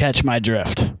 if you catch my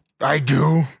drift. I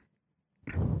do.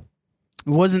 It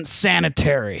wasn't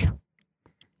sanitary.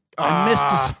 I missed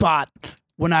a spot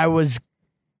when I was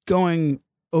going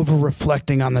over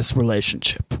reflecting on this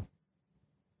relationship.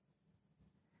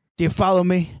 Do you follow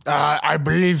me? I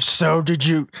believe so.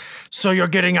 So you're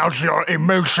getting out your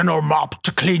emotional mop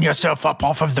to clean yourself up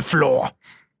off of the floor?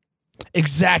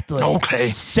 Exactly.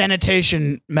 Okay.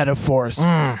 Sanitation metaphors.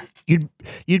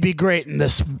 You'd be great in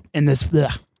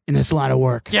this line of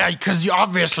work. Yeah, because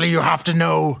obviously you have to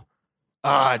know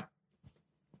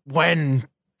when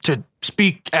to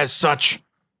speak as such.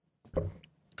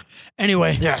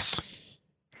 Anyway. Yes.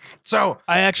 So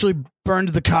I actually burned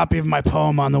the copy of my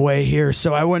poem on the way here,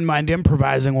 so I wouldn't mind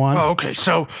improvising one. Oh, okay.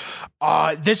 So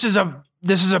this is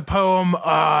a poem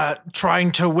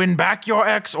trying to win back your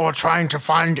ex or trying to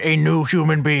find a new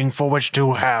human being for which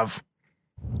to have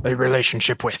a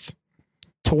relationship with.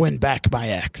 To win back my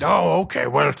ex. Oh, okay.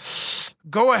 Well,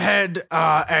 go ahead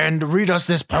and read us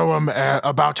this poem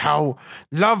about how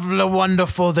lovely,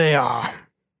 wonderful they are.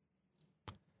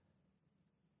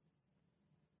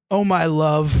 Oh, my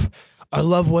love, our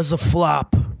love was a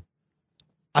flop.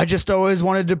 I just always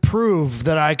wanted to prove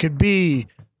that I could be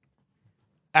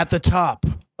at the top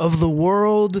of the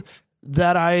world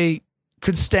that I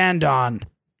could stand on,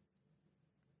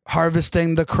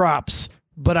 harvesting the crops.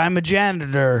 But I'm a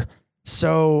janitor,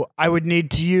 so I would need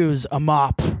to use a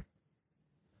mop.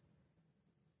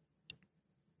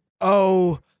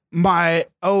 Oh,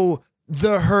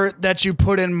 the hurt that you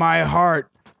put in my heart.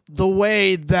 The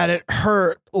way that it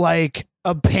hurt like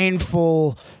a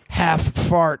painful half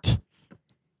fart.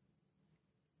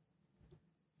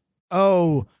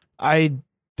 Oh, I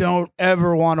don't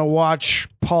ever want to watch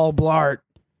Paul Blart.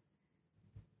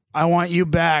 I want you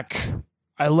back.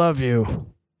 I love you.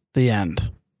 The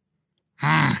end.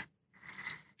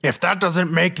 If that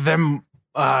doesn't make them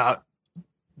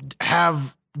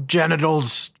have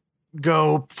genitals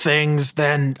go things,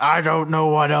 then I don't know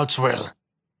what else will.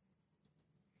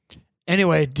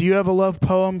 Anyway, do you have a love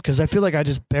poem? Because I feel like I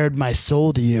just bared my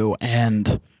soul to you,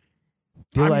 and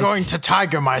I'm going to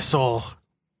tiger my soul.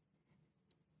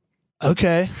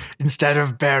 Okay. Instead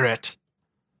of bear it.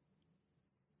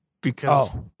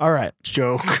 Because all right.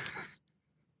 Joke.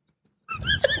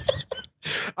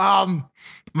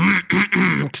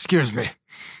 Excuse me.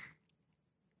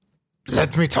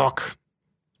 Let me talk.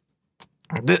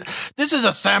 This is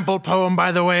a sample poem,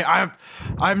 by the way.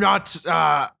 I'm not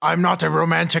a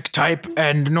romantic type,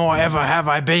 and nor ever have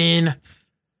I been.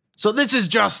 So this is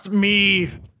just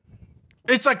me.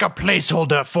 It's like a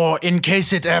placeholder for in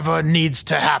case it ever needs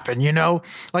to happen, you know?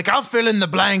 Like, I'll fill in the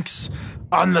blanks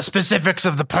on the specifics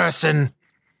of the person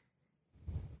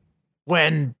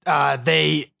when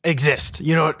they exist.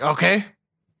 You know, okay?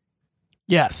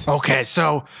 Yes. Okay,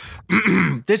 so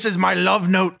this is my love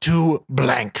note to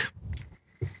blank.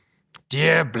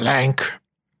 Dear blank,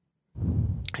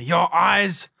 your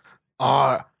eyes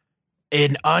are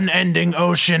an unending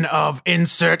ocean of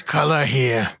insert color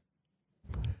here.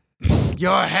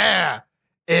 Your hair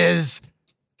is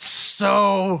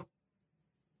so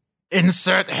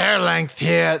insert hair length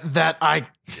here that I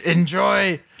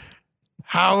enjoy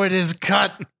how it is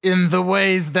cut in the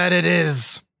ways that it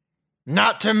is.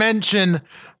 Not to mention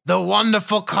the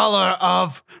wonderful color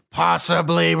of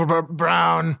possibly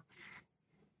brown.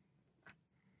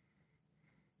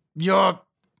 Your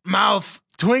mouth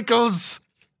twinkles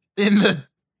in the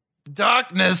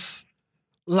darkness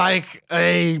like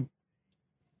a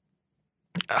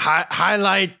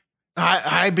high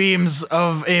beams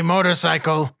of a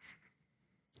motorcycle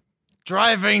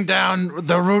driving down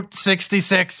the Route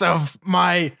 66 of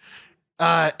my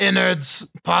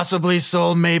innards, possibly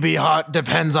soul, maybe heart,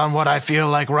 depends on what I feel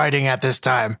like writing at this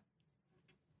time.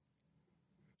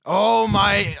 Oh,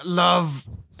 my love,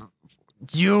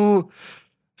 you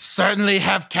certainly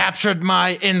have captured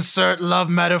my insert love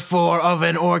metaphor of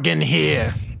an organ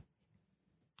here.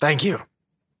 Thank you.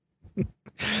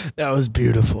 That was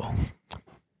beautiful.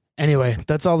 Anyway,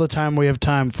 that's all the time we have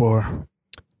time for.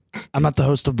 I'm not the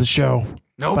host of the show.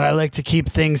 Nope. But I like to keep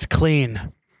things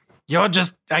clean. I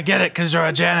get it because you're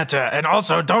a janitor. And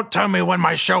also, don't tell me when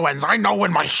my show ends. I know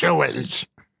when my show ends.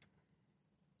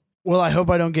 Well, I hope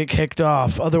I don't get kicked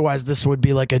off. Otherwise, this would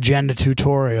be like a agenda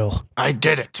tutorial. I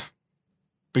did it.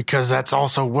 Because that's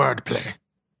also wordplay.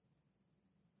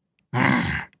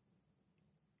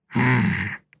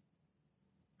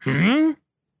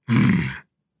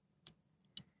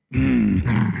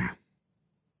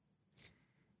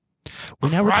 We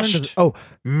now return to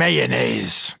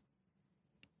mayonnaise.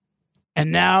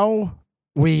 And now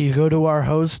we go to our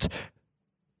host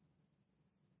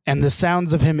and the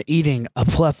sounds of him eating a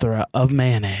plethora of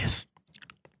mayonnaise.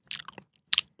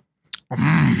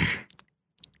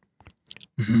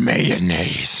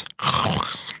 Mayonnaise.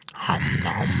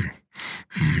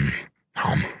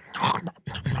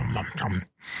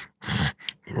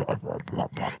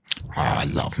 I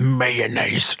love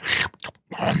mayonnaise.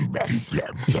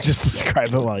 Just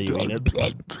describe it while you eat it.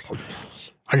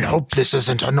 I hope this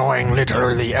isn't annoying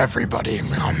literally everybody.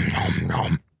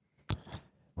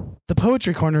 The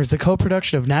Poetry Corner is a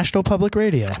co-production of National Public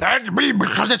Radio. That's me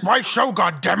because it's my show,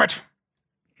 goddammit.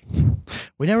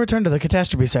 We now return to the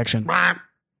catastrophe section.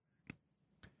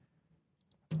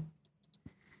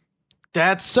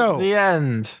 That's the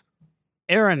end.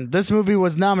 Aaron, this movie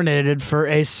was nominated for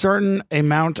a certain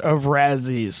amount of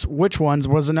Razzies. Which ones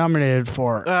was it nominated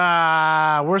for?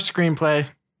 Worst screenplay,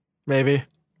 maybe.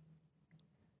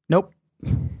 Nope.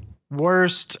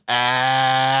 Worst actress.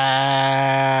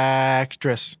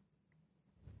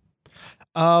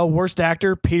 Worst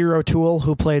actor, Peter O'Toole,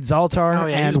 who played Zoltar,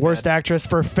 and worst actress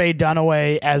for Faye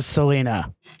Dunaway as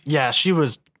Selena. Yeah,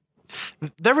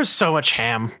 there was so much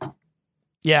ham.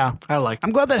 Yeah.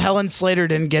 I'm glad that Helen Slater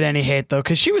didn't get any hate, though,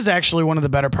 because she was actually one of the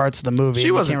better parts of the movie. She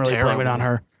wasn't can't really terrible. blame it on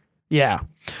her. Yeah.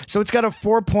 So it's got a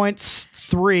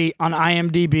 4.3 on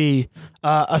IMDb,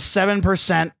 a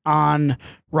 7% on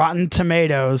Rotten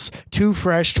Tomatoes, 2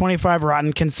 Fresh, 25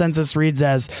 Rotten. Consensus reads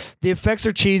as, the effects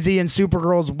are cheesy and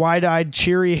Supergirl's wide-eyed,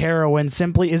 cheery heroine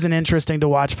simply isn't interesting to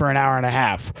watch for an hour and a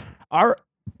half. The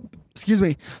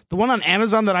one on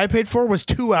Amazon that I paid for was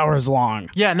 2 hours long.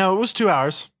 Yeah, no, it was 2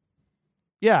 hours.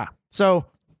 Yeah. So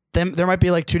there might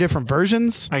be like 2 different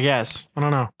versions. I guess. I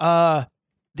don't know.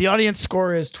 The audience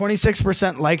score is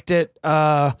 26% liked it,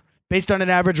 based on an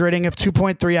average rating of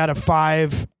 2.3 out of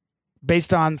 5,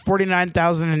 based on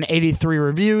 49,083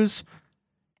 reviews.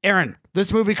 Aaron,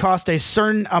 this movie cost a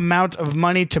certain amount of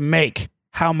money to make.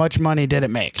 how much money did it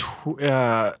make?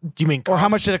 Do you mean or how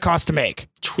much did it cost to make?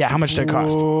 Yeah, how much did it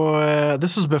cost?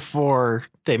 This was before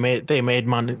they made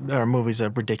money or movies a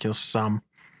ridiculous sum.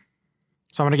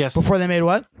 So I'm gonna guess Before they made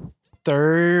what?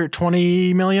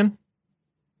 20 million.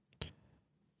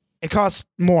 It cost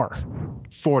more.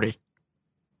 40.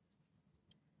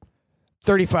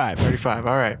 35. 35.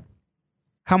 All right.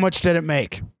 How much did it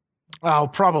make? Oh,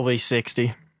 probably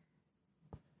 60.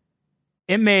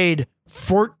 It made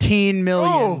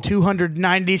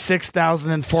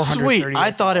 $14,296,400. Sweet.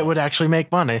 I thought it would actually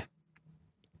make money.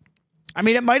 I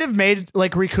mean, it might have made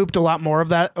like recouped a lot more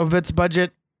of its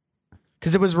budget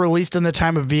because it was released in the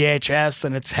time of VHS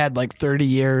and it's had like 30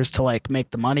 years to like make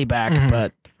the money back. Mm-hmm.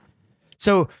 But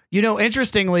so,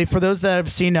 interestingly, for those that have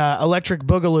seen Electric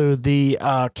Boogaloo, the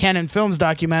Canon Films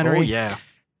documentary, Oh, yeah.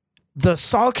 the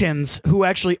Salkins, who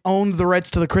actually owned the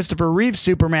rights to the Christopher Reeve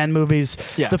Superman movies,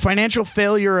 the financial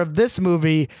failure of this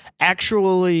movie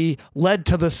actually led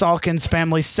to the Salkins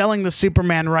family selling the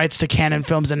Superman rights to Canon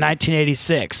Films in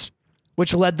 1986,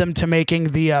 which led them to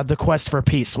making the Quest for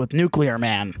Peace with Nuclear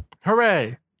Man.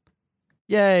 Hooray.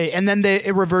 Yay. And then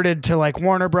it reverted to like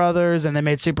Warner Brothers and they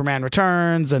made Superman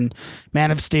Returns and Man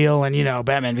of Steel and,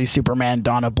 Batman v Superman,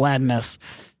 Dawn of Blandness.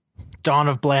 Dawn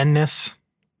of Blandness.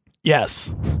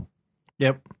 Yes.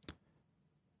 Yep.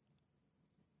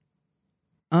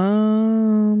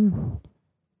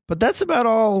 But that's about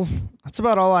all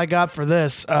I got for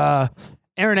this. Aaron,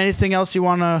 anything else you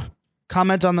want to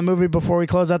comment on the movie before we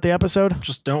close out the episode?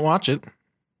 Just don't watch it.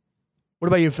 What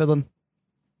about you, Fiddlin?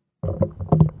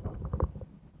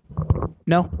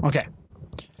 No? Okay.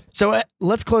 So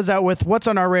let's close out with what's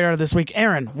on our radar this week.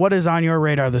 Aaron, what is on your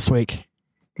radar this week?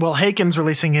 Well, Haken's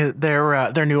releasing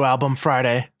their new album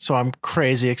Friday, so I'm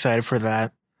crazy excited for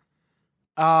that.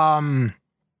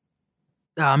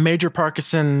 Major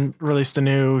Parkinson released a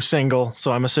new single,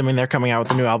 so I'm assuming they're coming out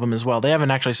with a new album as well. They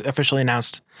haven't actually officially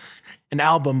announced an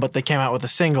album, but they came out with a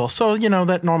single, so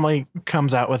that normally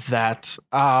comes out with that.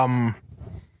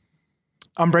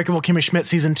 Unbreakable Kimmy Schmidt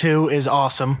season 2 is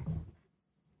awesome.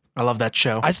 I love that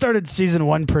show. I started season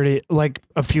 1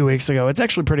 a few weeks ago. It's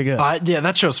actually pretty good. Yeah,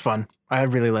 that show's fun. I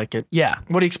really like it. Yeah.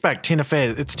 What do you expect? Tina Fey.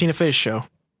 It's Tina Fey's show.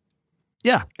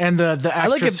 Yeah. And the actress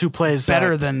like it who plays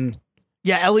better than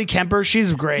Ellie Kemper.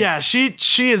 She's great. Yeah,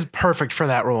 she is perfect for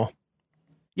that role.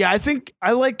 Yeah, I think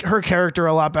I like her character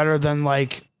a lot better than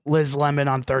like Liz Lemon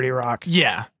on 30 Rock.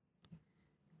 Yeah.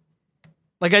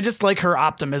 Like I just like her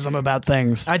optimism about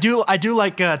things. I do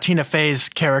like Tina Fey's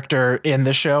character in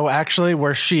the show actually,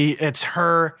 where it's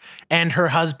her and her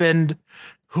husband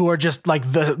who are just like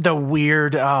the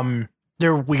weird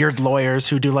they're weird lawyers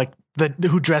who do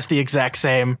who dress the exact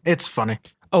same. It's funny.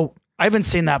 Oh, I haven't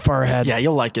seen that far ahead. Yeah,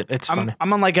 you'll like it. It's funny.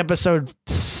 I'm on like episode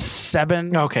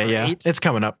 7. Okay, yeah. 8. It's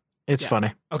coming up. It's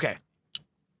funny. Okay.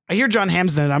 I hear John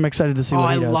Hamm's in it. I'm excited to see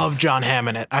what he does. I love John Hamm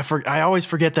in it. I always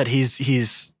forget that he's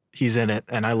in it,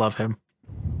 and I love him.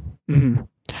 Mm-hmm.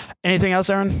 Anything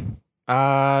else, Aaron?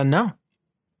 No.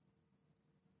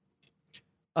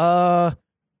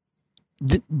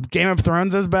 Game of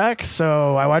Thrones is back,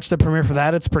 so I watched the premiere for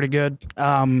that. It's pretty good.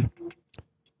 I'm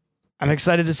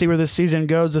excited to see where this season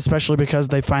goes, especially because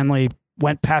they finally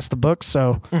went past the books,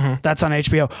 so that's on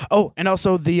HBO. Oh, and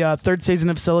also the third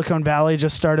season of Silicon Valley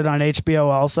just started on HBO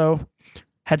also.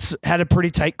 Had a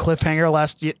pretty tight cliffhanger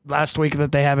last week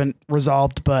that they haven't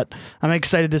resolved, but I'm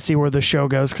excited to see where the show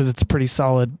goes because it's a pretty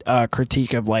solid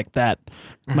critique of like that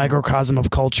microcosm of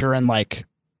culture and like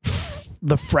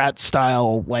the frat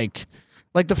style. Like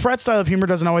the frat style of humor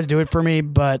doesn't always do it for me,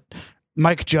 but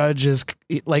Mike Judge is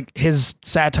like his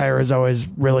satire is always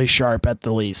really sharp at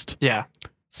the least. Yeah.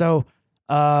 So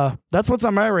that's what's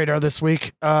on my radar this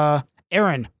week.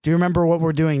 Aaron, do you remember what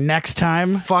we're doing next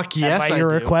time? Fuck yes, by your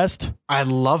request. I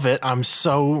love it. I'm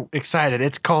so excited.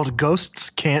 It's called Ghosts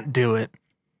Can't Do It.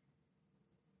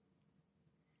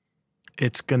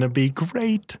 It's gonna be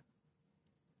great.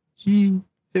 It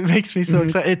makes me so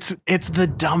excited. It's the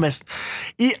dumbest.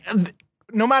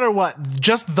 No matter what,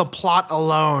 just the plot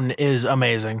alone is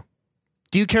amazing.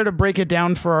 Do you care to break it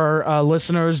down for our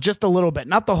listeners just a little bit,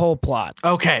 not the whole plot?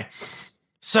 Okay,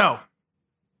 so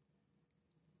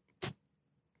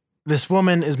this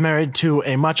woman is married to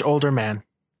a much older man,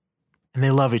 and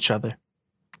they love each other.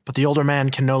 But the older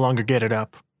man can no longer get it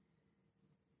up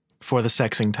for the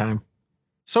sexing time.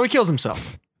 So he kills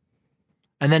himself.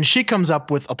 And then she comes up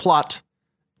with a plot.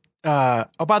 Oh,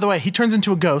 by the way, he turns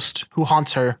into a ghost who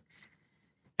haunts her.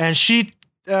 And she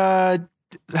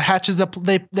hatches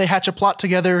they hatch a plot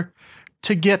together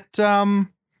to get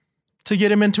him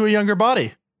into a younger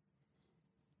body.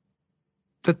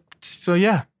 So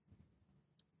yeah.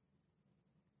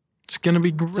 It's going to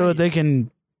be great. So that they can,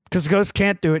 because Ghost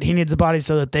can't do it. He needs a body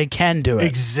so that they can do it.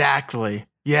 Exactly.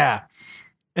 Yeah.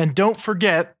 And don't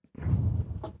forget,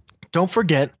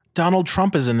 Donald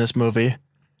Trump is in this movie.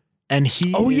 And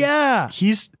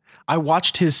I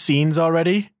watched his scenes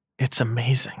already. It's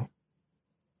amazing.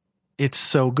 It's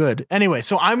so good. Anyway,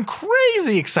 so I'm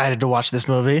crazy excited to watch this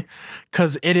movie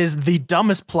because it is the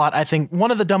dumbest plot,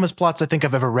 one of the dumbest plots I think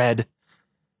I've ever read.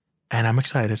 And I'm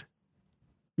excited.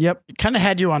 Yep. It kind of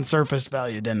had you on surface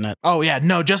value, didn't it? Oh, yeah.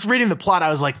 No, just reading the plot, I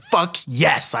was like, fuck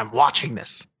yes, I'm watching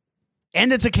this.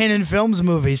 And it's a Canon Films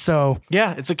movie, so...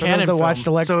 Yeah, it's a Canon film.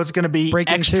 So it's going to be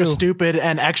extra stupid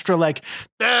and extra like,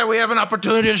 we have an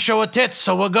opportunity to show a tits,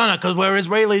 so we're gonna, because we're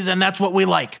Israelis and that's what we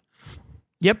like.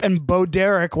 Yep, and Bo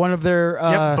Derek, one of their...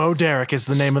 Bo Derek is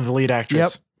the name of the lead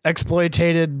actress. Yep,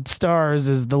 exploitated stars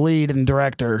is the lead and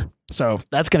director. So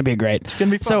that's going to be great. It's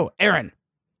going to be fun. So, Aaron,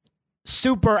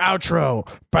 super outro.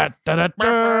 That's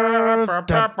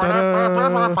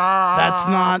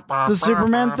not the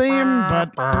Superman theme,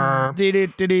 but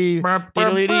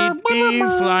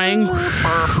flying.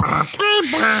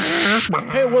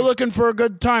 Hey, we're looking for a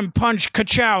good time. Punch,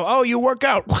 ka-chow. Oh, you work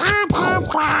out.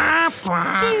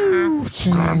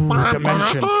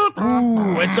 Dimension.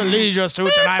 Ooh, it's a leisure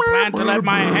suit, and I plan to let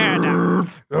my hair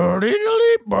down.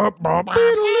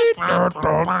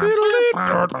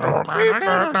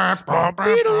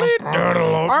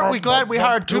 Aren't we glad we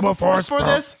hired Tuba Force for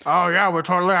this? Oh, yeah, we're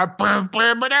totally...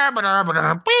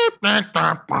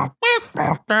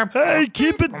 Hey,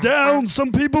 keep it down.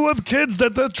 Some people have kids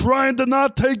that they're trying to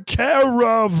not take care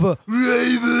of.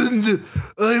 Raven,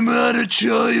 I'm not a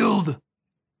child.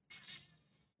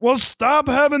 Well, stop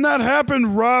having that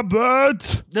happen,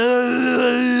 Robert.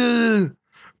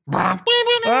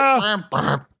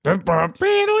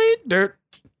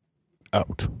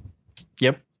 Out.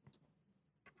 Yep.